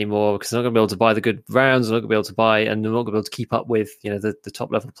to play anymore because they're not going to be able to buy the good rounds, they're not going to be able to buy, and they're not going to be able to keep up with, you know, the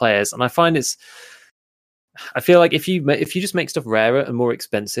top level players." And I find I feel like if you just make stuff rarer and more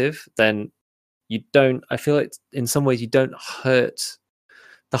expensive, then you don't. I feel like in some ways you don't hurt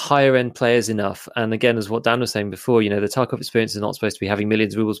the higher end players enough. And again, as what Dan was saying before, you know, the Tarkov experience is not supposed to be having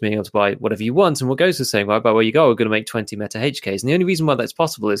millions of rubles, being able to buy whatever you want. And what Ghost was saying, right, by where you go, we're going to make 20 meta HKs. And the only reason why that's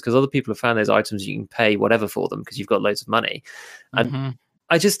possible is because other people have found those items you can pay whatever for them because you've got loads of money. And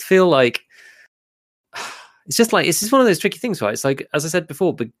I just feel like it's just one of those tricky things, right? It's like, as I said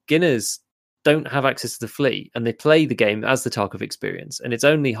before, beginners don't have access to the flea and they play the game as the Tarkov experience. And it's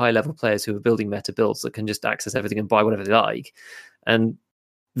only high level players who are building meta builds that can just access everything and buy whatever they like. And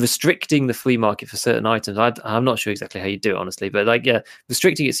restricting the flea market for certain items, I'm not sure exactly how you do it, honestly, but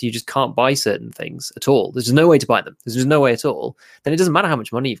restricting it so you just can't buy certain things at all. There's no way to buy them. There's just no way at all. Then it doesn't matter how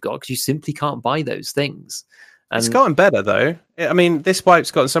much money you've got because you simply can't buy those things. And it's gotten better, though. I mean, this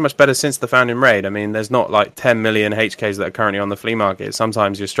wipe's gotten so much better since the founding raid. I mean, there's not like 10 million HKs that are currently on the flea market.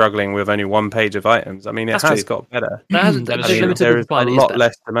 Sometimes you're struggling with only one page of items. I mean, it has got better. There is a lot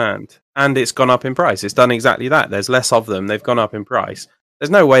less demand, and it's gone up in price. It's done exactly that. There's less of them. They've gone up in price. There's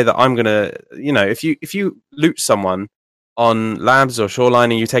no way that I'm gonna, you know, if you loot someone on Labs or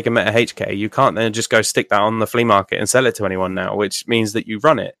Shoreline and you take a meta HK, you can't then just go stick that on the flea market and sell it to anyone now, which means that you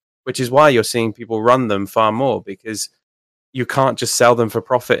run it. Which is why you're seeing people run them far more, because you can't just sell them for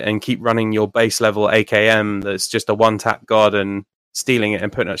profit and keep running your base level AKM that's just a one-tap god and stealing it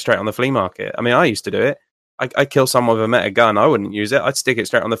and putting it straight on the flea market. I mean, I used to do it. I'd kill someone with a meta gun. I wouldn't use it. I'd stick it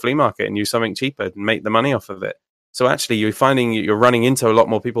straight on the flea market and use something cheaper and make the money off of it. So actually, you're finding you're running into a lot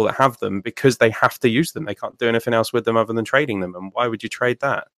more people that have them because they have to use them. They can't do anything else with them other than trading them. And why would you trade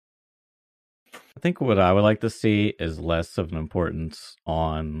that? I think what I would like to see is less of an importance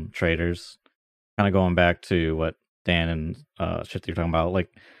on traders. Kind of going back to what Dan and Shifty were talking about, like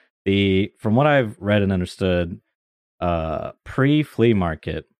from what I've read and understood, pre-flea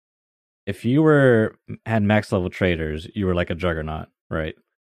market, if you had max level traders, you were like a juggernaut, right?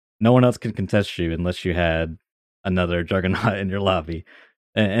 No one else can contest you unless you had another juggernaut in your lobby.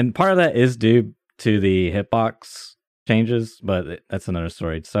 And part of that is due to the hitbox changes, but that's another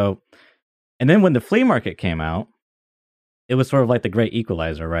story. So, and then when the flea market came out, it was sort of like the great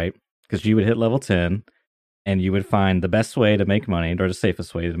equalizer, right? Because you would hit level 10 and you would find the best way to make money or the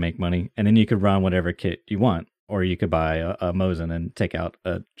safest way to make money. And then you could run whatever kit you want, or you could buy a Mosin and take out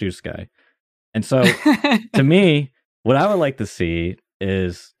a Juice Guy. And so to me, what I would like to see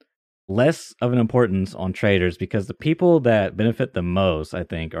is less of an importance on traders, because the people that benefit the most, I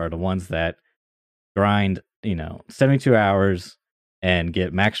think, are the ones that grind, 72 hours and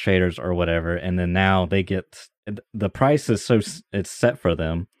get max traders or whatever, and then now they get the price is it's set for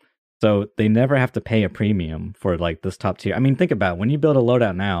them, so they never have to pay a premium for like this top tier. I mean, think about when you build a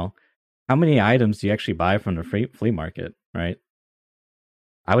loadout now, how many items do you actually buy from the flea market, right?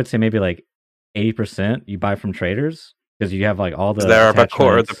 I would say maybe like 80% you buy from traders, because you have like all the. They're about a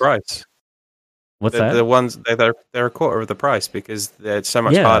quarter of the price. What's that? The ones they're a quarter of the price because they're so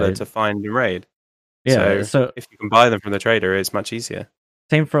much harder to find and raid. Yeah, so if you can buy them from the trader, it's much easier.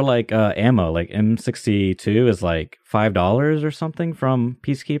 Same for like ammo. Like M62 is like $5 or something from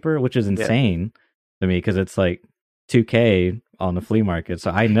Peacekeeper, which is insane to me because it's like $2,000 on the flea market.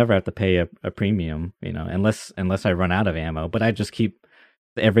 So I never have to pay a premium, unless I run out of ammo. But I just keep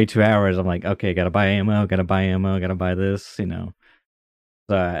every 2 hours. I'm like, okay, gotta buy ammo, gotta buy this. So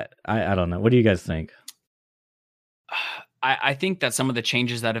I don't know. What do you guys think? I think that some of the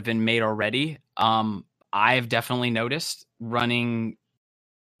changes that have been made already, I've definitely noticed running.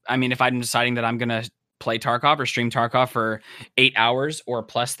 I mean, if I'm deciding that I'm going to play Tarkov or stream Tarkov for 8 hours or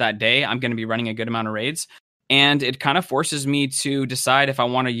plus that day, I'm going to be running a good amount of raids. And it kind of forces me to decide if I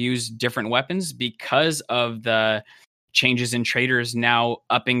want to use different weapons because of the changes in traders now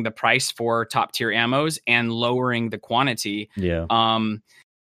upping the price for top tier ammos and lowering the quantity. Yeah.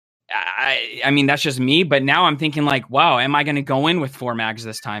 I mean, that's just me, but now I'm thinking like, wow, am I going to go in with 4 mags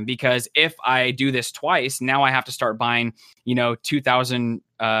this time? Because if I do this twice, now I have to start buying, 2,000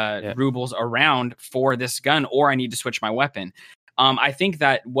 rubles around for this gun, or I need to switch my weapon. I think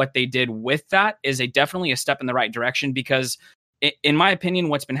that what they did with that is definitely a step in the right direction because in my opinion,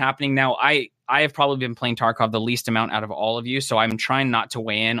 what's been happening now, I have probably been playing Tarkov the least amount out of all of you. So I'm trying not to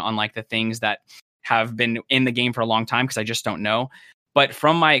weigh in on like the things that have been in the game for a long time because I just don't know. But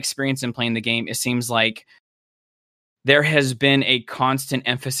from my experience in playing the game, it seems like there has been a constant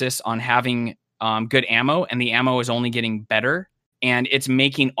emphasis on having good ammo, and the ammo is only getting better. And it's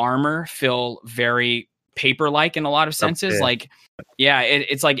making armor feel very paper-like in a lot of senses.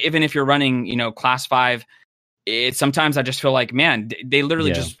 It's like even if you're running, class 5, sometimes I just feel like, man, they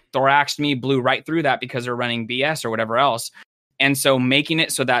literally just thoraxed me, blew right through that because they're running BS or whatever else. And so making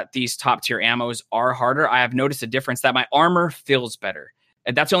it so that these top tier ammos are harder, I have noticed a difference that my armor feels better.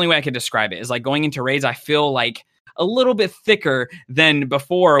 And that's the only way I could describe it is like going into raids, I feel like a little bit thicker than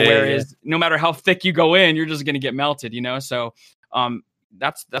before, whereas no matter how thick you go in, you're just going to get melted, So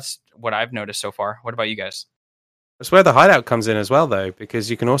that's what I've noticed so far. What about you guys? That's where the hideout comes in as well, though, because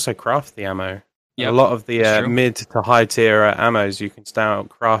you can also craft the ammo. Yep, a lot of the mid to high tier ammos you can start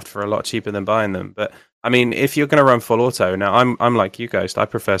craft for a lot cheaper than buying them. But I mean, if you're going to run full auto, now I'm like you, Ghost. I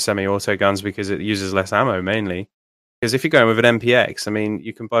prefer semi-auto guns because it uses less ammo mainly. Because if you're going with an MPX, I mean,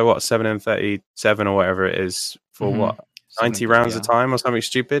 you can buy 7M37 or whatever it is for 90 rounds a time or something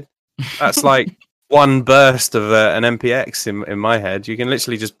stupid. That's like one burst of an MPX in my head. You can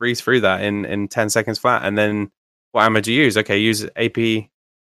literally just breeze through that in 10 seconds flat. And then what ammo do you use? Okay, use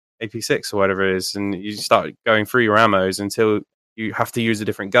AP6 or whatever it is, and you start going through your ammos until you have to use a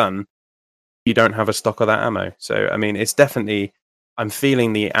different gun. You don't have a stock of that ammo. So, I mean, it's definitely, I'm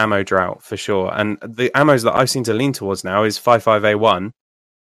feeling the ammo drought for sure. And the ammos that I've seen to lean towards now is 55A1,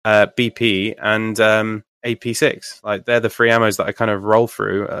 BP, and AP6. Like, they're the 3 ammos that I kind of roll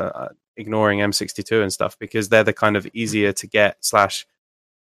through, ignoring M62 and stuff, because they're the kind of easier to get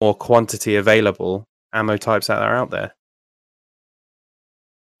 / more quantity available ammo types that are out there.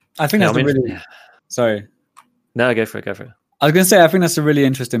 I think that's really... Sorry. No, go for it. I was going to say, I think that's a really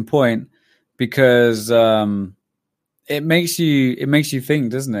interesting point because it makes you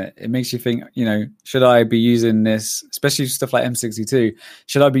think, doesn't it? It makes you think, should I be using this, especially stuff like M62,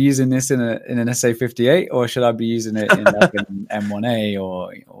 should I be using this in an SA58 or should I be using it in like an M1A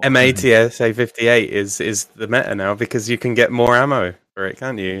or M80 SA58 is the meta now because you can get more ammo for it,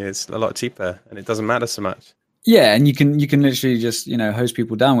 can't you? It's a lot cheaper and it doesn't matter so much. Yeah, and you can literally just, hose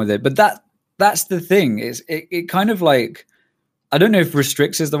people down with it. But that's the thing. It kind of like, I don't know if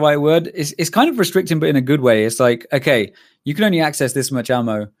restricts is the right word. It's kind of restricting, but in a good way. It's like, okay, you can only access this much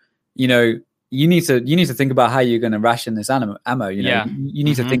ammo. You need to think about how you're going to ration this ammo. You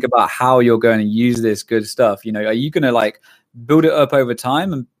need to think about how you're going to use this good stuff. Are you going to like build it up over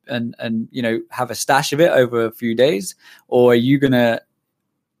time and have a stash of it over a few days, or are you going to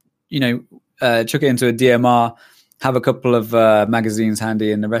chuck it into a DMR, have a couple of magazines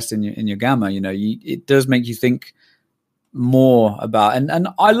handy, and the rest in your gamma? It does make you think more about, and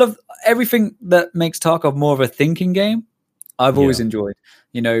I love everything that makes Tarkov more of a thinking game. I've always enjoyed,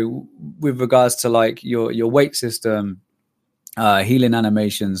 with regards to like your weight system, healing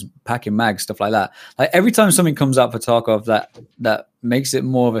animations, packing mags, stuff like that. Like every time something comes out for Tarkov that makes it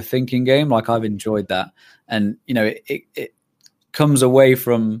more of a thinking game, like I've enjoyed that. And it comes away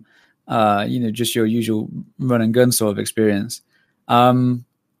from just your usual run and gun sort of experience.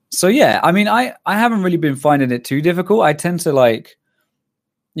 So yeah, I mean, I haven't really been finding it too difficult. I tend to like,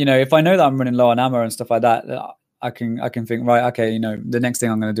 if I know that I'm running low on ammo and stuff like that, I can think, right, okay, the next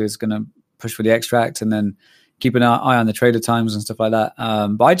thing I'm going to do is going to push for the extract and then keep an eye on the trader times and stuff like that.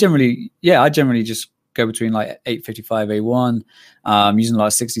 But I generally just go between like 855 A1, using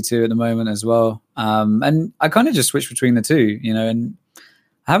like 62 at the moment as well. And I kind of just switch between the two, you know, and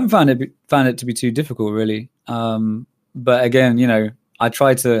I haven't found it to be too difficult really. But again, you know, I've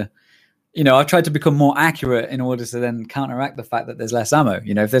tried to become more accurate in order to then counteract the fact that there's less ammo.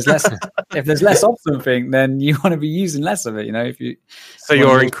 You know, if there's less of something, then you want to be using less of it. You know, so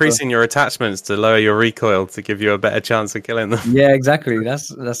you're increasing your attachments to lower your recoil to give you a better chance of killing them. Yeah, exactly.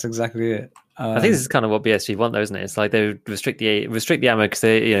 That's exactly it. I think this is kind of what BSG want, though, isn't it? It's like they restrict the ammo because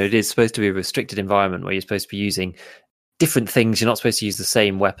it is supposed to be a restricted environment where you're supposed to be using different things. You're not supposed to use the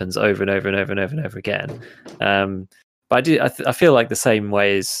same weapons over and over and over and over and over again. But I feel like the same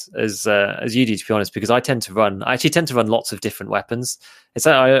way as you do, to be honest, because I actually tend to run lots of different weapons. It's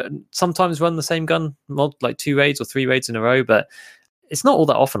like I sometimes run the same gun, like 2 raids or 3 raids in a row, but it's not all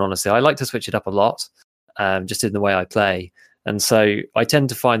that often, honestly. I like to switch it up a lot, just in the way I play. And so I tend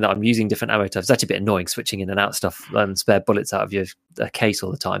to find that I'm using different ammo types. It's actually a bit annoying switching in and out stuff and spare bullets out of your case all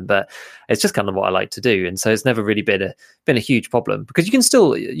the time, but it's just kind of what I like to do. And so it's never really been a huge problem because you can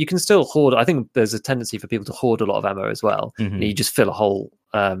still hoard. I think there's a tendency for people to hoard a lot of ammo as well. Mm-hmm. And you just fill a whole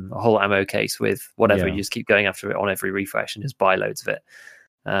ammo case with whatever. You just keep going after it on every refresh and just buy loads of it.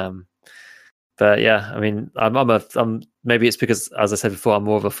 But yeah, I mean, I'm maybe it's because, as I said before, I'm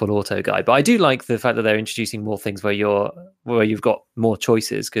more of a full auto guy. But I do like the fact that they're introducing more things where you've got more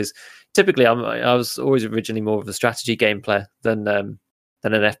choices. Because typically, I was always originally more of a strategy game player than an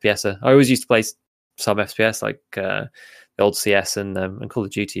FPSer. I always used to play some FPS like the old CS and Call of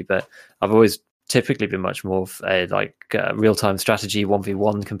Duty, but I've always typically been much more of a real-time strategy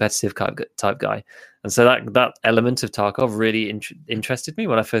 1v1 competitive type guy. And so that element of Tarkov really interested me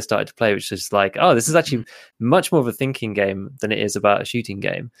when I first started to play, which is like, oh, this is actually much more of a thinking game than it is about a shooting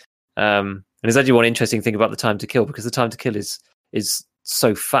game. And it's actually one interesting thing about the time to kill, because the time to kill is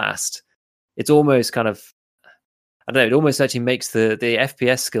so fast. It's almost kind of, I don't know, it almost actually makes the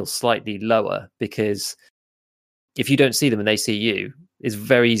FPS skills slightly lower, because if you don't see them and they see you, it's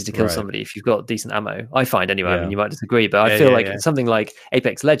very easy to kill somebody if you've got decent ammo. I find anyway. I mean, you might disagree, but I feel like something like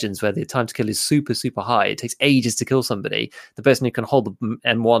Apex Legends, where the time to kill is super, super high, it takes ages to kill somebody. The person who can hold the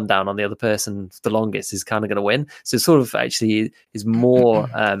M1 down on the other person the longest is kind of going to win. So it sort of actually is more.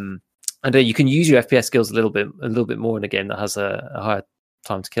 And you can use your FPS skills a little bit more in a game that has a higher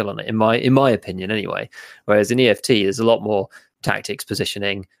time to kill on it. In my opinion, anyway. Whereas in EFT, there's a lot more tactics,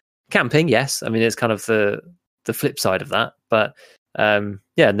 positioning, camping. Yes, I mean it's kind of the flip side of that, but. And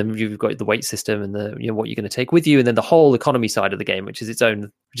then you've got the weight system and what you're going to take with you, and then the whole economy side of the game, which is its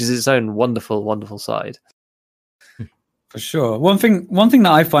own wonderful side. For sure. One thing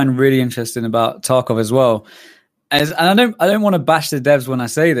that I find really interesting about Tarkov as well is, and I don't want to bash the devs when I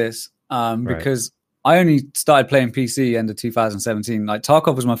say this, because I only started playing PC end of 2017. Like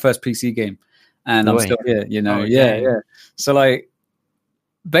Tarkov was my first PC game, and I'm still here. You know, yeah. So like,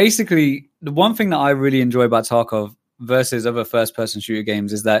 basically, the one thing that I really enjoy about Tarkov versus other first-person shooter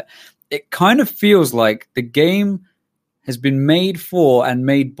games is that it kind of feels like the game has been made for and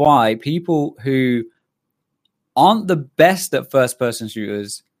made by people who aren't the best at first-person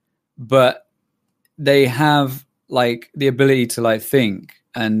shooters, but they have like the ability to like think,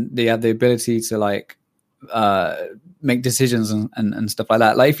 and they have the ability to like make decisions and stuff like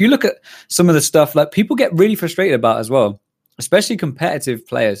that. Like if you look at some of the stuff like people get really frustrated about as well, especially competitive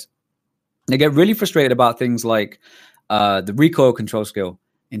players, they get really frustrated about things like the recoil control skill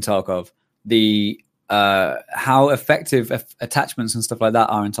in Tarkov, the how effective attachments and stuff like that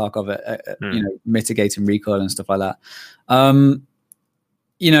are in Tarkov at mitigating recoil and stuff like that. And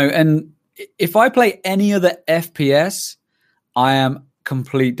if I play any other FPS, I am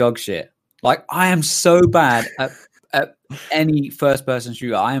complete dog shit. Like I am so bad at any first person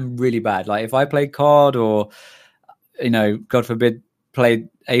shooter. I am really bad. Like if I play COD or, God forbid, played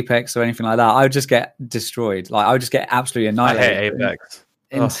Apex or anything like that, I would just get destroyed. Like I would just get absolutely annihilated. I hate Apex.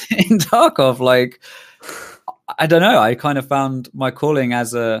 In Tarkov, like I don't know. I kind of found my calling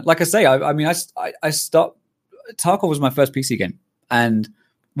as a, like I say, I stopped. Tarkov was my first PC game, and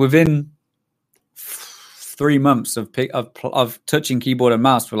within 3 months of touching keyboard and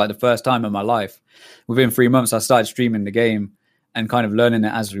mouse for like the first time in my life, within 3 months I started streaming the game and kind of learning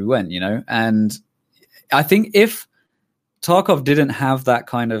it as we went. And I think if Tarkov didn't have that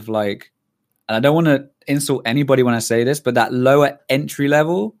kind of like, and I don't want to insult anybody when I say this, but that lower entry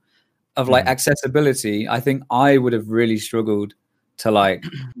level of like accessibility, I think I would have really struggled to like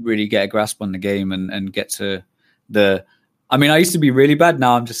really get a grasp on the game and get to I used to be really bad.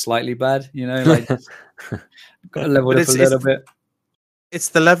 Now I'm just slightly bad, like got to level it up a little bit. it's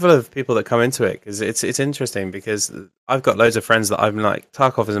the level of people that come into it, because it's interesting, because I've got loads of friends that I'm like,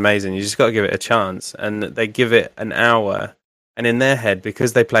 Tarkov is amazing, you just got to give it a chance, and they give it an hour, and in their head,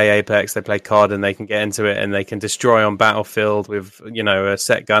 because they play Apex, they play COD, and they can get into it, and they can destroy on Battlefield with, you know, a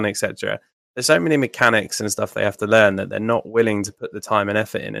set gun, etc. There's so many mechanics and stuff they have to learn that they're not willing to put the time and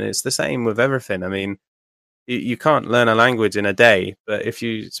effort in, and it's the same with everything. I mean, you can't learn a language in a day, but if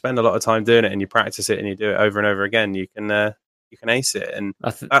you spend a lot of time doing it and you practice it and you do it over and over again, you can ace it. And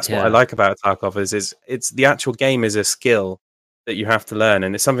that's what I like about Tarkov is it's the actual game is a skill that you have to learn,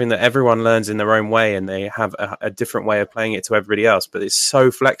 and it's something that everyone learns in their own way, and they have a different way of playing it to everybody else. But it's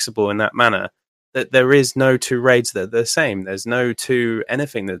so flexible in that manner that there is no two raids that are the same. There's no two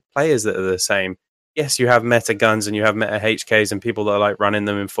anything that players that are the same. Yes, you have meta guns and you have meta HKs and people that are like running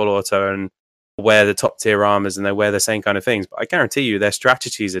them in full auto and wear the top tier armors and they wear the same kind of things, but I guarantee you their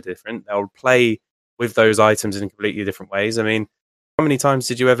strategies are different. They'll play with those items in completely different ways. I mean, how many times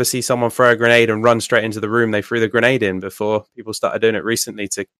did you ever see someone throw a grenade and run straight into the room they threw the grenade in before? People started doing it recently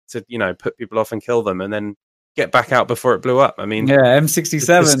to you know, put people off and kill them and then get back out before it blew up. I mean,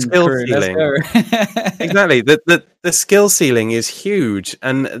 M67 skill ceiling. Exactly. The skill ceiling is huge,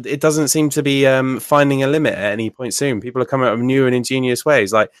 and it doesn't seem to be finding a limit at any point soon. People are coming up with new and ingenious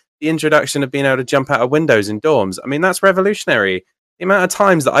ways, like the introduction of being able to jump out of windows in dorms. I mean, that's revolutionary. The amount of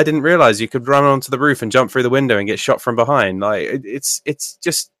times that I didn't realize you could run onto the roof and jump through the window and get shot from behind. Like it's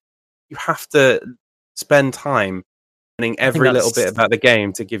just, you have to spend time learning every little bit about the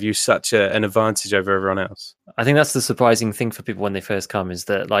game to give you such an advantage over everyone else. I think that's the surprising thing for people when they first come, is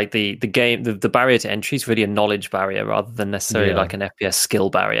that like the game, the barrier to entry is really a knowledge barrier rather than necessarily like an FPS skill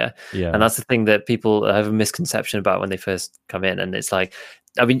barrier. And that's the thing that people have a misconception about when they first come in. And it's like,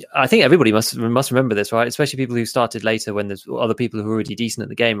 I mean, I think everybody must remember this, right? Especially people who started later, when there's other people who are already decent at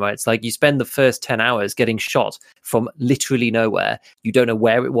the game, right? It's like you spend the first 10 hours getting shot from literally nowhere. You don't know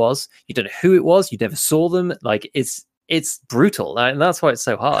where it was. You don't know who it was. You never saw them. Like it's brutal, and that's why it's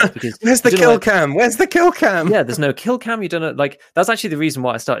so hard. Because where's the kill cam? Where's the kill cam? Yeah, there's no kill cam. You don't know. Like, that's actually the reason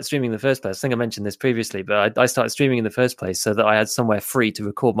why I started streaming in the first place. I think I mentioned this previously, but I started streaming in the first place so that I had somewhere free to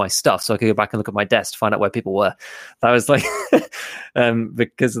record my stuff, so I could go back and look at my desk to find out where people were. That was like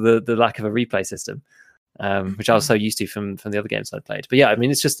because of the lack of a replay system, which I was so used to from the other games I played. But yeah, I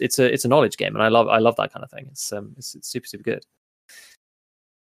mean, it's a knowledge game, and I love that kind of thing. It's super good.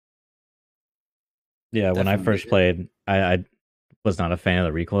 Yeah, when I first played, I was not a fan of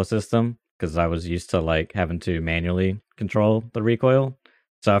the recoil system because I was used to like having to manually control the recoil.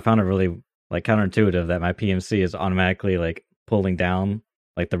 So I found it really like counterintuitive that my PMC is automatically like pulling down,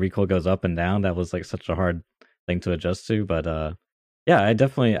 like the recoil goes up and down. That was like such a hard thing to adjust to. But yeah, I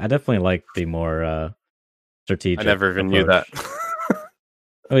definitely like the more strategic. I never even knew that.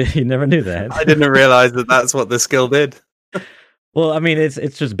 Oh, you never knew that? I didn't realize that that's what the skill did. Well, I mean,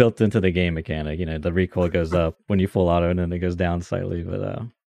 it's just built into the game mechanic. You know, the recoil goes up when you full auto, and then it goes down slightly. But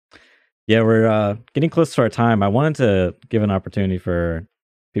yeah, we're getting close to our time. I wanted to give an opportunity for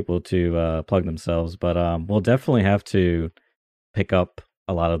people to plug themselves, but we'll definitely have to pick up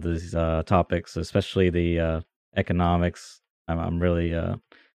a lot of these topics, especially the economics. I'm really a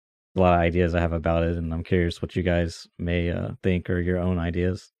lot of ideas I have about it, and I'm curious what you guys may think or your own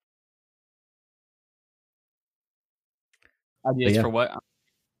ideas. Ideas for what?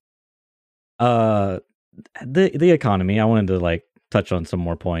 The economy. I wanted to like touch on some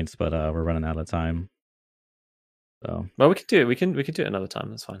more points, but we're running out of time. So well, we can do it. We can do it another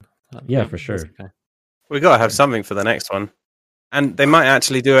time. That's fine. Yeah, for sure. Okay. We got to have something for the next one, and they might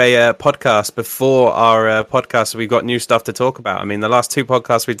actually do a podcast before our podcast. We've got new stuff to talk about. I mean, the last two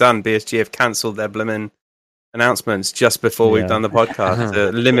podcasts we've done, BSG have cancelled their blimmin' announcements just before we've done the podcast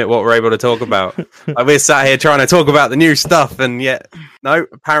to limit what we're able to talk about. Like, we're sat here trying to talk about the new stuff, and yet no,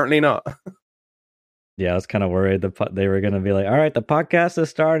 apparently not. Yeah, I was kind of worried they were going to be like, all right, the podcast is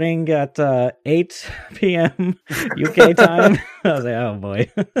starting at 8 p.m. UK time. I was like, oh boy.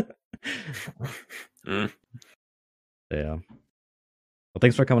 Yeah. Well,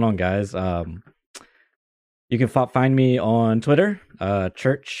 thanks for coming on, guys. You can find me on Twitter,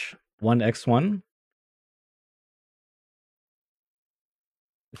 Church1x1.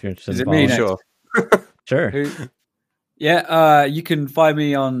 If you're interested Is in it me? Sure. Sure. Yeah, you can find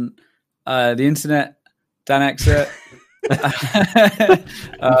me on the internet, Dan Exert.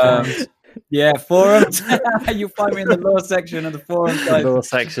 Yeah, forums. You find me in the lower section of the forums, guys. Lower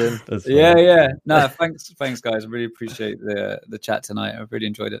section. Yeah. No, thanks, guys. I really appreciate the chat tonight. I've really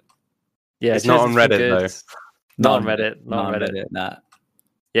enjoyed it. Yeah, it's not on Reddit though. Not on Reddit. Not on Reddit. Nah.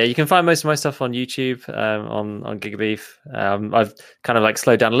 Yeah, you can find most of my stuff on YouTube, on Gigabeef. I've kind of like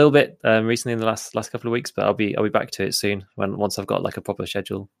slowed down a little bit recently in the last couple of weeks, but I'll be back to it soon once I've got like a proper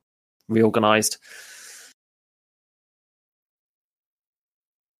schedule reorganized.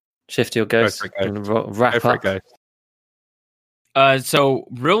 Shifty or Ghost, wrap up. So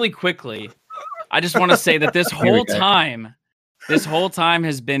really quickly, I just want to say that this whole time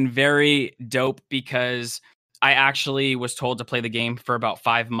has been very dope because I actually was told to play the game for about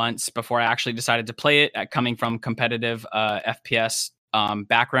 5 months before I actually decided to play it, coming from competitive FPS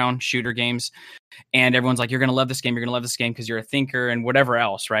background shooter games. And everyone's like, you're going to love this game. You're going to love this game because you're a thinker and whatever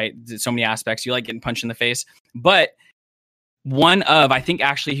else, right? So many aspects. You like getting punched in the face. But I think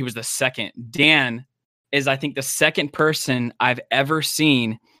actually he was the second. Dan is, I think, the second person I've ever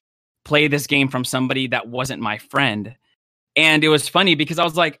seen play this game from somebody that wasn't my friend. And it was funny because I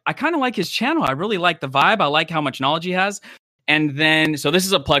was like, I kind of like his channel. I really like the vibe. I like how much knowledge he has. And then, so this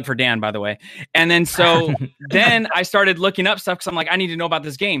is a plug for Dan, by the way. And then, so then I started looking up stuff because I'm like, I need to know about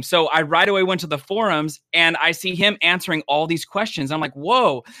this game. So I right away went to the forums and I see him answering all these questions. I'm like,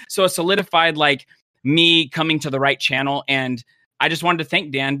 whoa. So it solidified like me coming to the right channel. And I just wanted to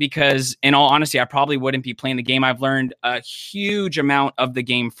thank Dan because, in all honesty, I probably wouldn't be playing the game. I've learned a huge amount of the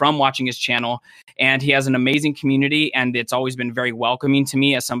game from watching his channel, and he has an amazing community, and it's always been very welcoming to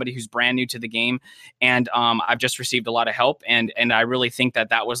me as somebody who's brand new to the game. And I've just received a lot of help, and I really think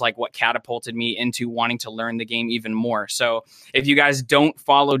that was like what catapulted me into wanting to learn the game even more. So if you guys don't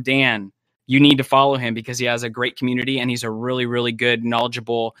follow Dan, you need to follow him because he has a great community and he's a really, really good,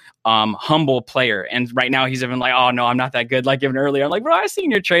 knowledgeable, humble player. And right now he's even like, oh no, I'm not that good. Like even earlier, I'm like, bro, I've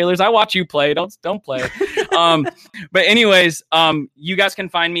seen your trailers. I watch you play. Don't play. But anyways, you guys can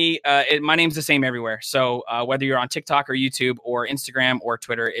find me. My name's the same everywhere. So whether you're on TikTok or YouTube or Instagram or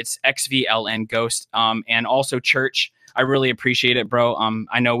Twitter, it's XVLN Ghost. And also Church. I really appreciate it, bro.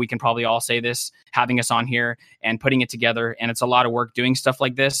 I know we can probably all say this, having us on here and putting it together. And it's a lot of work doing stuff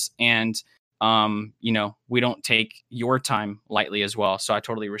like this. And we don't take your time lightly as well. So I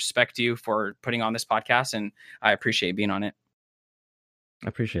totally respect you for putting on this podcast and I appreciate being on it. I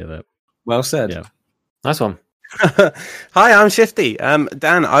appreciate that. Well said. Yeah. Nice one. Hi, I'm Shifty.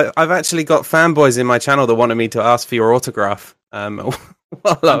 Dan, I've actually got fanboys in my channel that wanted me to ask for your autograph.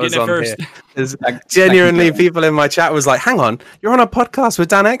 While I was on here, there's genuinely people in my chat was like, hang on, you're on a podcast with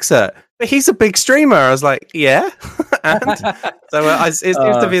Dan Exert, but he's a big streamer. I was like, yeah. And so it seems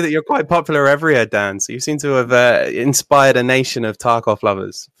to be that you're quite popular everywhere, Dan. So you seem to have inspired a nation of Tarkov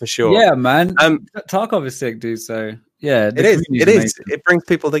lovers for sure. Yeah, man. Tarkov is sick, dude. So yeah, it is. It brings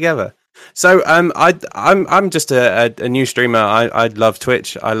people together. So I'm just a new streamer. I love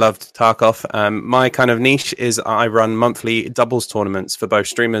Twitch. I loved Tarkov. My kind of niche is I run monthly doubles tournaments for both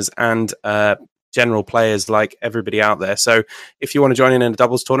streamers and general players like everybody out there. So if you want to join in a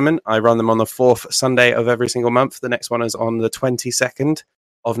doubles tournament, I run them on the 4th Sunday of every single month. The next one is on the 22nd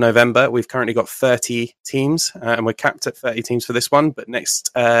of November. We've currently got 30 teams and we're capped at 30 teams for this one. But next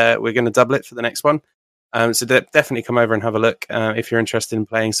we're going to double it for the next one. So definitely come over and have a look if you're interested in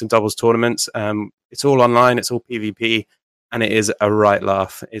playing some doubles tournaments. It's all online, it's all PvP, and it is a right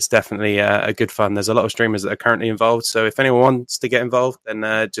laugh. It's definitely a good fun. There's a lot of streamers that are currently involved, so if anyone wants to get involved, then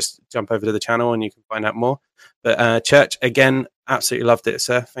just jump over to the channel and you can find out more. But Church, again, absolutely loved it,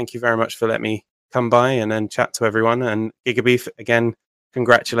 sir. Thank you very much for letting me come by and then chat to everyone. And Gigabeef, again,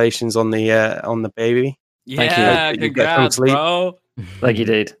 congratulations on the baby. Yeah, congrats, bro. Like you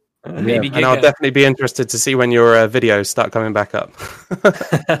did. Yeah. And I'll definitely be interested to see when your videos start coming back up.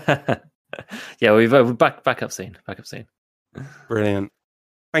 Yeah, we're back up soon. Brilliant.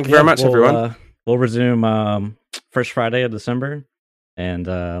 Thank you very much, everyone. We'll resume first Friday of December, and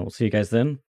we'll see you guys then.